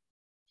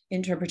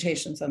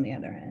interpretations on the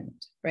other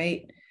end,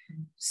 right?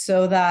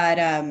 So that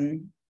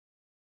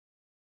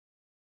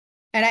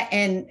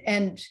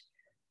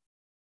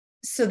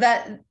so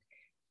that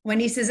when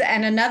he says,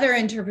 and another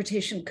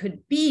interpretation could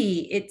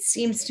be, it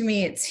seems to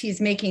me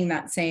he's making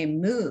that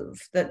same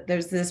move, that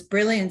there's this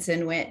brilliance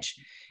in which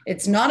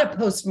it's not a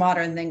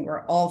postmodern thing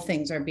where all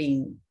things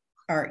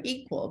are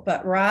equal,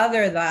 but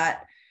rather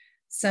that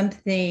some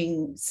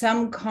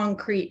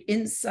concrete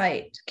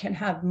insight can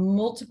have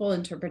multiple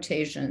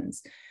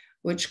interpretations,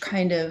 which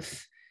kind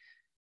of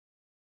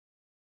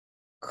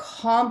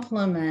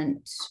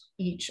complement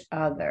each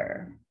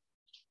other,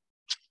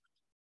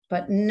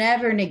 but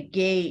never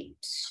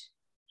negate.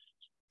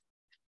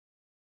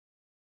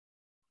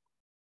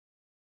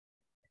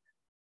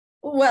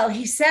 Well,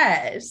 he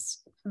says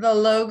the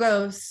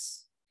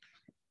Logos,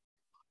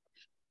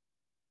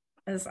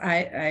 as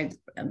I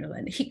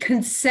underlined, he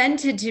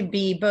consented to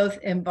be both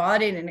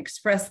embodied and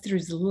expressed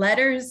through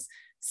letters,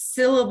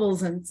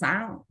 syllables, and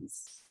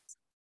sounds.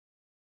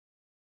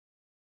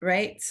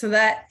 Right? So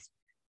that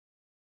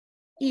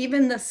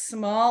even the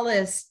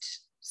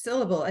smallest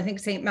syllable, I think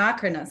St.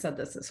 Macrina said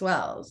this as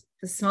well,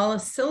 the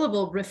smallest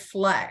syllable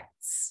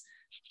reflects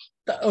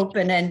the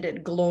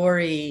open-ended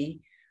glory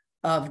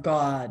of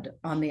God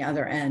on the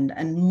other end,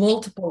 and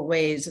multiple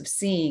ways of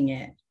seeing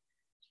it.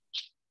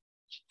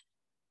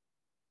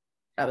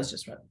 It's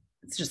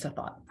just a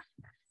thought.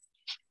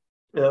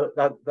 Yeah,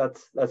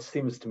 that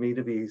seems to me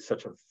to be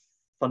such a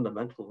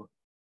fundamental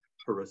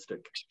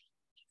heuristic,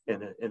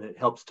 and it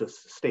helps to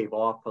stave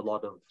off a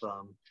lot of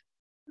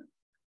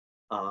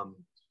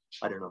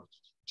I don't know,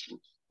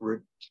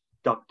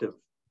 reductive,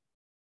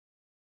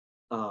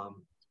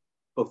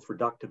 both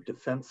reductive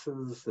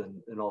defenses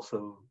and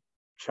also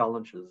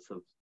challenges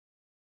of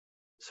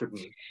certain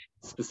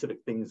specific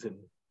things in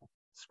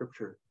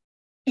scripture.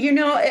 You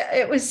know,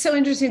 it was so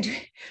interesting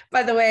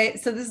by the way,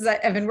 so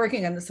I've been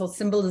working on this whole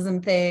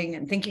symbolism thing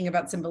and thinking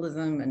about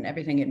symbolism and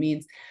everything it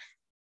means.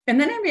 And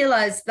then I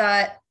realized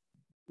that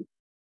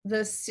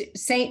the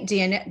Saint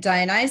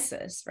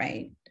Dionysus,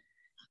 right?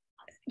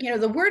 You know,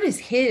 the word is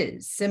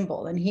his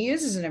symbol and he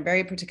uses it in a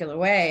very particular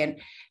way. And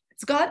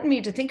it's gotten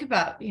me to think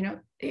about, you know,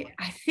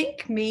 I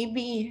think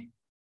maybe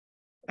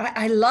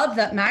I love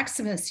that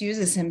Maximus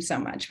uses him so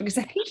much, because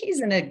I think he's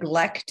a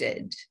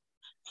neglected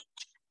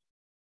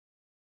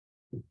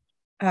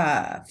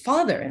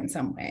father in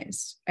some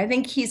ways. I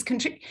think he's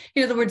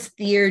the words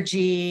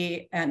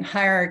theurgy and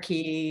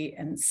hierarchy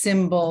and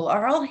symbol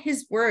are all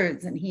his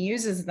words, and he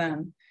uses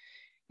them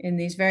in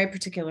these very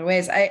particular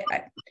ways.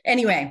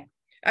 Anyway,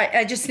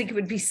 I just think it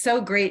would be so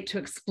great to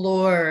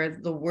explore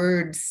the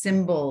word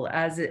symbol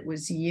as it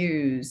was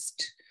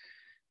used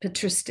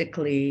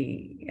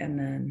patristically,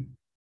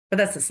 but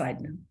that's a side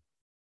note.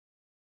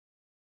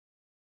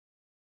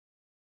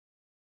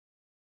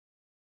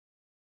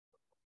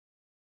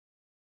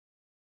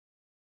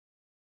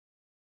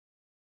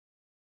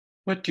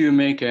 What do you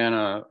make,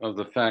 Anna, of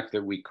the fact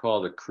that we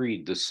call the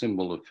creed the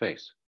symbol of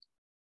faith?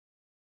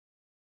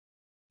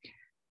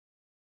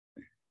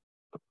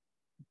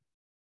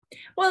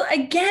 Well,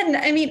 again,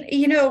 I mean,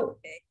 you know,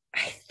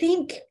 I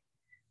think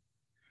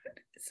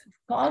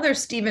Father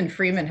Stephen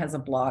Freeman has a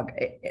blog.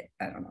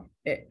 I don't know.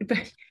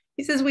 But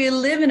he says we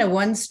live in a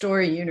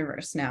one-story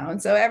universe now.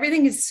 And so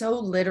everything is so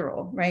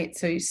literal, right?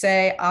 So you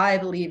say, I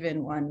believe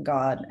in one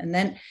God. And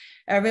then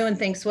everyone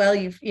thinks, well,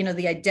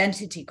 the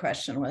identity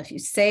question. Well, if you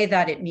say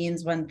that, it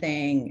means one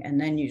thing. And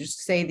then you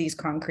just say these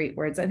concrete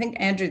words. I think,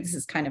 Andrew, this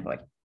is kind of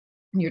like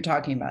you're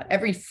talking about.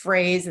 Every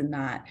phrase in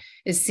that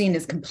is seen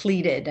as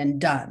completed and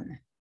done.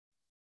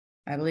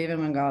 I believe in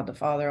one God, the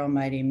Father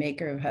Almighty,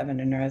 maker of heaven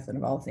and earth and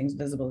of all things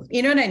visible.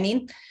 You know what I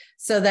mean?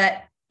 So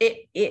that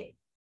it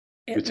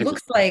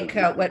looks like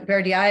what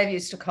Berdyaev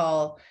used to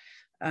call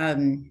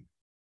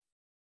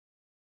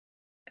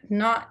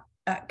not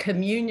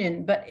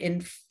communion, but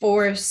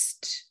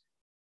enforced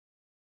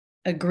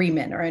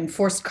agreement or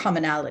enforced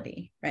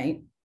commonality,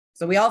 right?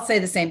 So we all say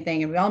the same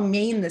thing and we all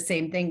mean the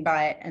same thing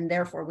by it. And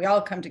therefore we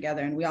all come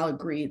together and we all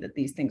agree that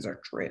these things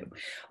are true,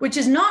 which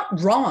is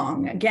not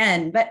wrong,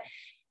 again, but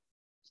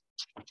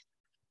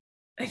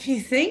if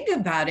you think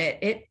about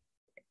it,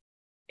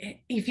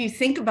 if you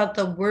think about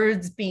the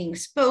words being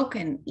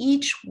spoken,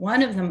 each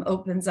one of them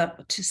opens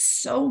up to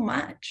so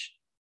much.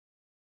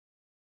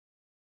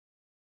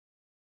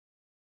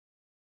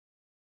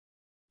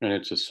 And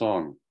it's a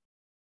song.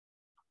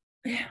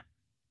 Yeah.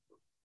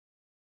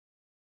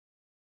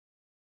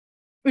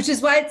 Which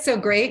is why it's so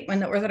great when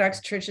the Orthodox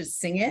churches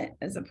sing it,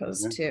 as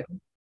opposed to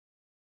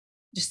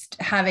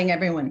just having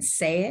everyone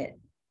say it.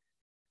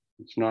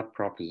 It's not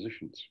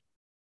propositions.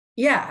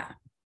 Yeah.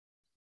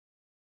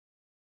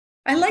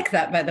 I like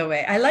that, by the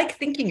way. I like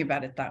thinking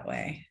about it that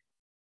way.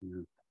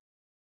 Yeah.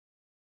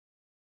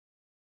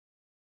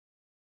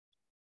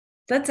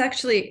 That's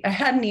actually, I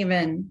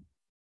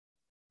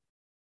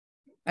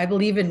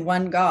believe in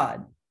one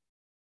God.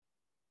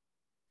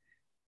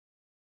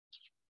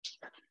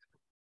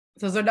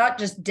 Those are not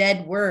just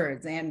dead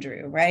words,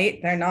 Andrew,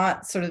 right? They're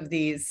not sort of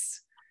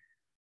these,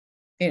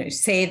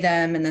 say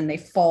them and then they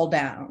fall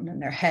down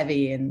and they're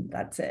heavy and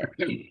that's it.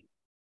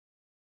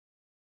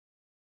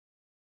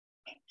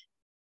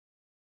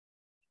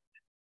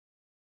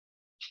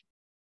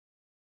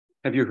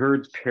 Have you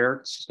heard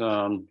Pert's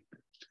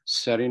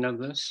setting of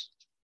this?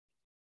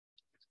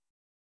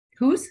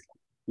 Whose?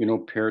 You know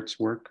Pert's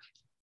work?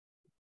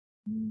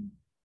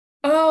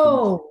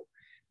 Oh,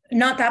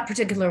 not that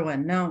particular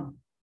one, no.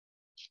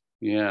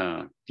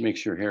 Yeah,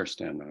 makes your hair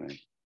stand on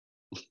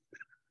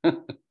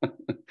end.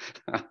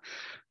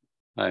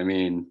 I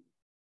mean,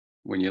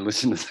 when you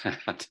listen to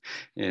that,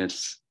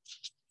 it's,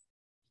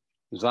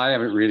 because I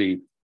haven't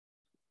really,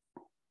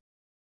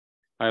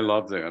 I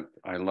love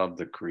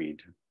the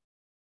creed,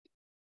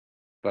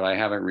 but I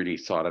haven't really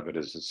thought of it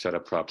as a set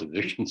of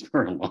propositions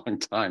for a long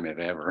time, if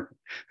ever.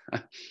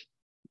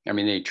 I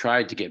mean, they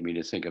tried to get me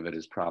to think of it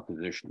as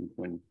propositions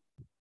when,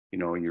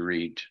 you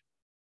read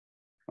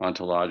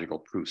ontological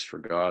proofs for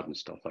God and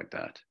stuff like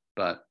that.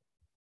 But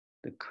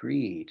the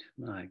creed,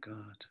 my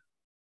God.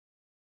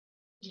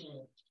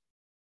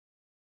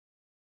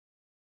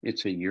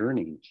 It's a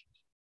yearning.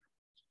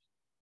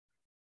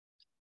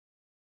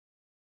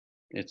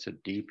 It's a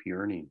deep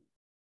yearning.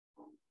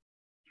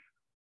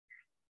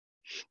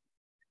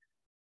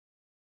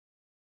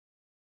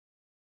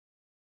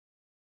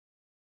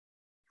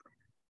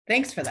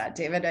 Thanks for that,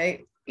 David.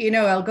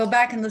 I'll go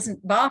back and listen.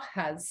 Bach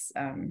has,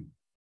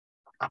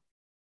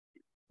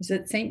 is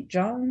it St.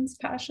 John's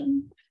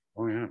Passion?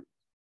 Oh, yeah.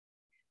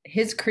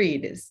 His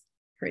creed is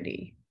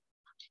pretty.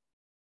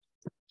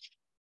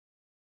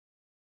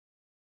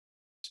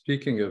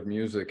 Speaking of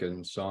music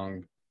and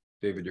song,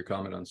 David, your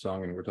comment on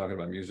song, and we're talking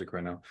about music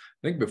right now.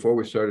 I think before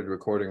we started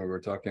recording, we were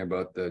talking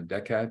about the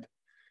Decad.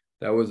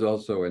 That was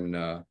also in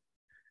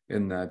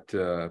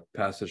that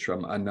passage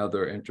from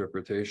Another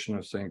Interpretation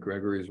of St.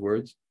 Gregory's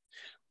Words,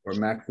 where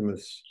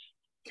Maximus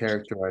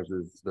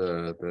characterizes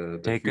the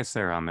Take us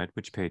there, Ahmed.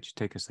 Which page?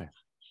 Take us there.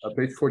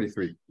 Page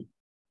 43.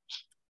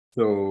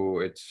 So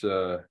it's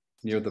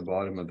near the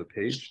bottom of the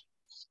page,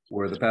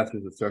 where the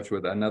passage that starts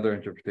with Another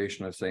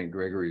Interpretation of St.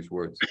 Gregory's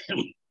Words.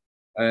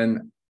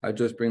 And I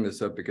just bring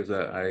this up because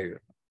I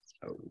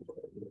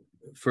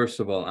first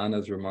of all,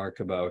 Anna's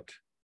remark about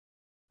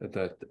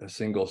that a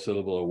single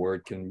syllable a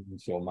word can mean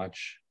so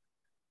much.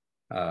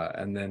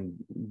 And then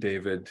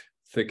David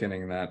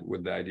thickening that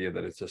with the idea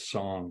that it's a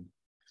song.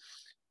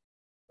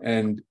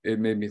 And it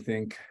made me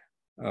think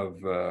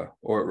of,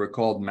 or it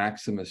recalled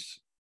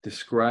Maximus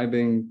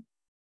describing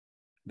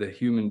the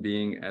human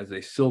being as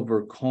a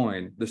silver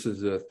coin. This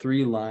is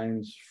 3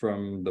 lines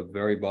from the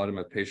very bottom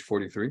of page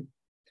 43.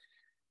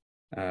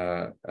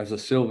 As a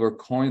silver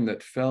coin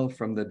that fell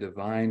from the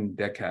divine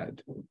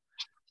Decad.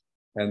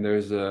 And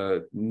there's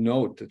a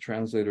note, the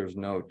translator's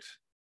note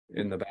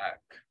in the back.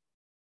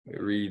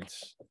 It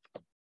reads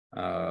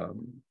the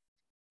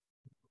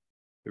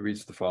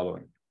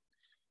following.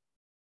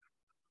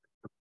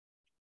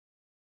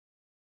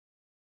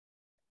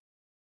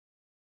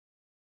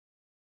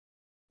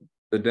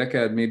 The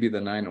Decad may be the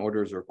 9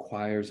 orders or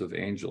choirs of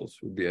angels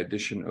with the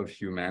addition of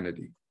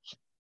humanity.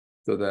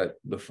 So that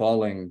the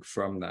falling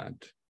from that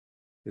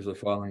is a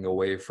falling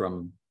away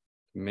from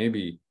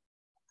maybe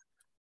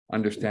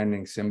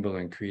understanding symbol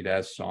and creed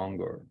as song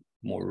or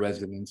more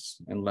resonance,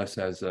 and less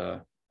as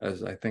I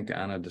think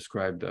Anna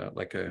described,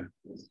 like a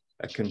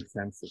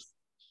consensus,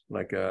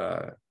 like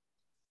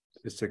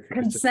it's a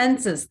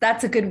consensus.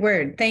 That's a good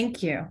word.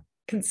 Thank you.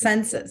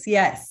 Consensus.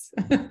 Yes.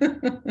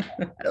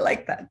 I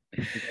like that.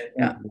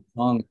 Yeah.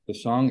 The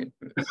song,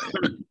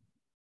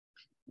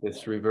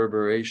 this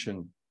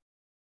reverberation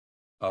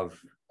of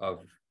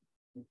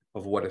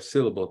what a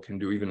syllable can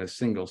do, even a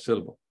single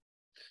syllable,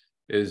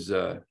 is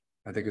I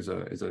think is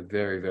a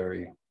very,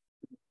 very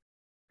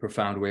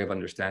profound way of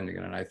understanding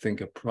it, and I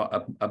think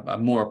a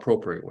more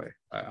appropriate way,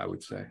 I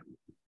would say,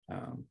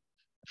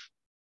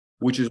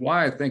 which is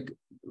why I think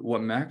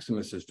what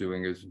Maximus is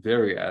doing is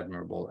very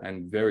admirable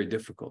and very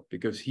difficult,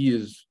 because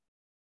he's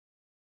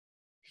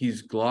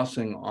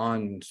glossing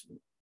on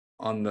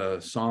the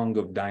song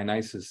of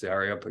Dionysus the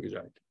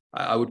Areopagite.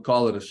 I would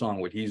call it a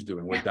song, what he's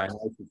doing, what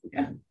Dionysus is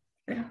doing.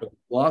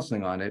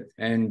 Glossing on it,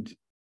 and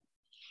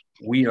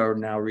we are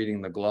now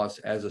reading the gloss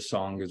as a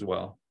song as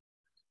well,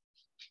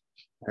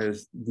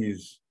 as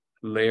these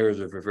layers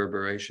of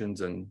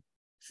reverberations and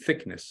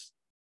thickness,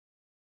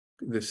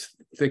 this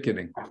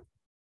thickening.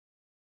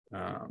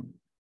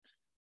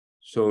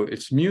 So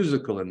it's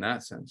musical in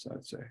that sense,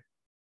 I'd say.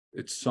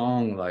 It's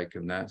song-like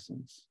in that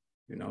sense,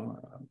 you know.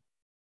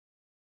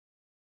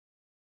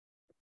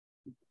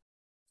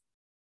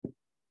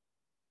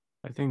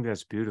 I think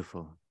that's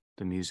beautiful,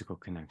 the musical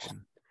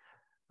connection.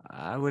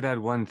 I would add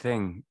one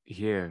thing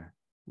here.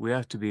 We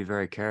have to be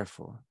very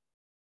careful.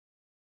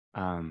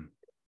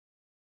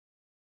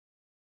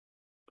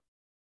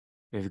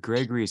 If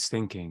Gregory's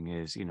thinking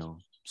is, you know,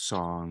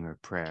 song or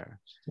prayer,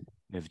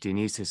 if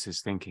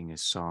Dionysius' thinking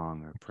is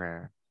song or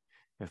prayer,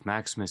 if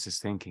Maximus'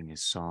 thinking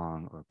is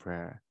song or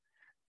prayer,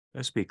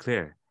 let's be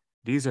clear.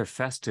 These are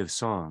festive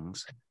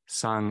songs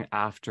sung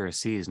after a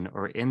season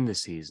or in the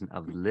season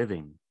of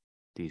living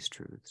these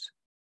truths.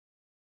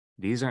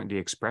 These aren't the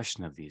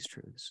expression of these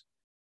truths.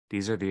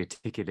 These are the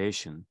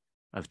articulation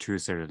of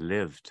truths that are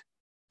lived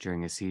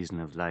during a season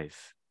of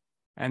life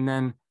and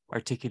then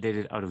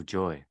articulated out of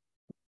joy,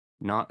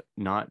 not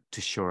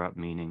to shore up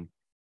meaning,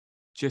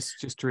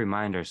 just to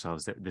remind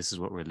ourselves that this is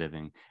what we're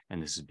living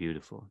and this is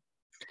beautiful.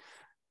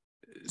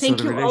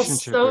 Thank you all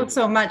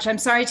so much. I'm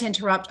sorry to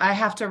interrupt. I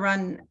have to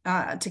run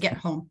to get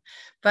home,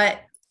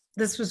 but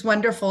this was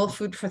wonderful,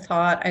 food for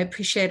thought. I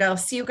appreciate it. I'll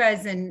see you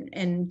guys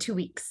in 2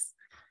 weeks.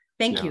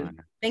 Thank you.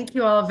 Thank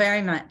you all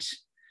very much.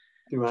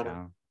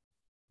 Ciao.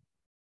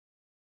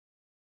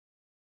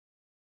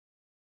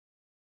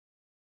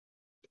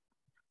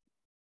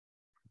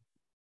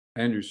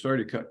 Andrew,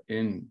 sorry to cut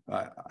in.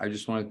 I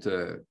just wanted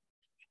to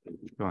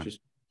just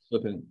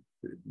slip in.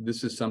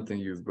 This is something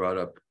you've brought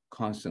up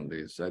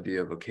constantly, this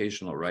idea of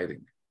occasional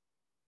writing.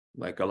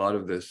 Like a lot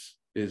of this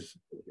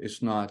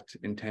it's not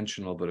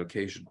intentional, but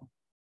occasional.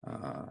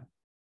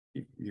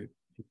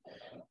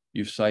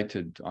 You've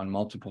cited on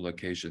multiple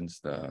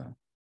occasions the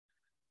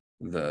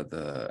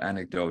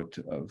anecdote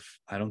of,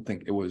 I don't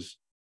think it was,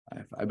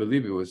 I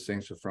believe it was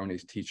Saint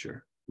Sophroni's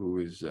teacher who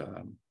was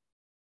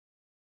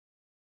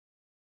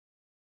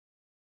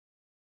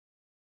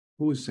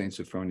Saint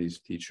Sophroni's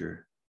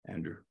teacher,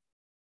 Andrew?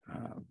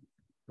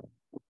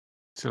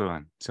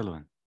 Silouan.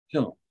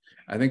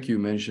 I think you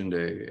mentioned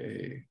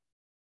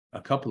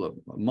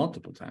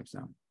multiple times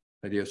now.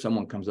 The idea of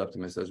someone comes up to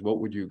me and says, "What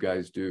would you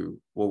guys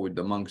do? What would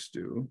the monks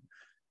do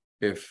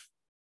if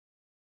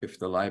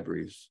the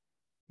libraries?"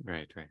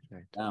 Right.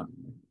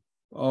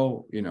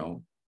 Oh, you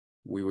know,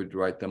 we would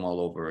write them all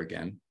over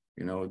again.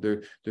 You know,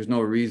 there's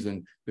no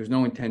reason, there's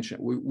no intention.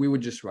 We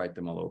would just write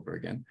them all over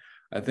again.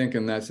 I think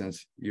in that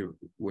sense,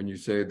 when you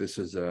say this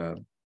is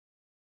the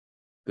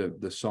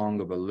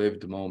song of a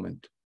lived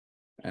moment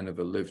and of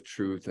a lived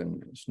truth,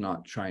 and it's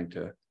not trying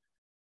to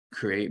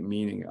create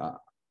meaning,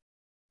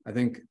 I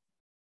think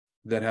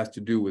that has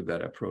to do with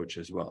that approach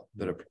as well.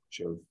 That approach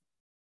of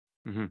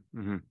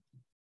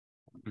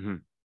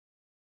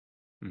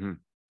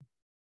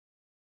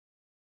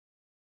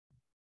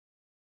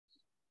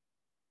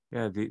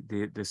Yeah,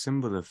 the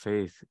symbol of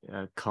faith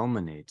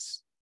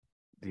culminates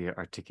the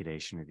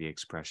articulation or the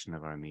expression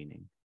of our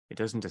meaning. It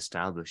doesn't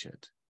establish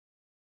it.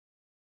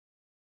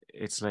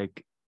 It's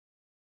like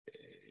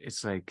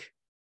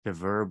the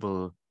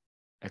verbal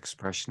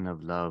expression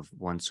of love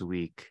once a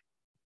week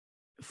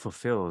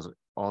fulfills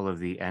all of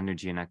the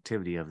energy and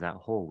activity of that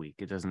whole week.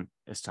 It doesn't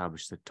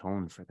establish the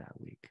tone for that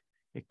week.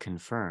 It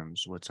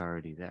confirms what's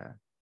already there.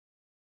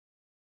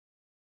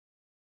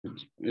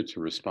 It's a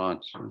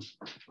response.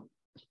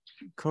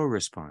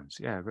 Co-response.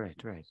 Yeah, right.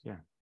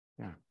 Yeah.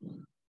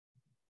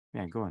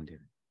 Go on,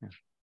 David. Yeah.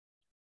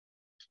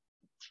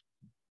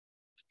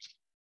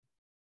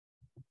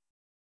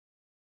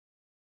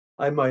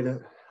 I might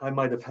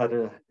have had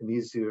an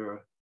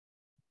easier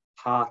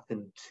path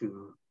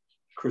into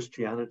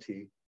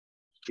Christianity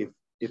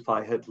if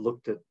I had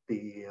looked at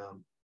the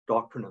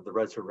doctrine of the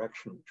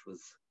resurrection, which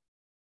was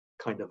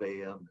kind of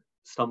a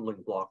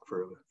stumbling block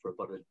for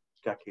about a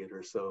decade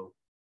or so.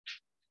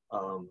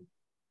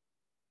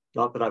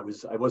 Not that I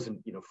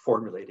wasn't,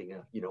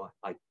 formulating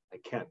I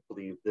can't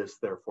believe this,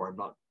 therefore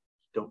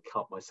don't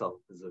count myself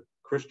as a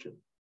Christian.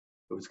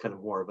 It was kind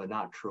of more of a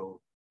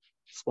natural,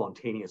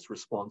 spontaneous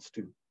response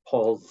to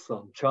Paul's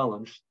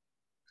challenge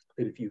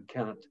that if you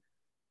can't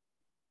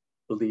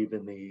believe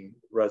in the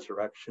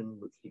resurrection,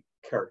 which he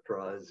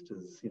characterized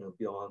as,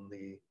 beyond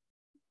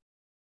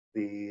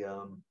the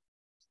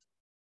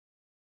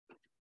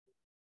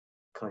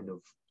kind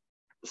of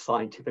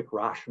scientific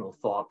rational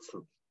thoughts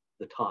of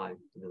the time,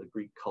 the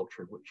Greek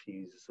culture in which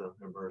he's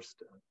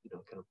immersed,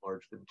 kind of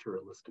largely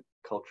materialistic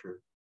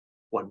culture,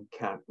 one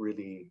can't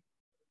really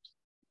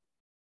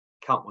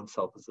count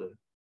oneself as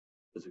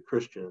a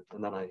Christian.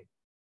 And then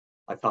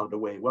I found a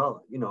way,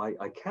 well,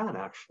 I can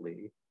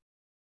actually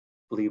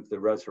believe the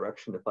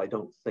resurrection if I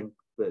don't think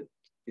that,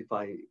 if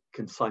I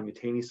can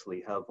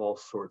simultaneously have all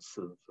sorts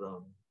of,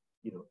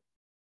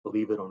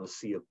 believe it on a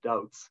sea of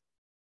doubts.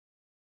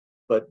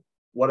 But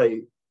what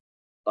I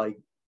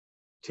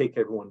take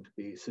everyone to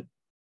be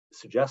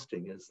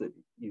suggesting is that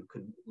you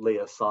can lay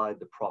aside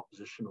the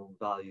propositional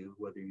value,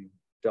 whether you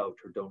doubt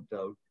or don't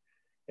doubt,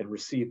 and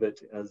receive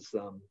it as,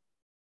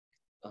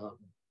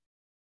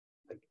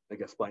 I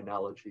guess by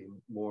analogy,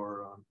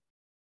 more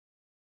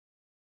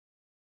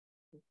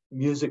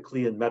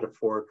musically and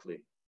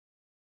metaphorically.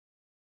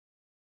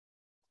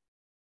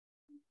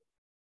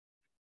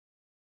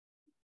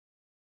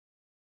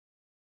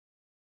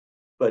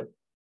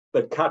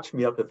 But catch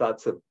me up if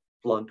that's a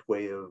blunt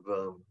way of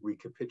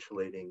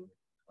recapitulating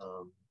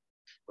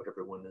what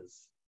everyone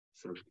is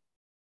sort of.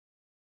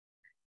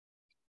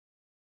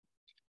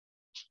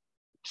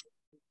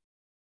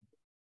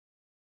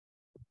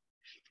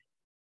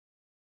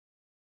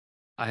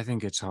 I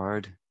think it's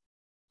hard.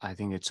 I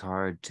think it's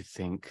hard to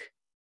think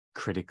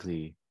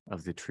critically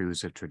of the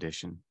truths of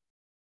tradition.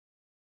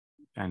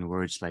 And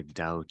words like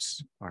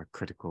doubts are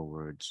critical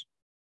words.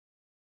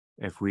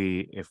 If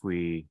we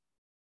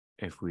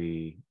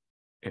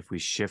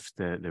shift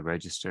the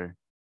register,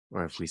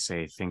 or if we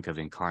say think of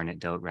incarnate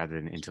doubt rather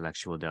than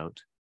intellectual doubt,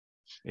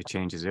 it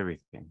changes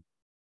everything.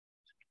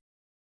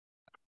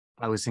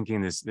 I was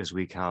thinking this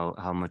week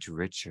how much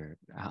richer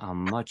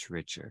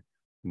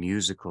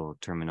musical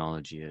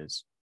terminology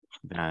is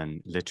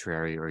than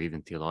literary or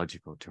even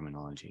theological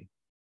terminology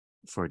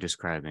for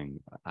describing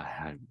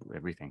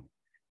everything.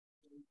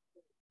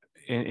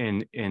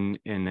 In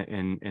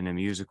a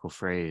musical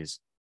phrase,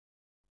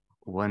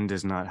 one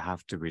does not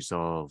have to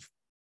resolve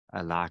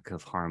a lack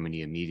of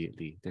harmony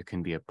immediately. There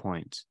can be a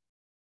point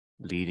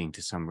leading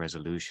to some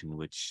resolution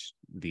which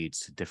leads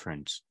to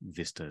different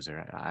vistas,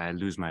 or I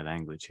lose my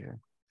language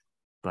here.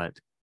 But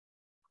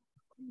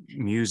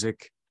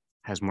music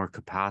has more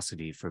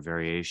capacity for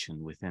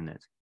variation within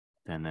it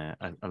than a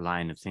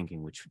line of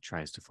thinking which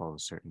tries to follow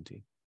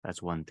certainty.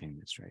 That's one thing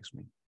that strikes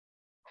me.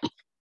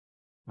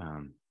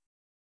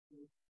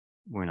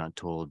 We're not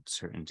told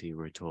certainty,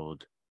 we're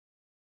told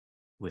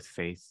with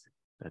faith,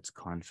 that's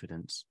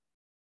confidence.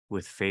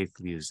 With faith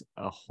leaves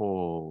a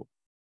whole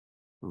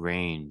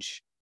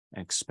range,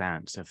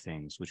 expanse of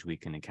things which we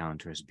can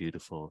encounter as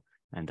beautiful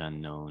and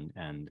unknown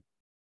and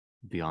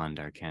beyond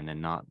our ken,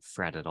 and not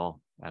fret at all.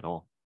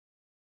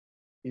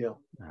 Yeah.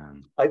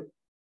 I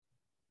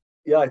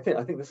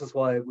think this is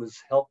why it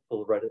was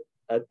helpful right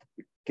at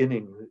the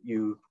beginning that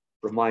you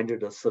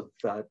reminded us of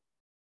that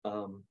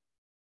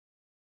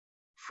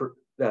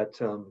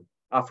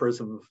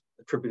aphorism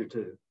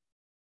attributed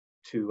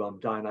to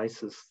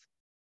Dionysus.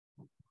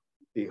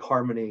 The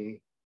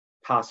harmony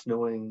past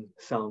knowing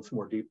sounds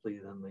more deeply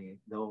than the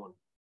known.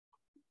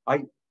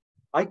 I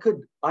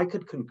could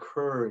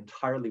concur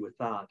entirely with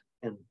that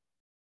and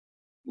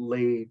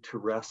lay to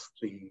rest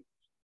the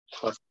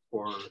quest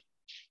for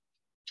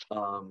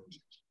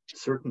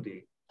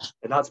certainty,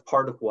 and that's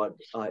part of what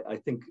I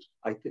think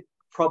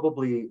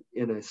probably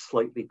in a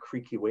slightly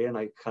creaky way, and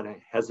I kind of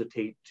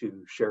hesitate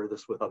to share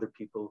this with other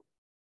people,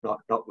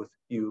 not with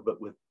you,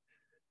 but with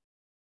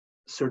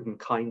certain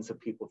kinds of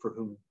people for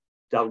whom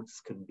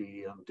doubts can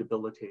be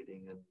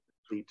debilitating and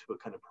lead to a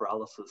kind of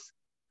paralysis.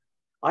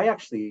 I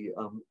actually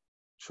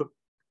took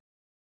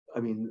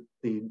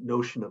the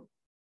notion of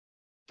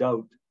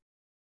doubt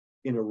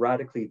in a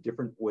radically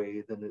different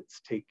way than it's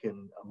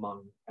taken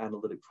among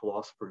analytic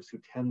philosophers who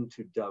tend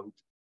to doubt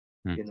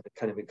in a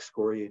kind of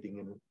excoriating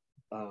and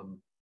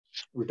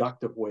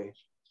reductive way.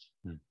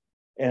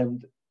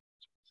 And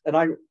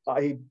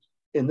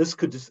this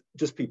could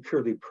just be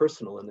purely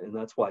personal, and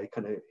that's why I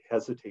kind of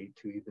hesitate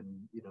to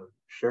even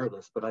share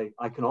this. But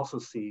I can also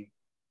see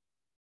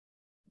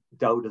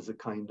doubt as a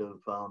kind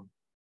of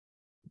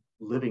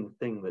living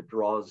thing that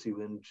draws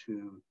you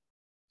into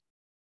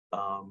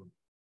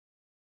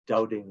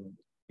doubting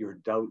your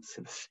doubts,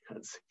 in a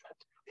sense, if that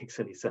makes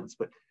any sense.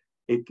 But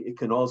it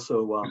can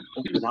also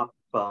open up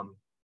a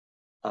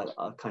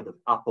kind of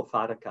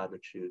apophatic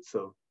attitude.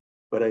 So,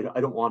 but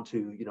I don't want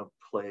to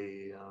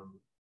play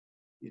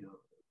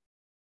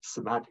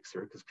semantics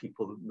here, because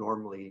people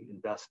normally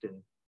invest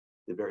in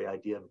the very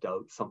idea of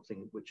doubt,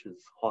 something which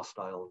is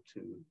hostile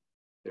to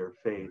their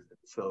faith.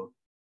 So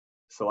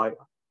I'm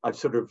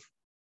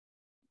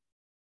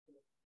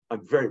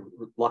very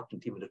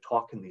reluctant even to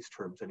talk in these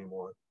terms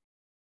anymore.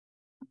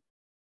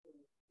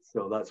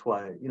 So that's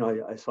why,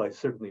 I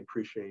certainly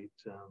appreciate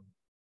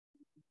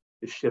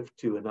the shift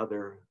to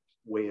another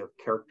way of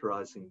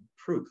characterizing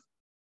truth.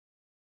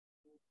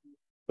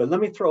 But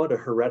let me throw out a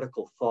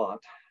heretical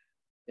thought,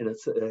 and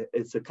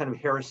it's a kind of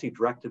heresy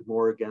directed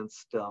more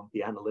against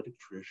the analytic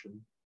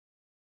tradition,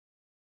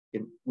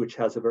 which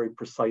has a very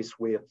precise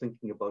way of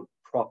thinking about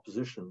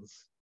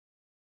propositions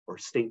or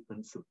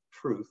statements of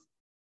truth.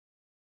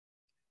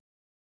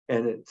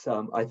 And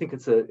I think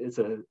it's a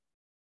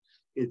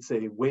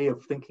way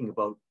of thinking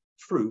about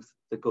truth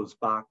that goes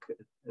back,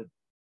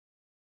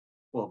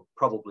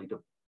 probably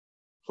to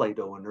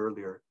Plato and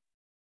earlier,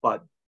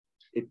 but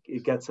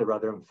it gets a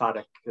rather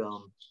emphatic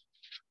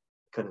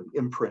kind of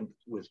imprint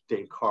with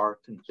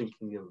Descartes and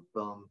thinking of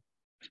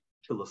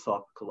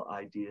philosophical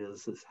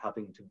ideas as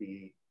having to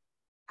be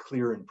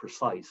clear and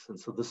precise. And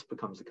so this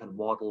becomes a kind of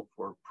model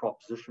for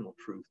propositional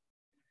truth.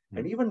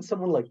 And even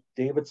someone like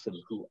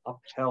Davidson, who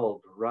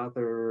upheld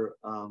rather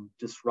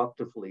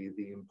disruptively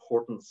the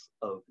importance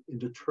of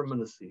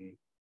indeterminacy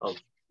of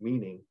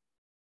meaning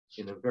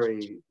in a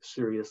very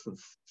serious and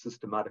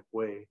systematic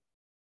way,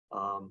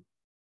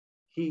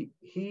 he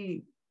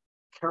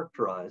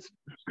characterized,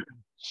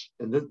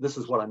 and this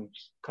is what I'm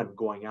kind of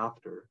going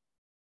after,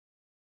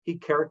 he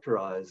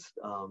characterized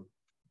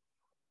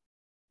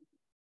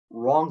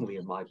wrongly,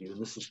 in my view,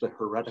 and this is the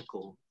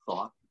heretical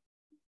thought,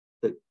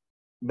 that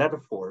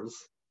metaphors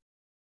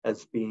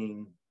as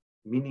being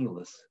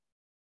meaningless.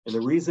 And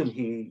the reason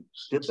he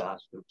did that,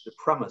 the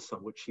premise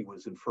on which he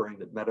was inferring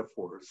that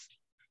metaphors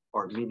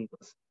are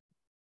meaningless,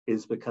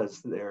 is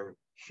because they're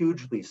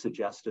hugely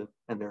suggestive,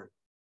 and they're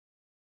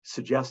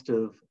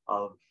suggestive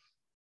of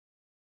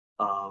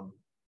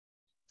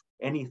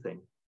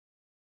anything.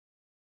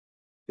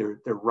 They're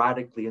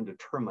radically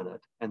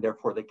indeterminate, and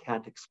therefore they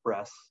can't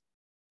express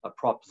a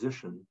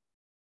proposition,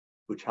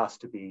 which has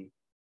to be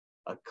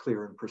a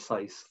clear and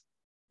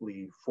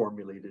precisely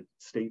formulated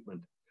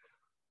statement.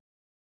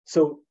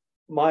 So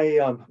my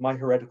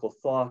heretical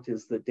thought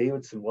is that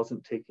Davidson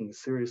wasn't taking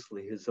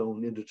seriously his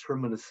own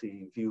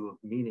indeterminacy view of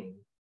meaning.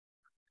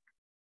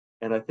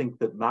 And I think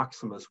that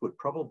Maximus would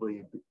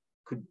probably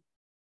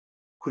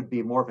could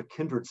be more of a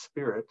kindred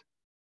spirit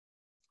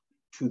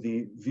to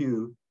the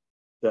view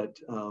that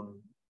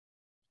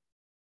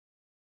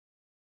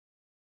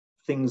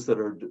things that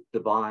are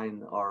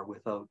divine are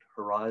without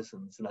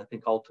horizons. And I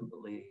think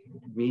ultimately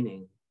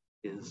meaning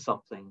is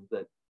something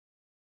that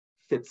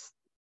fits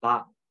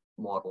that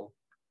model.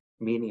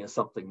 Meaning is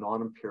something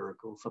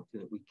non-empirical,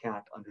 something that we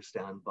can't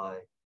understand by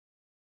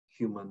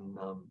human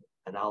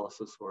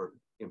analysis or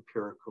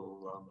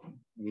empirical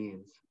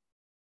means.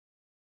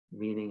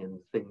 Meaning and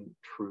thing,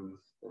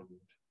 truth and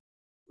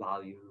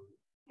value,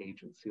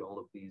 agency, all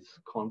of these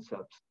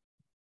concepts.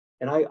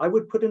 And I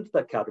would put into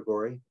that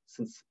category,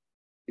 since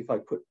if I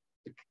put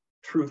the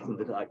truth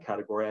into that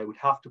category, I would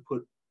have to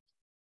put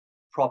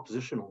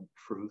propositional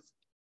truth.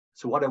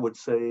 So what I would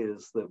say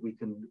is that we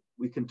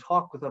can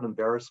talk without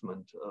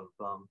embarrassment of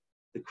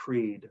the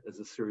creed as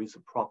a series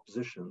of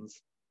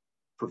propositions,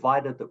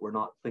 provided that we're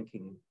not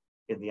thinking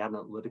in the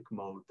analytic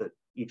mode that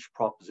each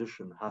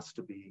proposition has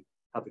to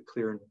have a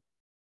clear and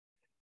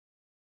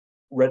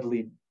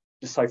readily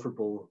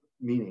decipherable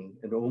meaning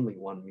and only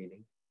one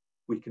meaning.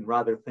 We can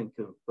rather think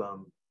of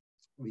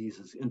these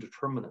as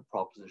indeterminate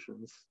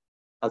propositions,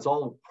 as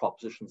all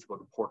propositions about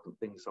important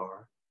things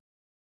are.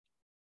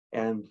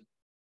 And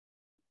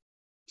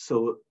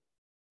so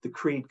the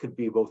creed could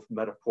be both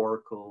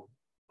metaphorical,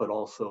 but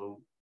also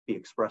be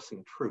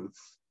expressing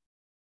truths,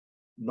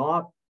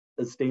 not,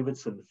 as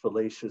Davidson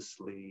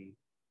fallaciously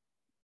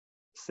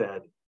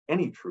said,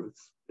 any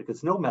truths,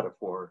 because no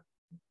metaphor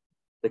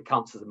that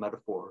counts as a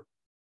metaphor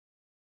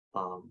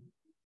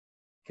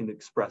can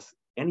express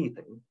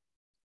anything.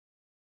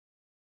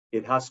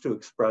 It has to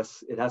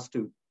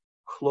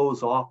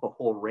close off a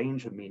whole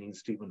range of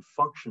meanings to even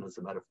function as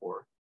a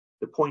metaphor.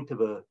 The point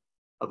of a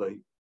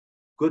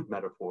good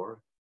metaphor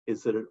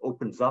is that it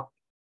opens up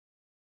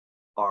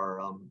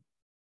our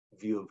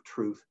view of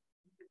truth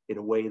in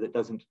a way that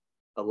doesn't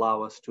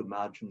allow us to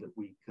imagine that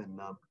we can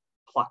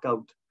pluck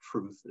out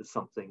truth as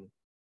something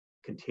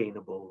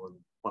containable and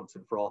once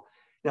and for all.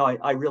 Now,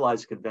 I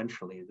realize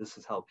conventionally this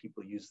is how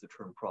people use the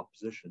term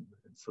proposition,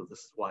 and so this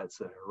is why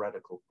it's a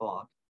heretical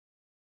thought.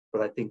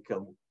 But I think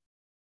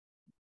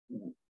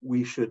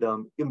we should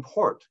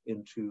import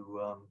into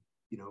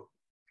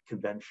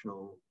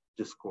conventional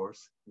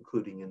discourse,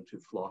 including into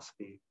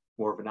philosophy,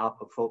 more of an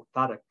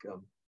apophatic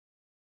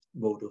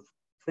mode of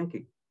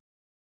thinking.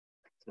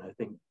 And I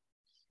think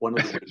one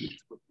of the ways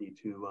would be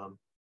to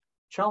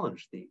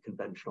challenge the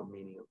conventional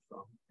meaning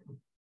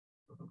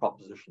of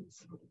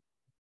propositions.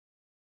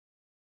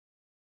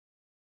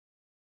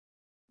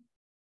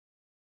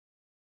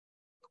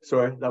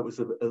 Sorry, that was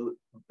a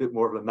bit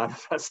more of a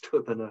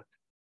manifesto than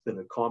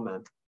a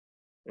comment,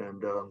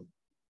 and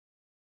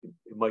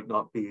it might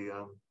not be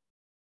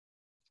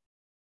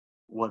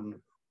one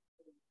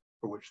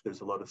for which there's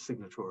a lot of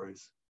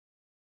signatories.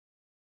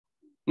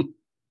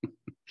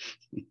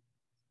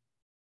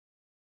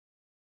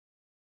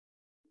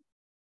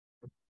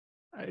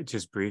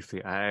 Just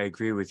briefly, I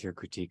agree with your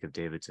critique of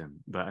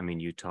Davidson, but I mean,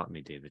 you taught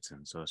me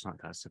Davidson, so it's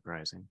not that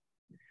surprising.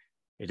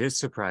 It is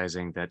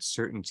surprising that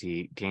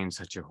certainty gained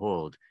such a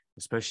hold,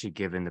 especially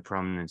given the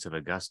prominence of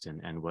Augustine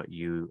and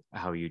you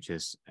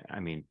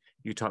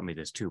taught me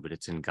this too, but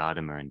it's in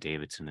Gadamer and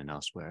Davidson and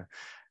elsewhere.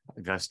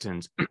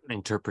 Augustine's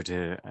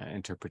interpretive,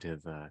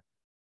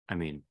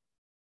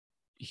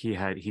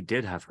 he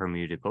did have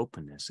hermeneutic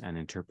openness and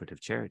interpretive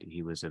charity.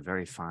 He was a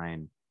very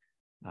fine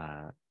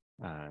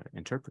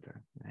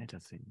interpreter, right,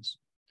 of things.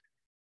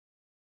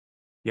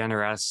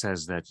 Yanaras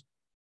says that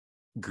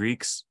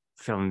Greeks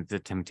fell into the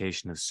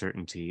temptation of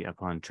certainty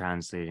upon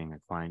translating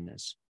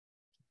Aquinas.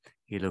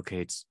 He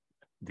locates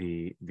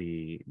the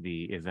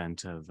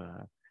event of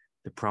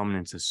the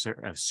prominence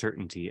of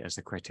certainty as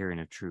the criterion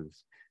of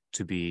truth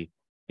to be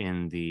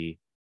in the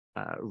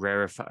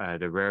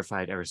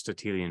rarefied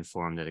Aristotelian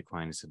form that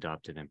Aquinas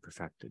adopted and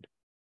perfected.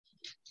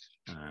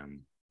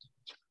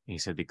 He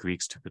said the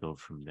Greeks took it over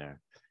from there,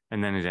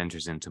 and then it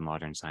enters into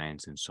modern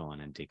science and so on,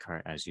 and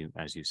Descartes,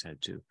 as you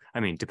said too. I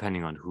mean,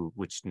 depending on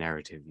which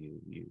narrative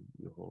you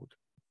hold.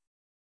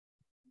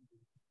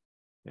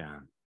 Yeah.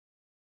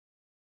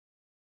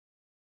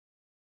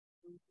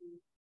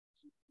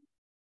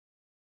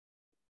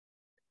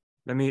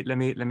 Let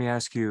me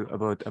ask you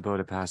about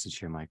a passage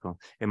here, Michael.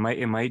 It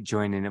might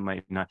join in, it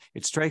might not.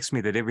 It strikes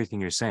me that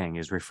everything you're saying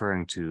is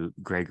referring to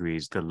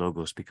Gregory's "the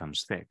logos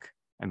becomes thick."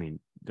 I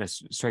mean, that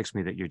strikes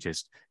me that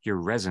you're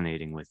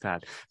resonating with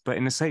that. But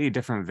in a slightly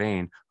different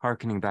vein,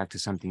 hearkening back to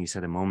something you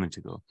said a moment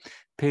ago,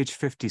 page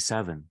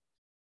 57.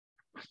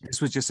 This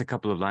was just a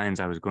couple of lines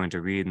I was going to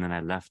read, and then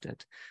I left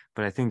it.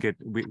 But I think it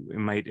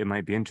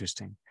might be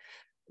interesting.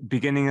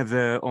 Beginning of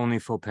the only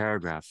full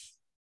paragraph.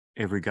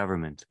 Every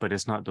government, but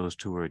it's not those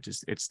two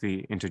words, it's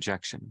the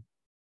interjection.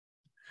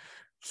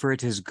 For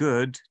it is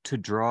good to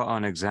draw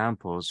on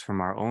examples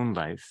from our own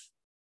life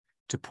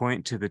to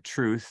point to the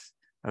truth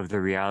of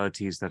the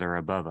realities that are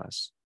above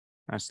us.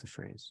 That's the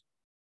phrase.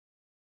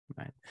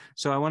 Right.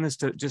 So I want us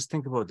to just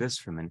think about this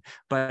for a minute,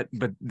 but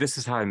this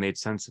is how I made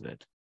sense of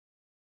it.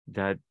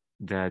 That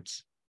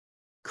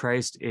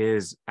Christ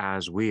is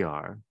as we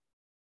are,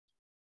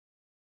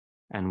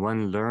 and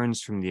one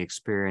learns from the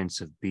experience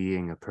of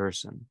being a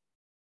person.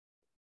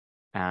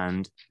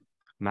 And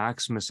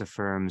Maximus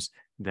affirms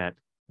that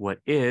what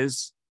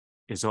is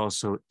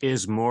also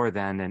is more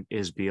than and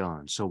is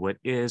beyond. So what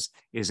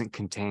isn't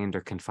contained or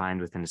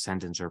confined within a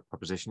sentence or a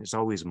proposition. It's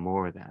always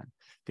more than.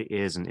 The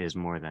is and is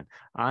more than.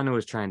 Anna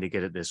was trying to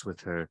get at this with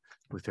her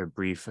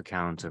brief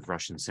account of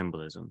Russian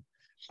symbolism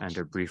and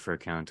her briefer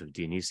account of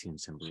Dionysian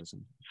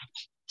symbolism.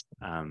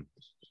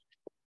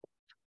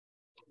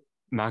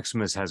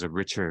 Maximus has a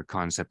richer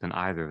concept than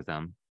either of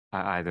them.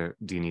 Either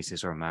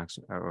Dionysius or Max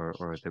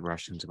or the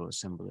Russians about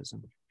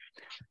symbolism,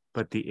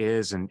 but the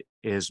is and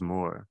is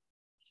more,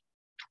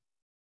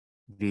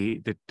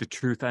 the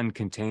truth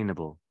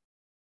uncontainable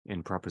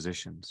in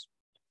propositions.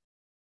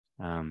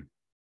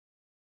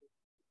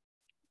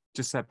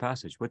 Just that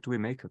passage. What do we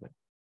make of it?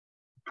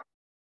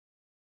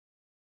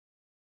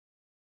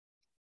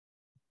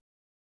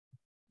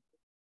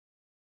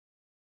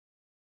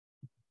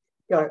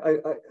 Yeah,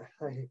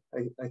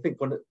 I think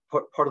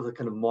part of the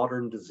kind of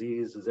modern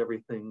disease is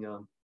everything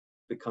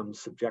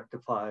becomes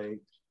subjectified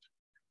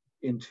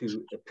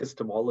into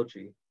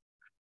epistemology,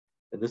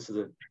 and this is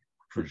a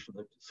tradition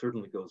that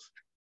certainly goes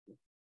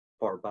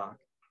far back,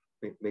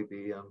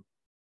 maybe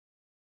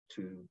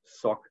to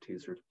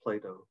Socrates or to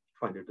Plato,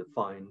 trying to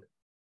define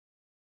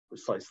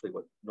precisely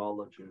what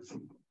knowledge is,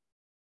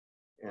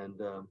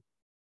 and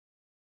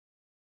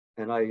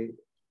I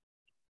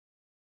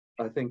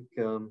think.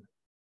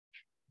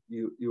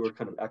 You were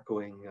kind of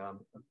echoing a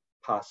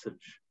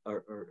passage,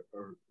 or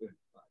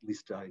at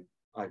least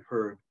I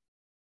heard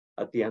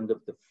at the end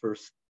of the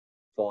first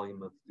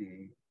volume of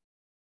the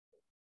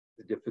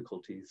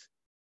difficulties,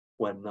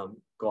 when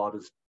God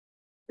is,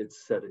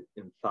 it's said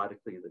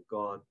emphatically that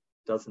God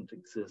doesn't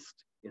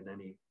exist in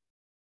any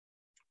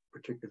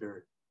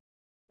particular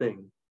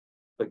thing,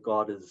 but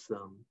God is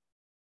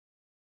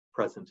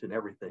present in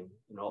everything,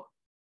 in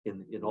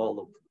all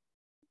of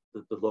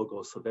the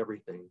logos of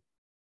everything,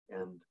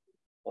 and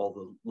all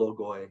the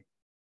logoi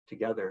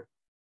together.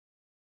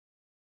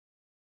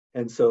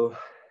 And so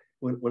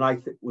when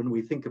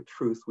we think of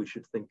truth, we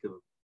should think of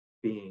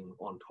being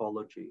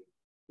ontology.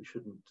 We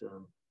shouldn't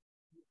do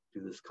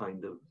this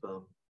kind of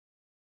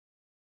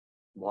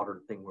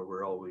modern thing where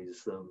we're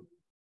always,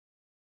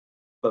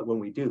 but when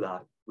we do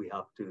that, we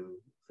have to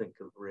think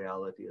of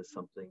reality as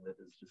something that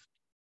is just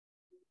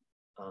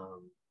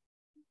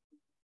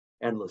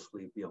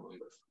endlessly beyond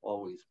us,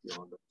 always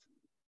beyond us.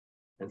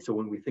 And so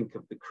when we think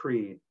of the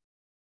creed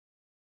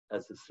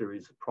as a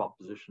series of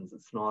propositions,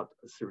 it's not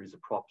a series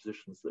of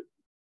propositions that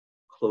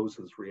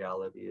closes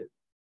reality.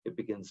 It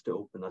begins to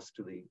open us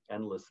to the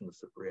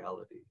endlessness of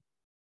reality.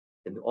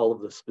 And all of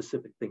the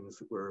specific things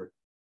that we're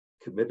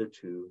committed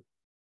to,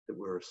 that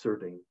we're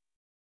asserting,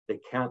 they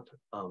can't,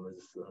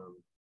 as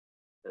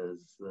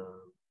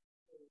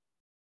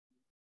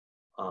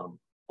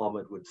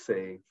Ahmed would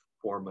say,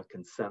 form a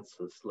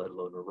consensus, let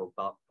alone a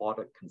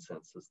robotic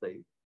consensus.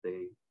 They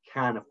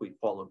can, if we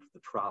fall into the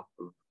trap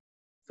of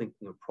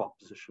thinking of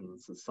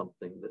propositions as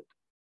something that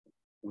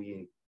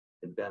we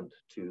invent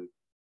to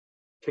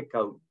pick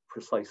out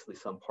precisely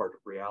some part of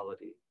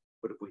reality.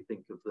 But if we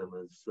think of them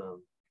as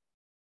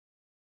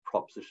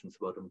propositions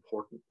about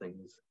important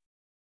things,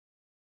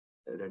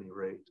 at any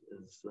rate,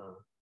 as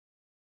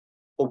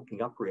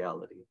opening up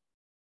reality,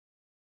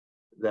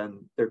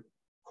 then there, of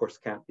course,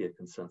 can't be a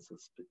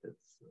consensus, because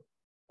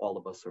all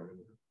of us are in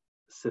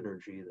a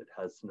synergy that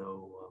has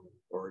no,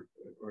 or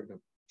in a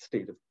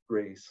state of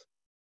grace,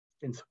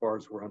 insofar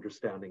as we're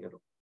understanding it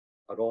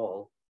at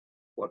all,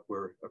 what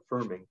we're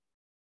affirming,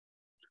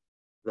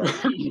 that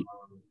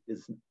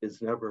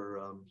is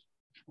never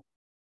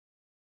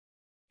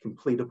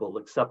completable,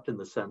 except in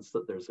the sense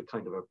that there's a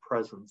kind of a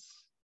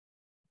presence,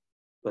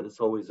 but it's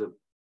always a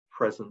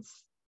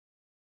presence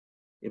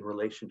in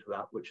relation to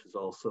that which is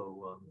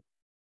also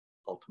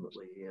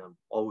ultimately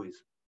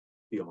always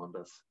beyond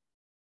us.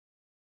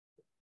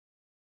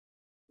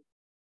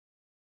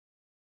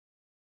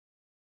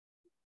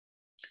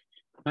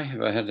 I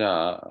have had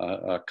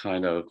a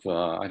kind of,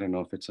 I don't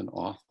know if it's an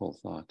awful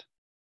thought.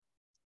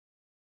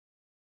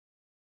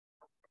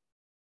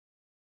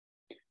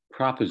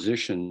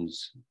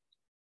 Propositions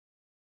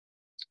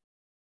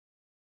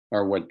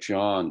are what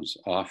Johns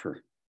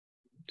offer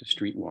to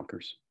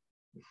streetwalkers,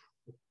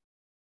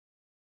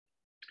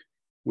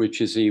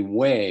 which is a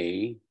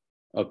way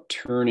of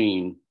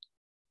turning,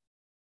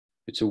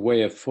 it's a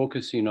way of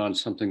focusing on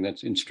something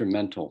that's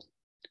instrumental.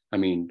 I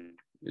mean,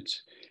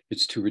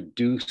 it's to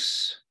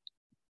reduce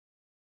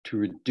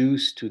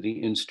to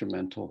the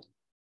instrumental,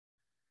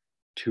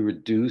 to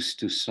reduce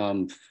to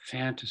some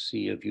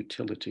fantasy of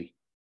utility.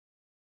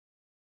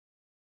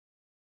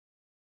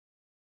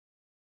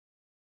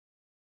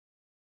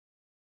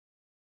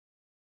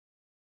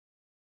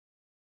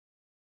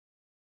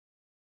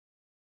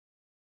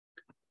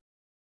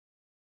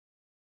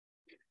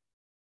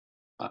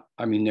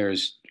 I mean,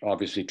 there's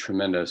obviously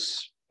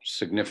tremendous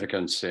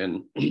significance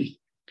in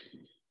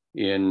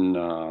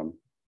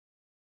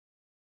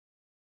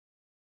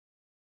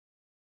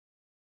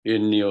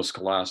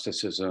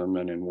neo-scholasticism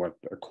and in what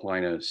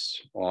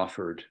Aquinas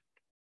offered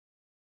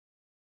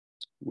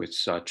with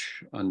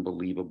such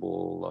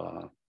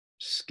unbelievable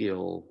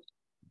skill.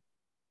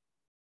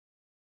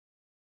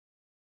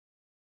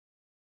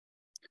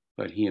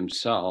 But he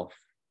himself,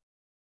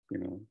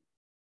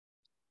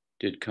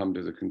 did come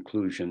to the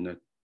conclusion that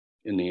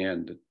in the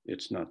end,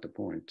 it's not the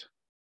point.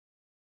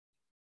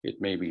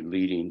 It may be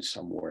leading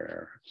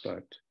somewhere,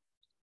 but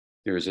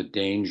there's a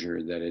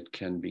danger that it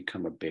can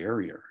become a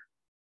barrier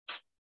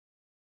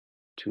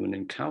to an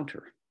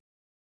encounter,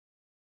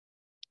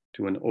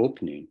 to an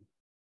opening,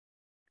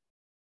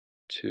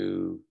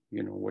 to,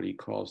 what he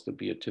calls the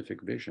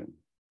beatific vision.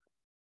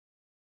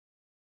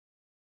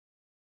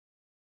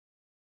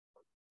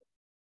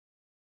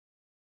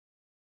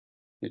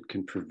 It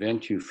can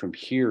prevent you from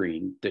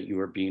hearing that you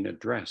are being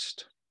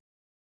addressed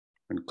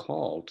and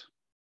called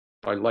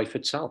by life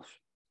itself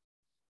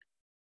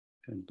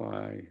and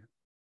by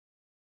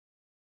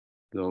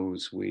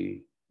those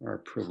we are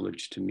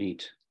privileged to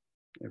meet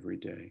every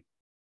day.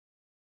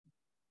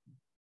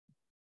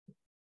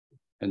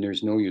 And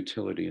there's no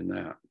utility in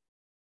that.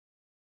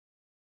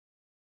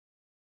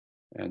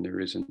 And there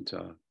isn't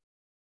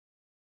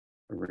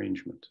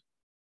arrangement.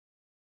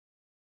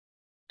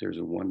 There's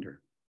a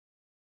wonder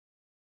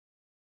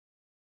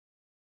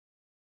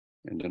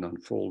and an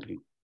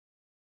unfolding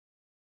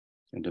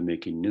and a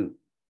making new,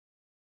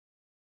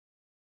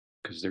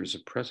 because there's a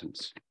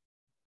presence.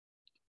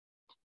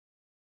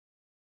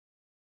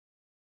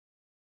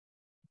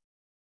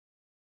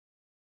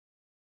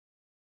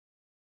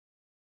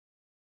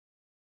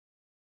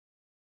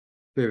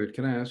 David,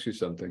 can I ask you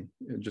something,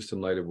 just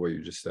in light of what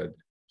you just said?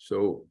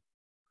 So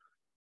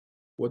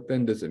what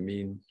then does it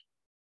mean,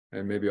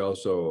 and maybe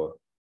also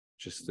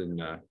just in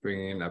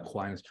bringing in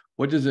Aquinas,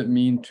 what does it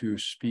mean to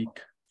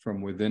speak from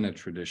within a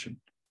tradition?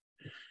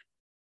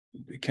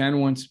 Can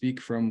one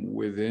speak from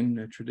within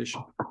a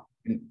tradition?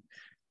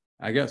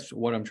 I guess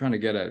what I'm trying to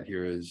get at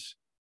here is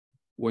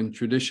when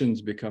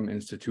traditions become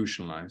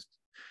institutionalized,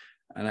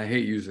 and I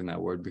hate using that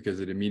word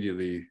because it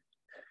immediately,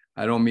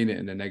 I don't mean it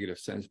in a negative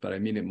sense, but I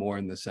mean it more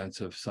in the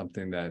sense of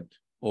something that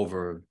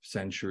over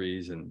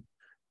centuries and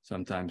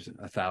sometimes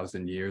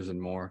 1,000 years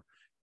and more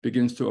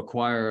begins to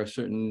acquire a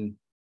certain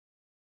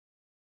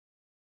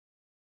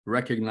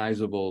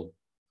recognizable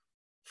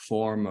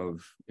form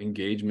of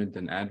engagement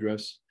and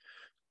address.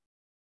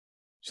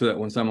 So that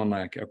when someone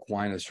like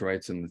Aquinas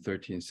writes in the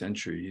 13th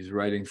century, he's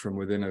writing from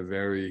within a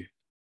very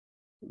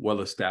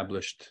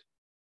well-established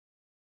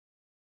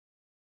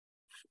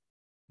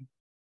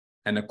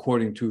and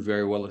according to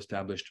very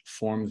well-established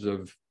forms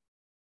of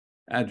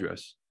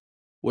address.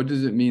 What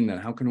does it mean then?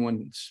 How can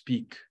one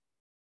speak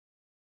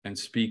and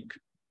speak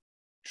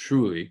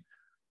truly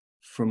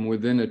from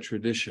within a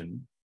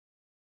tradition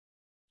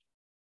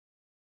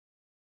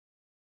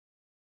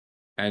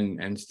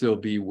and still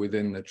be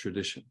within the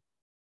tradition?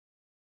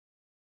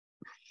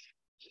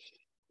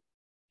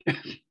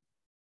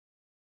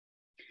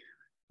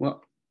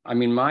 Well, I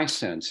mean, my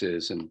sense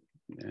is, and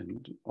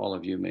all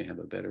of you may have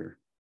a better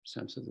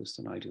sense of this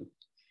than I do,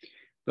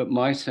 but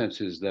my sense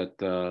is that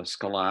the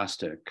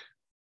scholastic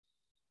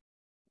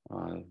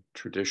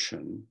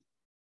tradition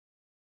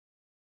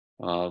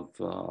of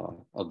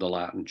the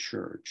Latin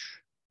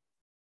Church,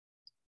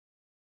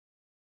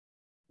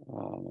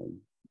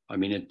 I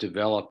mean, it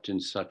developed in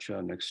such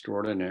an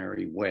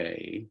extraordinary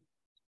way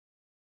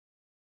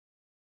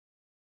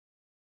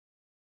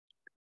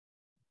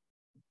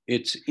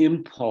its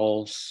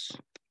impulse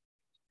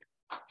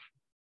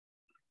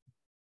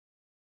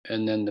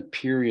and then the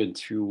period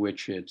through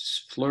which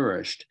it's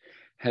flourished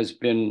has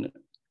been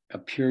a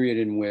period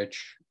in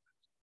which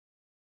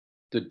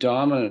the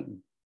dominant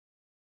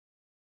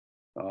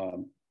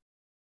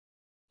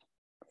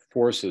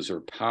forces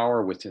or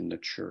power within the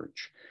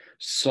church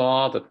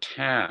saw the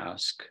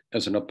task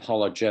as an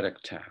apologetic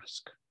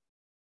task.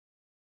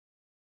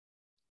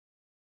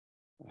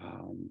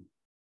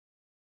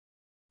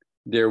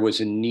 There was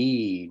a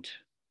need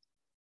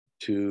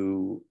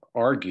to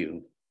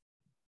argue,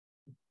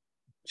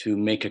 to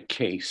make a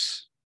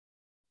case.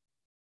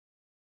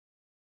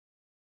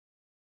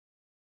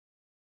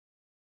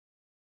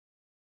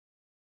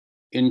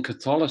 In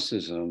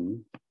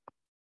Catholicism,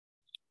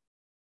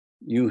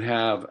 you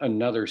have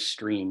another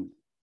stream,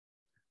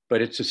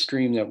 but it's a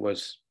stream that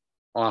was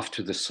off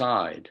to the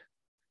side.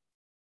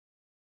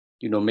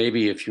 You know,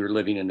 maybe if you're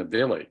living in a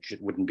village,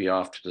 it wouldn't be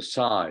off to the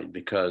side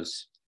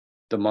because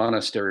the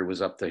monastery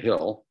was up the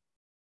hill.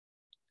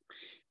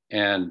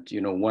 And,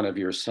 you know, one of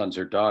your sons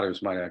or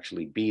daughters might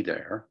actually be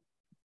there,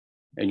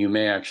 and you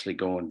may actually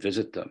go and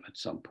visit them at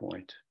some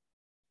point.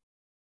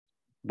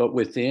 But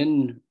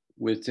within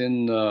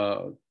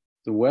the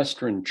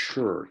Western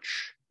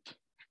Church,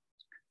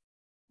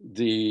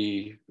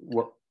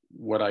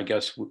 what I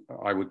guess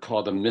I would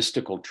call the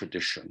mystical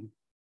tradition,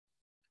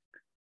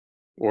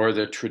 or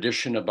the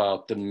tradition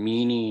about the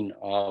meaning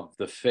of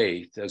the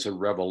faith as a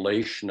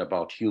revelation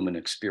about human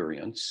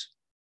experience,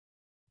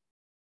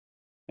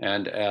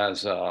 and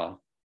as an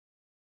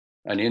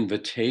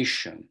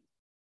invitation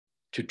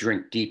to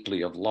drink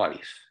deeply of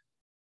life,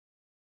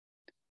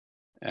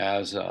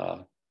 as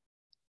a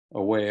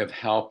way of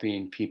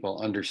helping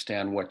people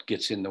understand what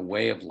gets in the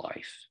way of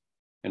life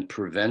and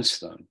prevents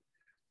them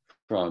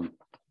from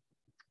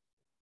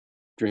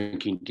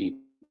drinking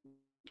deeply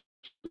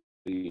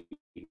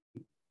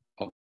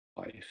of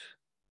life.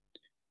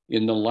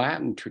 In the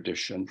Latin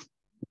tradition,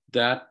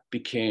 that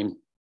became,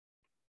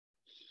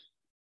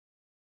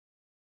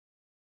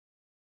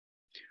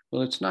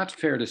 well, it's not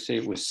fair to say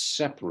it was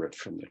separate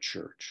from the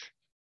church,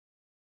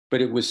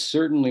 but it was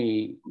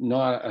certainly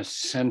not a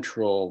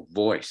central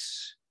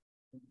voice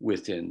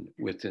within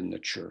the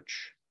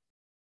church.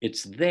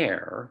 It's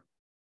there,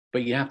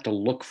 but you have to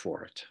look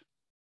for it.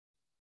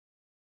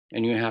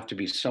 And you have to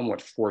be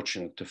somewhat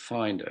fortunate to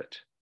find it.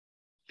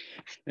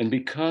 And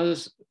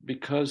because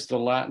the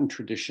Latin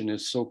tradition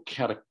is so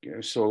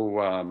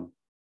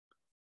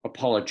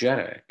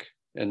apologetic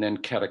and then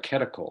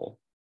catechetical,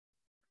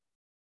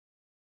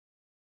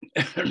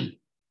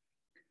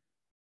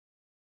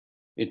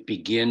 it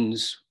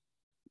begins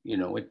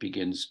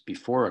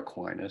before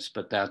Aquinas,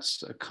 but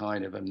that's a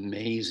kind of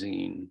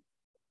amazing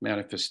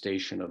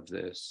manifestation of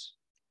this.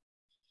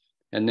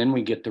 And then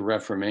we get the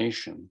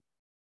Reformation,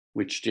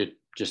 which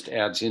just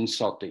adds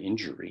insult to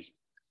injury,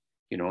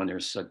 you know, and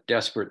there's a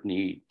desperate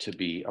need to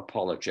be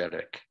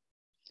apologetic,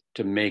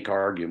 to make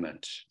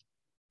argument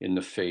in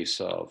the face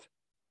of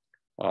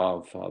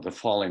the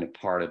falling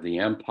apart of the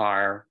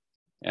empire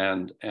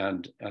and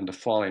the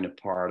falling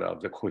apart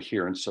of the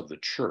coherence of the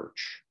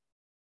church.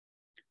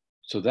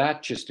 So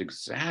that just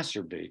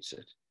exacerbates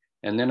it.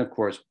 And then, of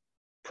course,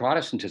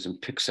 Protestantism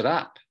picks it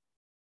up,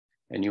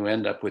 and you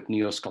end up with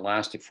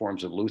neo-scholastic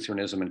forms of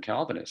Lutheranism and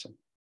Calvinism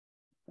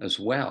as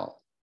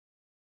well.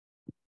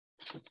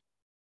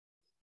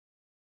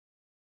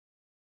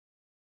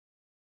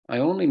 I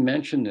only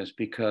mention this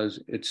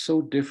because it's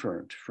so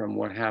different from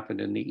what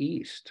happened in the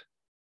East.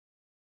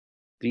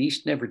 The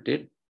East never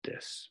did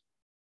this.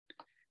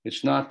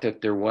 It's not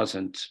that there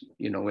wasn't,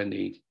 you know, in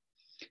the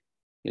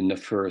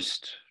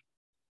first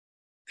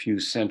few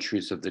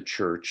centuries of the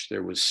church,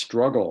 there was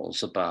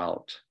struggles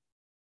about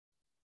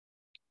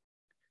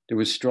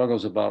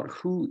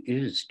who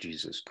is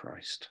Jesus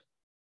Christ?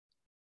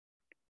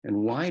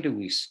 And why do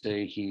we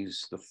say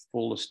he's the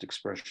fullest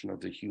expression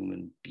of the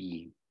human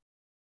being,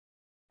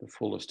 the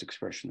fullest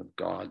expression of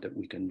God that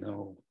we can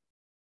know?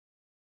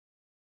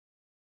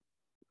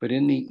 But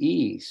in the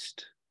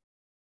East,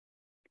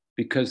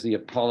 because the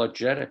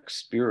apologetic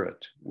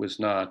spirit was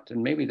not,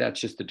 and maybe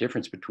that's just the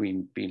difference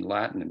between being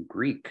Latin and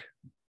Greek.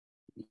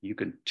 You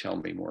can tell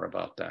me more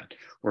about that.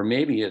 Or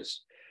maybe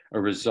it's a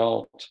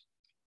result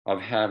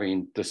of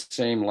having the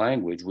same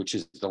language, which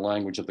is the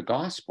language of the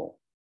gospel.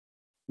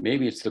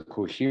 Maybe it's the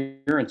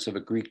coherence of a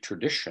Greek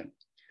tradition,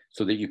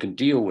 so that you can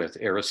deal with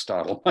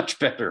Aristotle much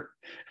better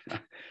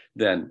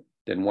than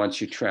once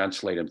you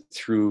translate him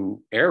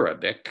through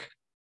Arabic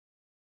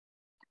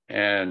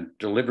and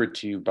delivered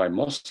to you by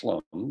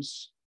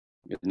Muslims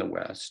in the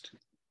West,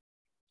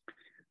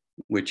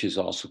 which is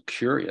also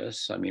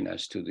curious, I mean,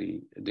 as to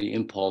the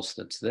impulse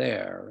that's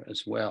there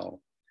as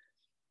well.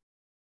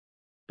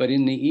 But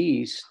in the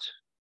East,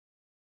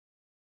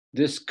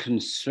 this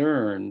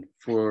concern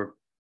for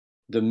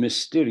the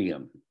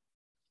mysterium,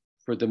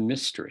 for the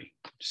mystery,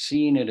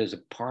 seeing it as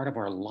a part of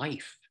our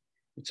life.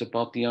 It's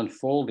about the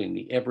unfolding,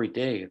 the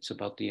everyday, it's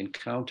about the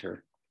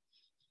encounter.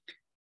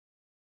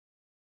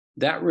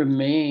 That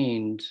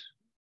remained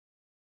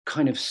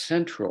kind of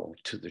central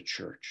to the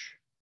church.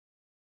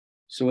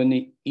 So in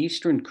the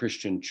Eastern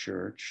Christian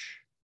church,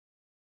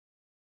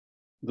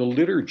 the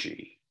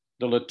liturgy,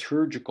 the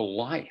liturgical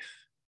life,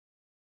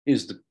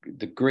 is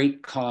the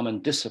great common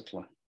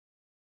discipline.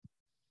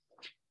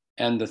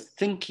 And the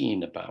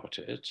thinking about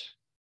it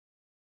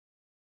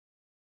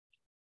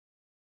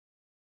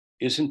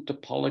isn't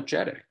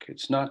apologetic.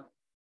 It's not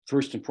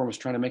first and foremost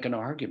trying to make an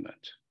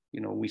argument.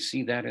 You know, we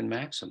see that in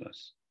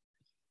Maximus.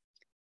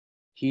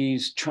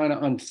 He's trying to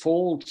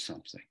unfold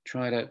something,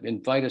 trying to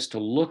invite us to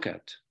look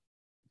at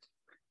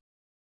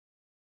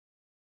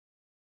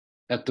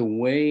the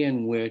way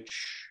in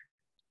which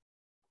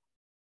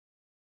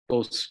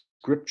both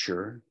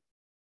scripture,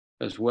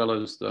 as well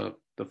as the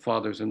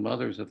fathers and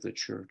mothers of the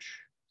church,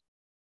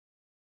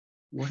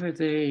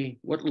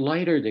 what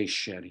light are they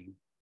shedding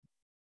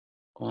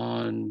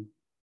on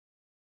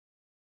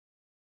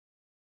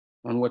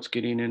what's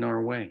getting in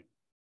our way,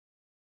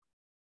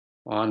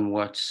 on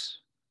what's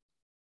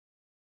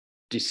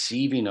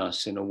deceiving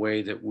us in a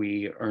way that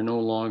we are no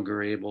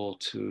longer able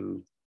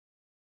to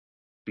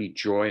be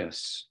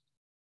joyous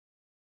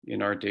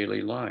in our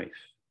daily life.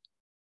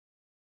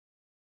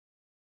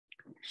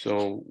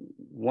 So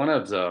one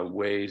of the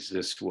ways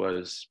this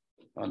was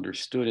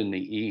understood in the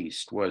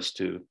East was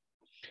to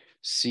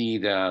see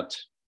that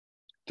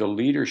the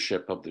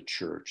leadership of the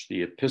church,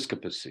 the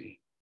episcopacy,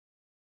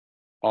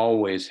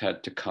 always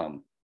had to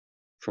come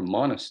from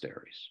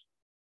monasteries.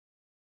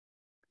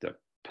 The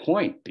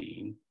point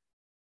being,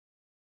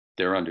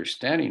 their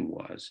understanding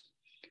was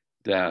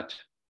that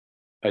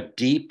a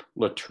deep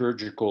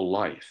liturgical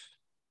life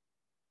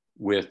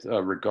with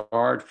a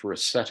regard for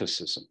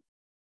asceticism,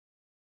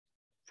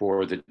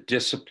 for the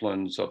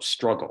disciplines of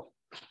struggle,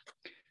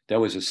 that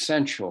was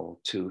essential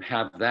to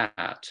have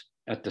that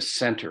at the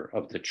center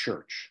of the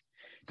church.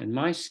 And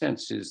my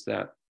sense is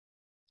that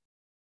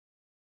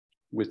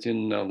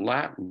within the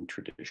Latin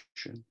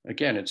tradition,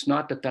 again, it's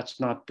not that that's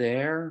not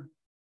there,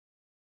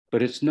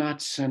 but it's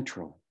not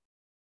central.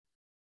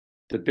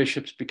 The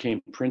bishops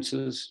became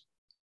princes.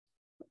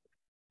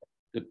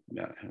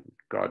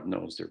 God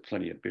knows there are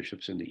plenty of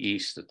bishops in the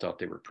East that thought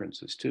they were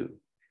princes too.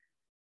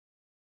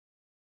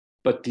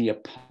 But the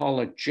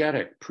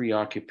apologetic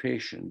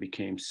preoccupation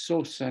became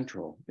so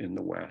central in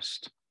the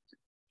West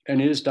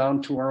and is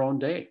down to our own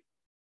day.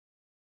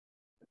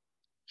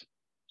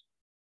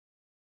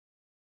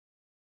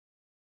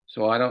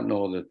 So I don't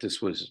know that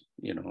this was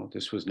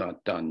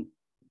not done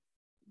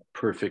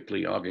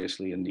perfectly,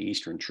 obviously, in the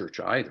Eastern Church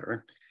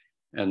either.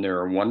 And there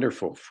are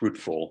wonderful,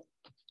 fruitful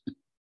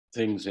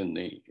things in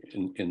the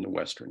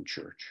Western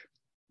Church.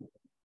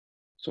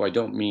 So I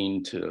don't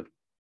mean to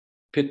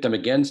pit them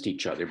against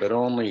each other, but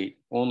only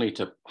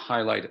to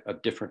highlight a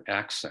different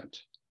accent.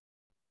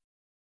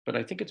 But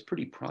I think it's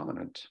pretty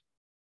prominent.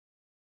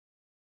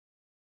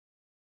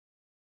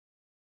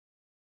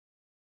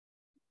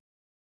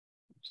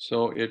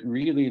 So it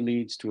really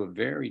leads to a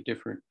very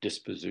different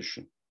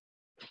disposition.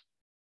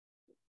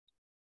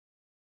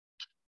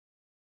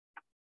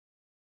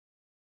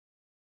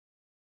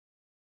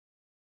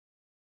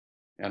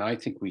 And I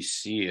think we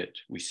see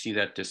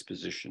that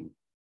disposition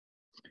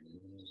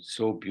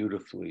so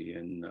beautifully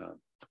in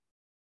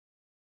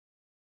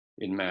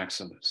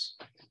Maximus.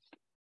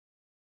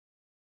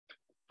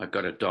 I've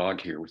got a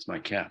dog here with my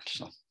cat,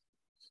 so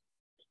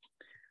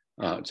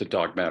it's a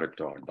dogmatic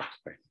dog, by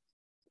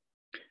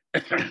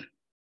the way.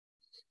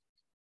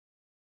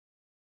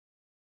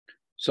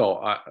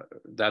 So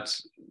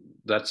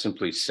that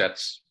simply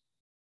sets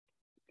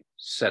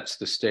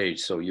the stage.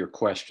 So your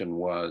question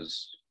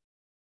was,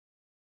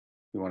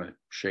 you want to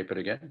shape it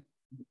again?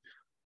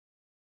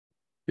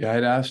 Yeah,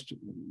 I'd asked,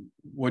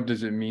 what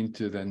does it mean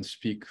to then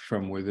speak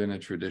from within a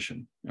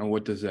tradition? And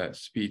what does that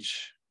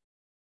speech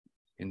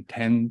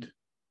intend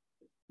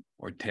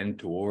or tend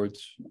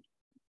towards?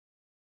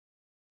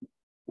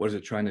 What is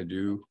it trying to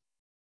do?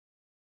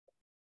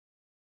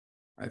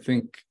 I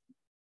think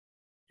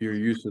your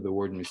use of the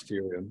word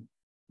mysterium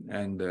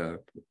and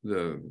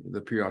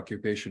the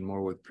preoccupation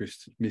more with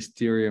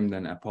mysterium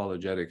than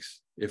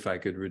apologetics, if I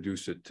could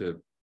reduce it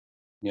to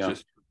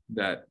just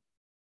that,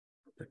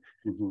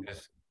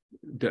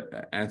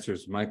 that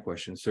answers my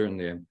question,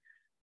 certainly.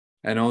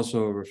 And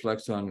also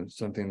reflects on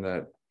something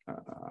that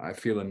I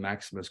feel in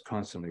Maximus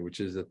constantly, which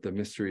is that the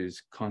mystery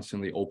is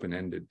constantly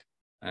open-ended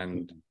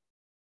and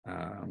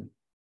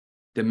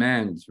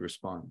demands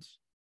response,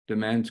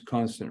 demands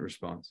constant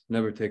response,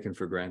 never taken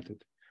for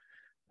granted.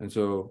 And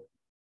so,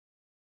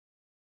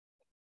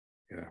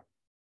 yeah.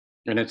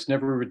 And it's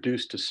never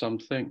reduced to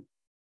something.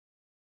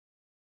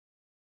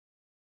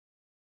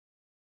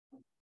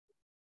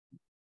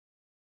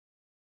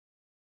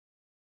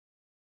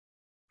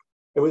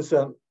 It was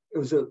a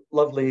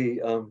lovely,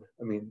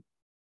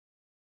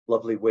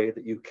 lovely way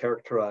that you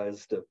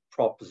characterized a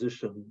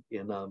proposition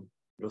in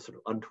sort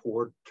of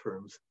untoward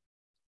terms,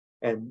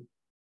 and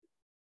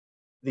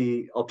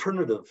the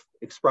alternative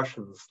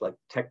expressions, like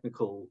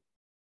technical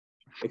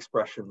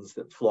expressions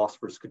that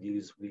philosophers could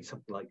use, would be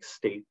something like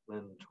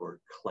statement or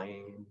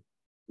claim.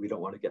 We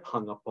don't want to get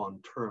hung up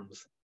on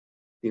terms.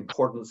 The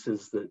importance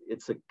is that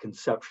it's a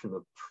conception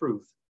of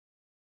truth,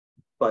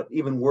 but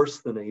even worse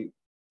than a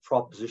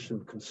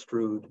proposition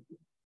construed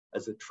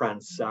as a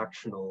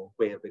transactional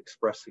way of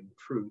expressing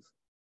truth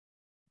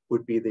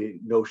would be the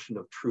notion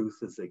of truth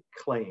as a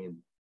claim.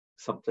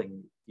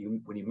 Something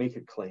when you make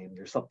a claim,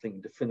 there's something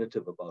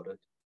definitive about it.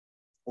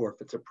 Or if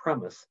it's a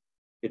premise,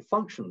 it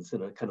functions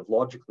in a kind of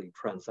logically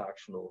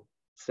transactional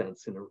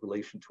sense in a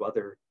relation to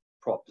other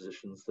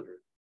propositions that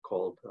are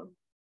called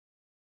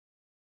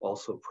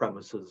also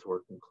premises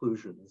or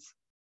conclusions.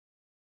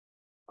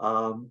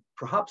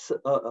 Perhaps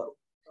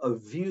a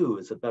view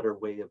is a better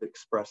way of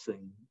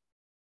expressing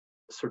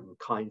certain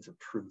kinds of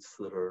truths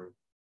that are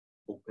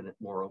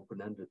more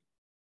open-ended.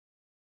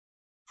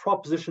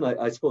 Proposition,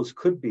 I suppose,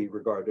 could be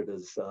regarded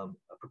as a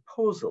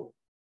proposal,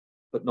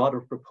 but not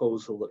a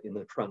proposal in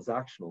a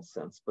transactional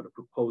sense, but a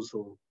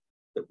proposal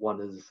that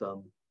one is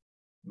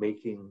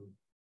making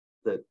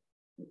that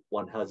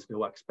one has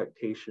no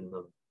expectation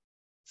of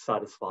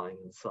satisfying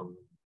in some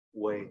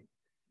way.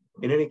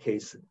 In any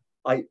case,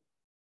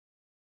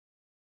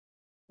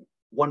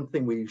 one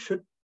thing we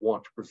should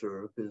want to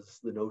preserve is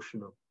the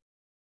notion of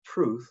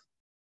truth,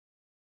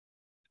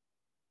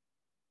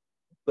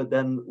 but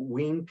then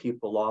wean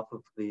people off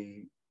of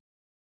the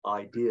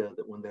idea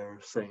that when they're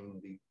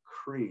saying the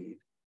creed,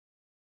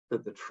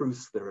 that the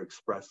truths they're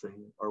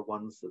expressing are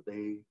ones that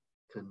they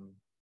can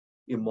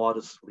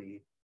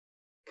immodestly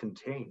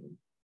contain.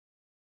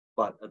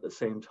 But at the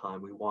same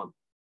time, we want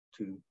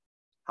to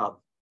have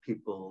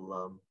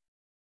people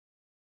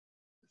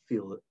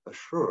feel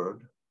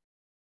assured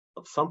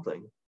of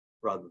something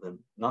rather than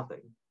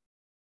nothing.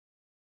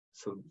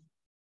 So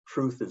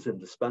truth is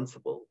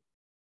indispensable,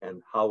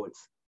 and how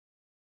its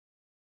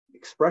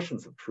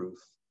expressions of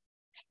truth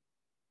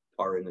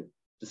are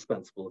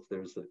indispensable if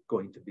there's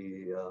going to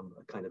be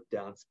a kind of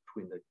dance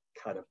between the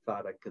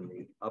cataphatic and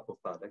the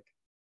apophatic.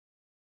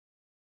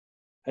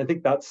 I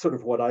think that's sort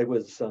of what I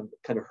was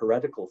kind of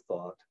heretical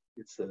thought.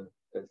 It's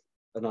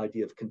an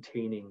idea of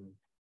containing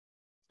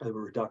a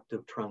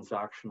reductive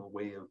transactional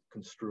way of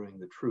construing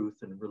the truth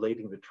and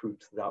relating the truth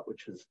to that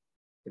which is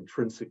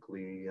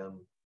intrinsically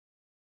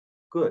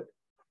good.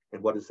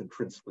 And what is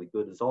intrinsically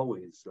good is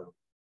always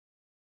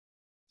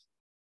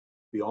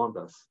beyond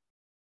us.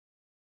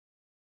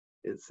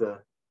 It's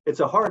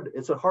a hard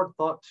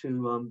thought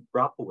to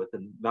grapple with,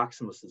 and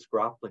Maximus is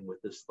grappling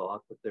with this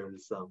thought. But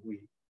there's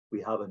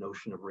we have a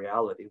notion of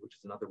reality, which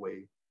is another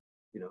way,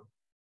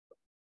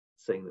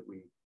 saying that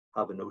we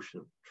have a notion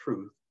of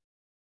truth,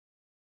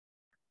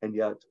 and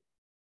yet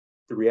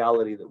the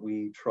reality that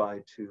we try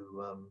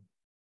to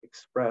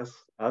express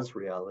as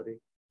reality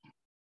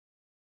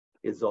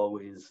is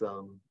always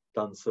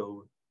done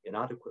so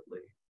inadequately.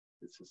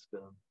 It's just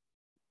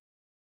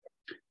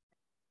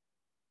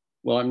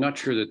well, I'm not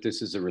sure that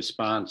this is a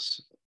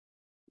response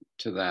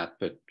to that,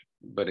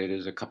 but it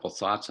is a couple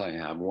thoughts I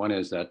have. One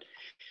is that,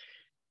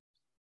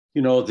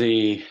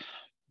 the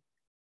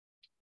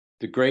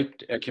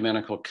great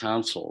ecumenical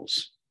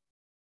councils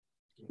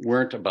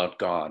weren't about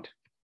God.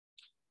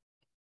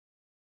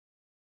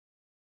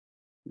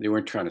 They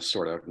weren't trying to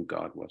sort out who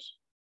God was.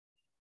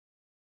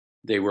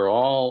 They were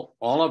all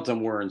of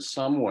them were in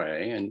some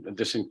way, and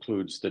this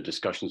includes the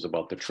discussions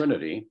about the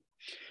Trinity,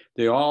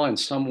 they all in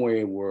some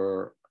way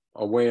were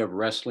a way of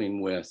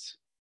wrestling with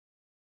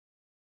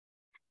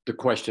the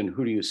question,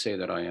 who do you say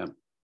that I am?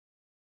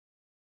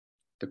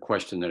 The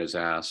question that is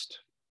asked,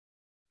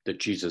 that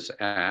Jesus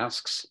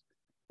asks,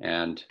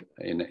 and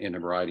in a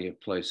variety of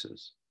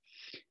places.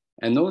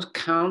 And those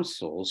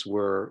councils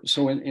were,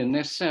 so in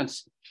this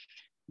sense,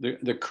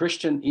 the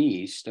Christian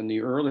East and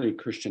the early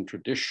Christian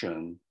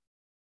tradition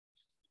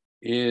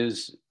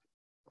is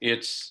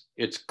its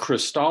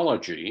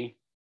Christology,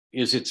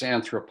 is its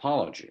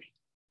anthropology.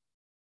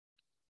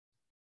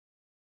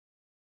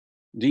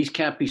 These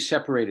can't be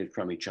separated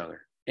from each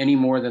other any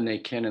more than they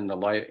can in the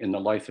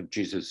life of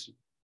Jesus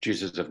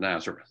of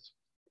Nazareth.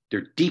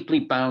 They're deeply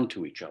bound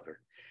to each other.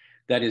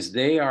 That is,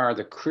 they are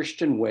the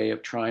Christian way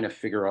of trying to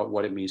figure out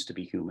what it means to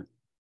be human.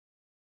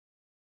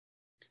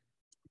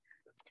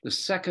 The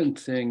second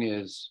thing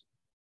is,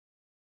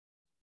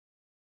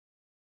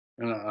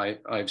 and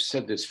I've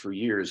said this for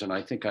years, and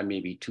I think I may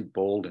be too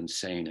bold in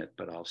saying it,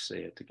 but I'll say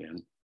it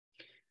again.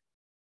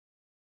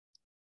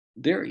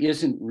 There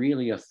isn't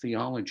really a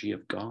theology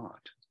of God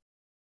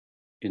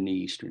in the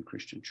Eastern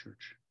Christian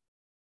Church,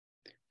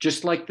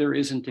 just like there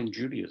isn't in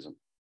Judaism.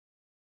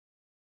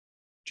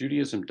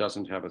 Judaism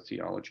doesn't have a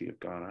theology of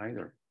God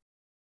either.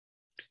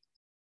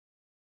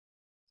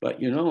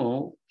 But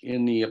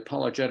in the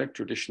apologetic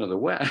tradition of the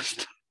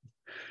West,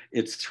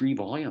 it's 3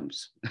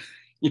 volumes,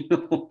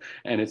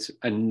 and it's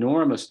an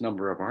enormous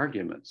number of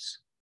arguments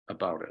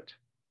about it.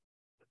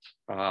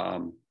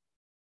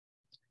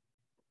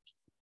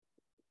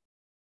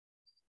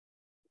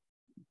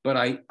 But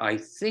I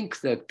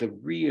think that the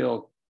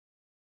real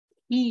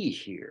key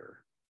here,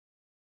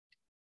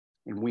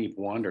 and we've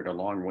wandered a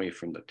long way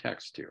from the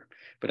text here,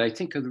 but I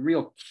think the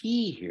real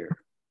key here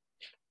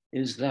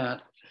is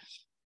that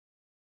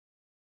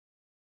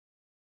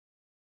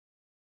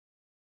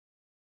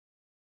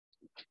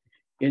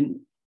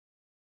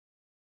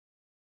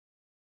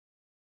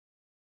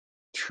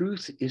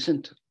truth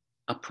isn't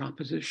a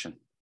proposition,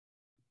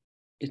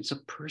 it's a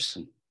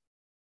person.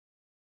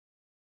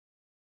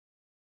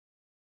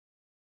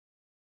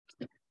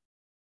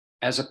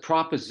 As a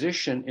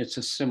proposition, it's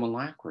a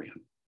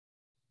simulacrum.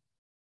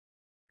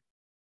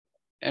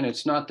 And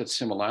it's not that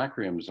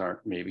simulacrums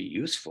aren't maybe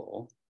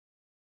useful.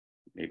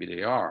 Maybe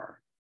they are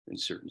in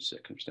certain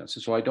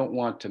circumstances. So I don't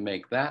want to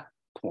make that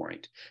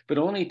point, but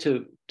only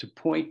to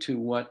point to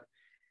what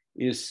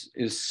is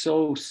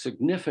so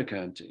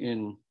significant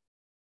in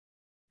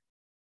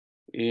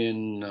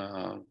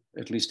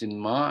at least in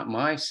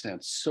my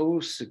sense, so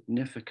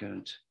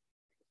significant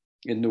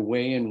in the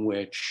way in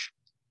which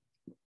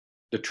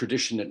the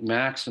tradition that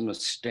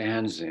Maximus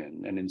stands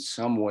in, and in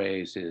some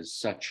ways is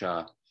such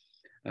a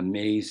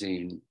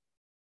amazing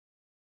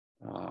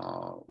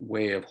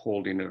way of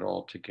holding it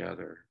all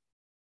together.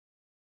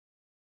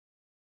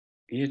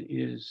 It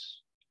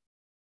is,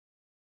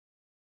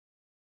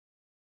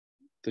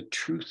 the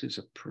truth is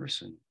a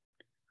person.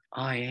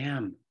 I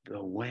am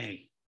the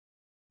way.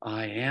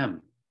 I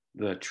am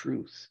the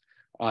truth.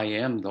 I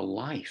am the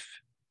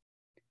life.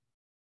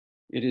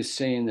 It is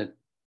saying that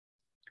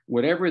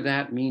whatever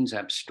that means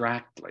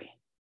abstractly,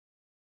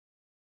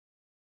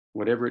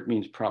 whatever it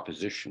means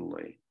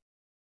propositionally,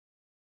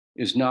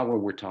 is not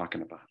what we're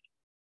talking about.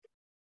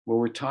 What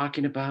we're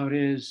talking about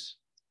is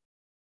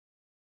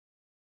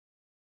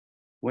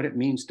what it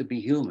means to be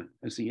human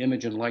as the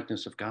image and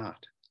likeness of God,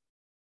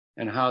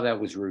 and how that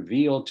was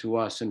revealed to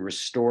us and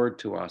restored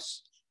to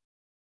us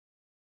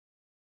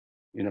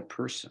in a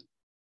person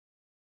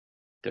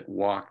that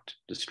walked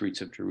the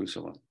streets of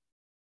Jerusalem,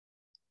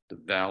 the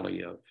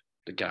valley of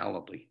the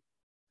Galilee,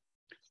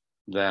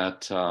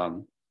 that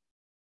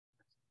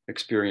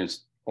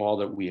experienced all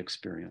that we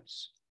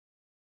experience,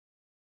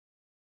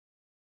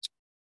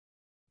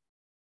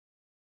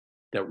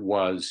 that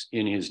was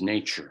in his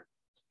nature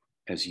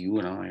as you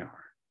and I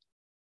are,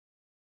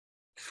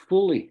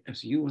 fully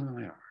as you and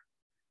I are.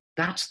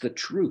 That's the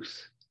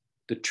truth.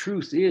 The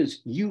truth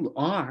is you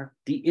are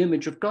the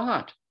image of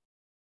God.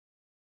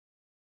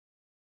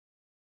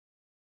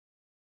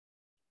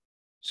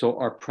 So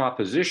our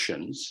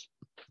propositions,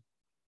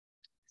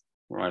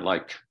 or I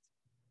like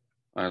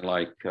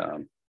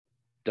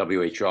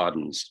W.H.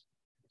 Auden's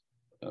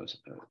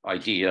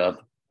idea of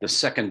the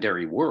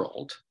secondary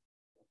world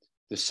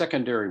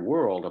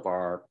of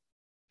our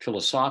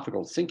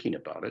philosophical thinking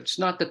about it. It's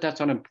not that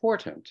that's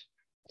unimportant,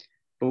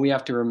 but we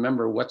have to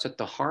remember what's at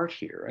the heart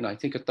here. And I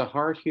think at the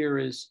heart here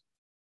is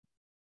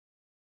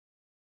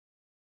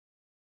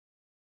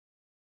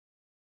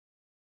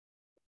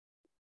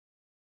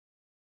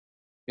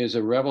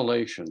a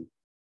revelation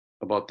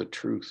about the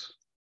truth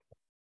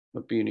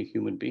of being a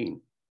human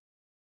being,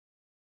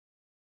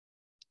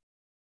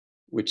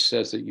 which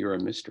says that you're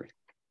a mystery,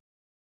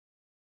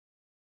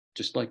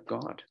 just like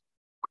God.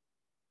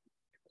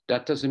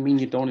 That doesn't mean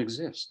you don't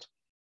exist.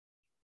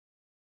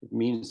 It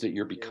means that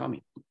you're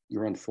becoming,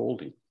 you're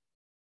unfolding,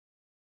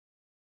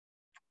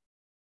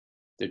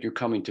 that you're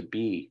coming to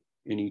be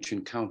in each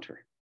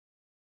encounter,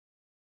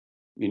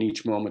 in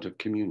each moment of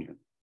communion.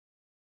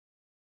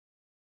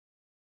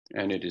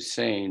 And it is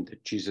saying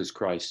that Jesus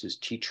Christ is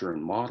teacher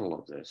and model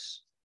of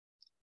this.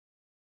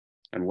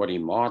 And what he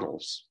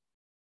models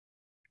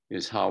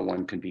is how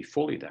one can be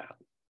fully that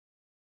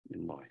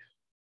in life,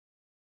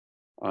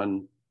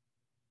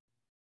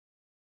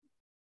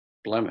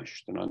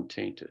 unblemished and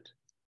untainted.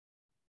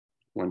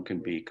 One can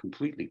be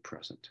completely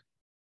present,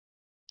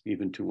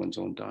 even to one's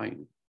own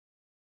dying.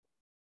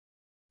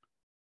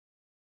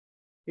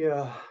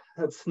 Yeah,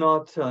 that's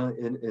not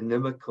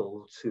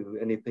inimical to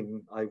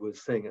anything I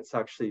was saying. It's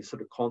actually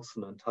sort of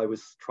consonant. I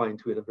was trying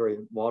to, in a very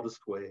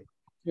modest way,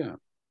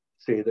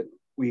 say that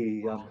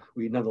we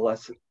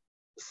nonetheless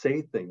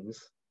say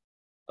things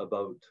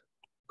about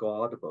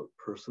God, about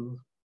person,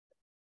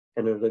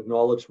 and an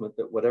acknowledgement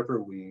that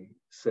whatever we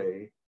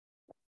say,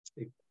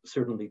 it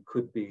certainly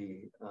could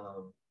be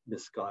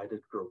misguided,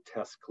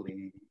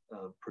 grotesquely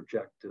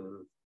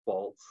projective,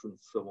 false, and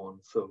so on.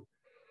 So,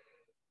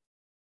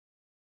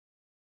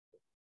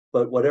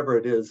 but whatever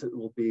it is, it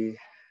will be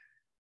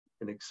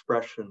an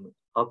expression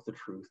of the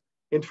truth.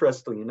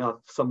 Interestingly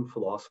enough, some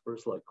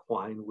philosophers like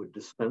Quine would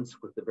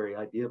dispense with the very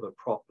idea of a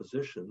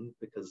proposition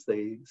because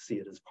they see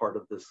it as part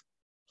of this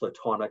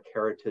Platonic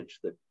heritage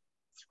that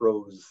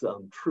throws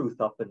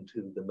truth up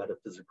into the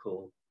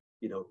metaphysical,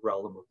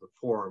 realm of the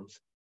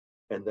forms,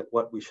 and that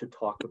what we should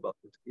talk about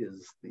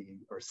is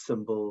our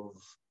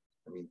symbols.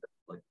 I mean,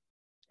 like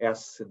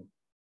S and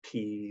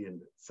P and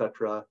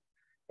etc.,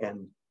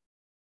 and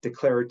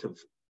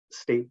declarative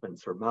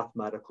statements or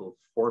mathematical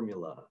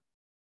formulas.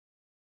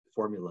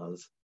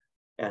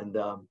 And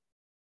to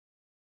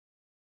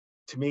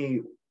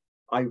me,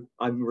 I'm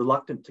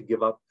reluctant to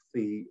give up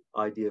the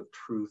idea of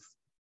truth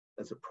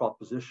as a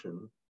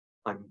proposition.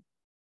 I'm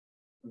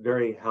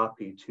very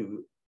happy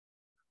to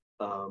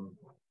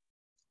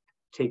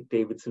take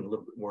Davidson a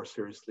little bit more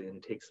seriously, and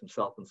he takes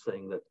himself in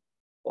saying that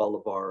all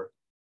of our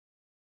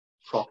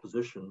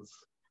propositions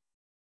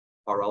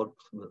are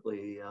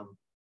ultimately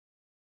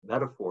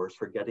metaphors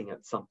for getting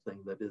at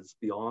something that is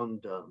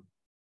beyond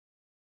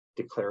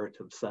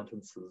declarative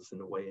sentences in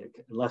a way,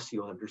 unless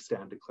you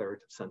understand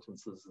declarative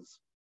sentences as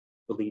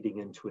leading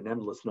into an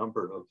endless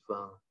number of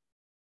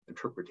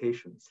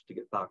interpretations, to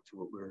get back to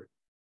what we were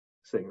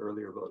saying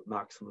earlier about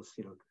Maximus,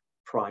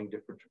 trying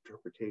different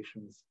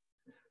interpretations.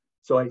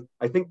 So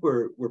I think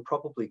we're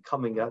probably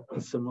coming at a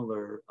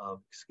similar,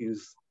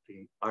 excuse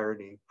the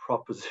irony,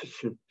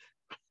 proposition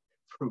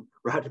from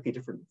radically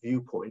different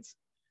viewpoints.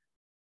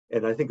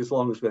 And I think as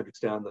long as we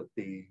understand that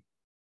the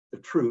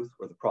truth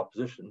or the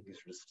proposition, these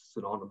are just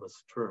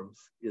synonymous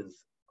terms,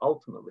 is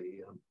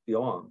ultimately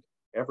beyond,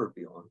 ever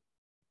beyond,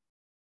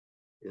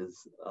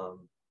 is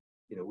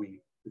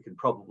we can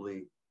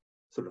probably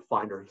sort of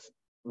find our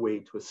way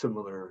to a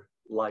similar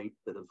light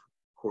that, of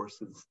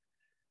course, is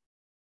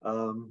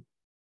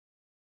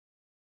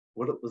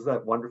what was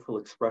that wonderful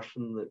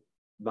expression that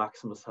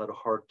Maximus had a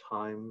hard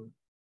time?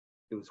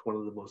 It was one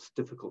of the most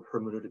difficult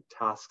hermeneutic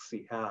tasks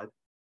he had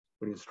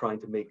when he was trying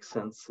to make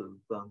sense of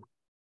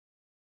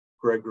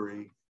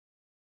Gregory,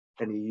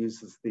 and he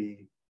uses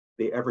the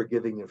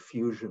ever-giving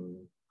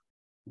effusion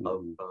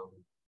of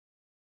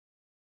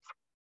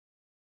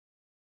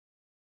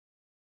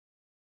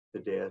the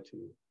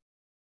deity.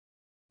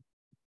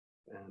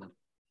 And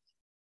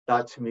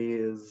that to me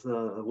is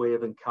a way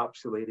of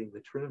encapsulating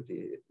the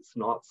Trinity. It's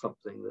not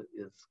something that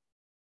is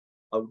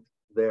out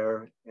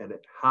there, and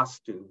it has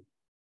to.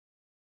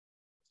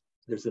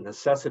 There's a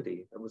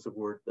necessity. That was a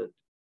word that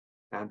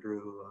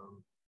Andrew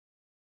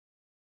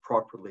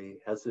properly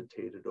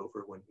hesitated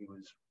over when he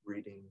was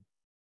reading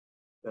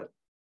that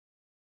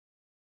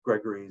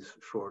Gregory's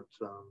short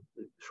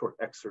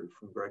excerpt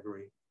from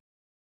Gregory.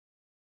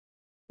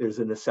 There's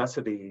a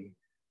necessity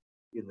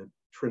in the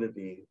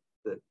Trinity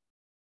that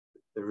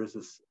there is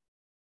this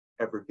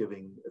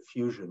ever-giving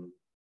effusion.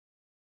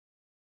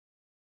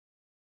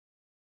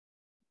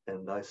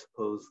 And I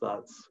suppose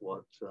that's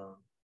what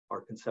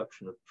our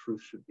conception of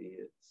truth should be.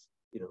 It's,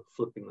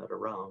 flipping that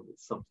around.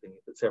 It's something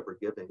that's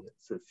ever-giving,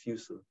 it's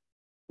effusive.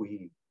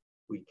 We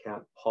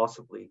can't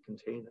possibly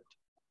contain it.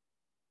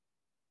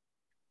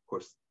 Of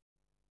course,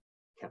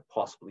 can't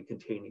possibly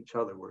contain each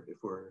other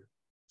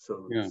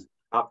so yeah. It's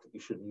apt that we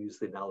shouldn't use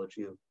the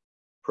analogy of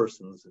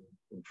persons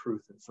in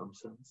truth in some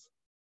sense.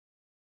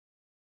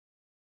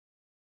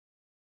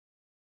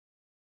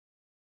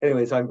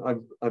 Anyways,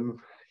 I'm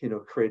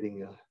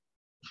creating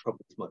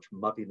probably as much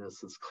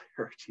muddiness as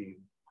clarity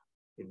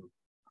in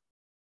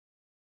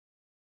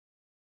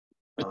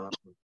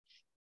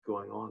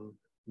going on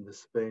in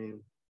this vein.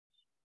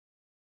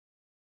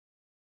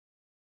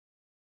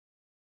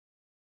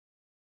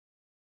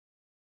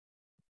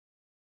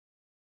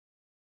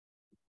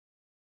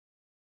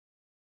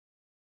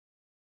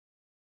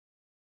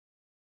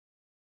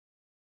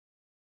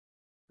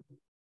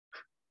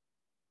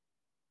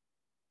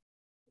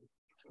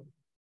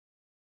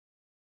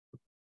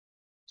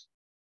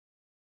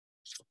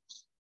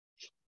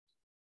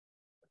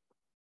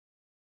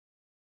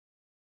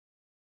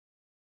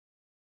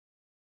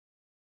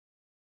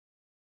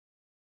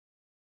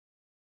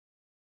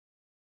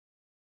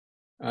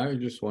 I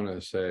just want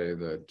to say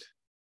that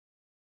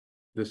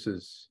this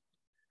is,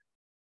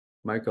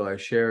 Michael, I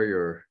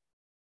share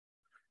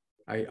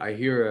I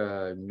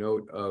hear a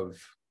note of,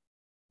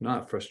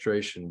 not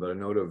frustration, but a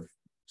note of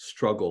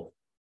struggle.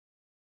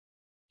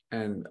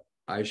 And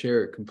I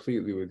share it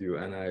completely with you.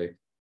 And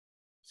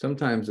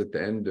sometimes at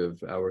the end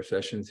of our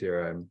sessions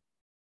here,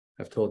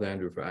 I've told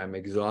Andrew, I'm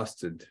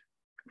exhausted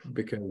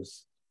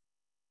because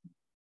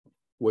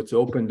what's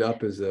opened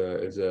up is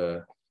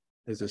a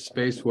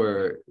space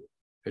where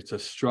it's a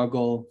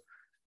struggle,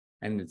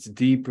 and it's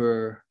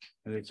deeper,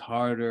 and it's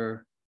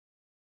harder,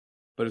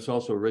 but it's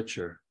also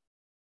richer.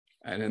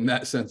 And in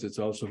that sense, it's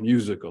also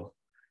musical.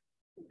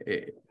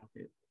 It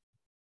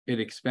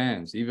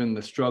expands. Even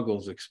the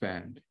struggles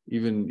expand.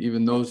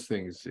 Even those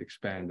things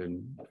expand,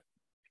 and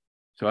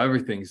so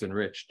everything's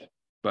enriched.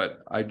 But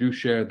I do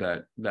share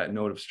that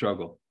note of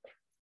struggle.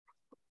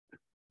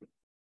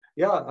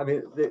 Yeah, I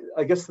mean,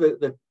 I guess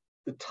the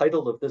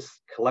title of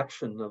this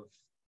collection of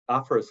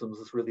aphorisms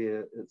is really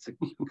it's a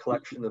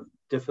collection of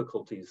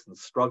difficulties and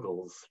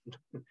struggles.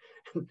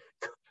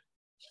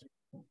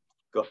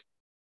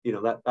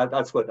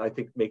 That's what I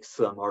think makes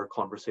our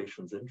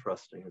conversations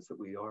interesting, is that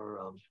we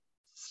are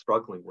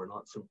struggling. We're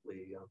not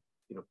simply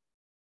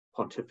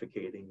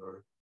pontificating,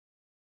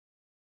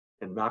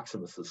 and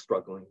Maximus is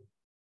struggling.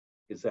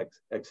 His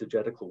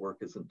exegetical work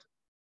isn't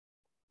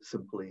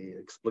simply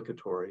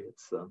explicatory.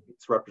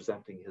 It's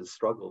representing his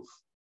struggles.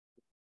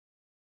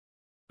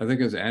 I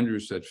think, as Andrew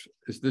said,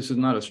 this is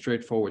not a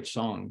straightforward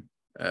song.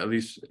 At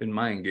least in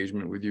my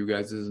engagement with you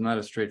guys, this is not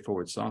a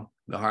straightforward song.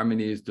 The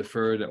harmony is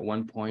deferred at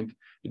one point.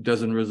 It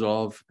doesn't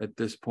resolve at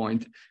this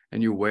point,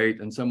 and you wait,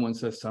 and someone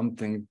says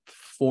something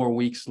 4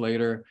 weeks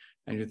later,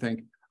 and you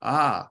think,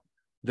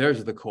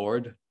 there's the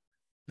chord.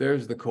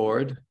 There's the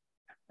chord.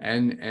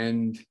 And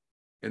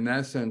in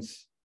that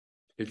sense,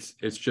 it's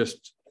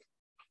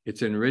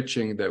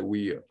enriching that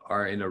we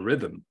are in a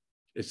rhythm.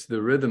 It's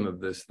the rhythm of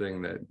this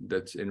thing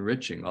that's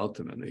enriching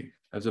ultimately,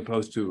 as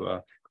opposed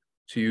to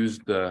use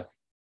the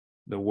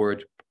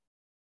word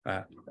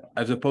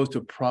as opposed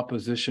to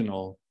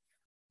propositional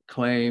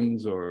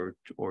claims or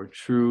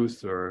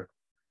truth, or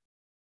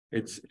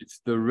it's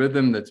the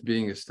rhythm that's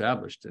being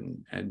established,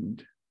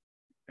 and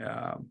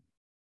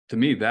to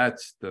me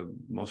that's the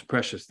most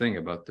precious thing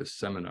about this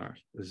seminar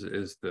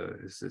is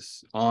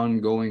this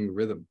ongoing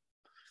rhythm,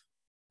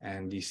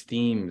 and these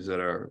themes that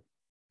are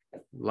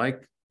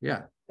like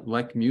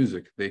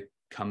music. They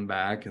come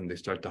back and they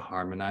start to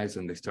harmonize,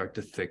 and they start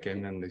to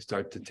thicken, and they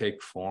start to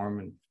take form.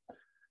 And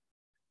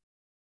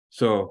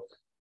so,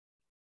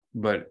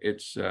 but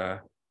it's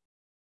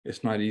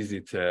not easy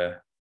to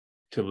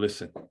to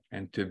listen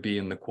and to be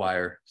in the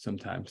choir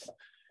sometimes.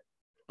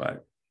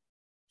 But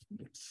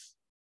I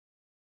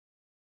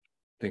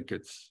think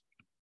it's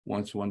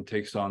once one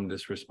takes on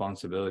this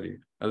responsibility,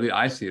 at least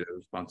I see it as a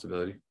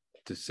responsibility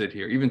to sit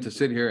here, even to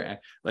sit here, and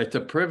like it's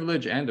a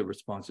privilege and a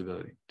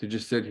responsibility to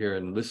just sit here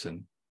and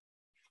listen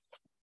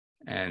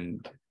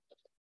and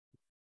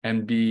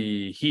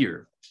be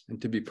here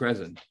and to be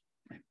present,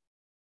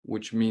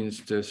 which means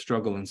to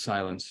struggle in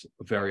silence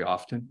very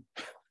often,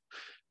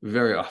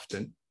 very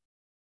often,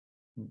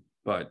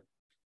 but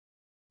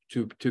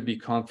to be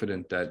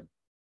confident that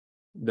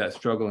that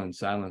struggle in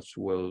silence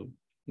will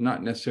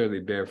not necessarily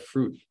bear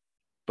fruit,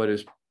 but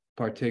is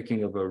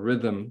partaking of a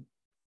rhythm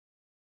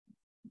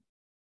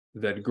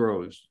that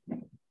grows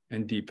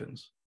and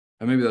deepens.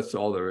 And maybe that's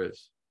all there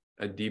is,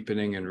 a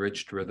deepening,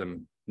 enriched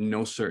rhythm,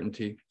 no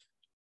certainty,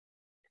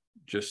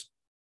 just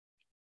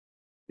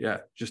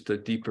a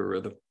deeper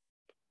rhythm.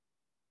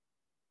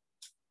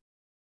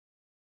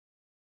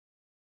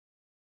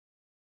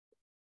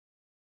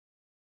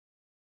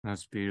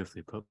 That's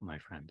beautifully put, my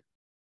friend.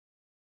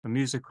 A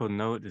musical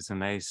note is a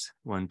nice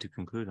one to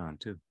conclude on,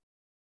 too.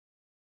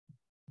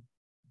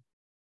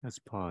 Let's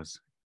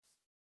pause.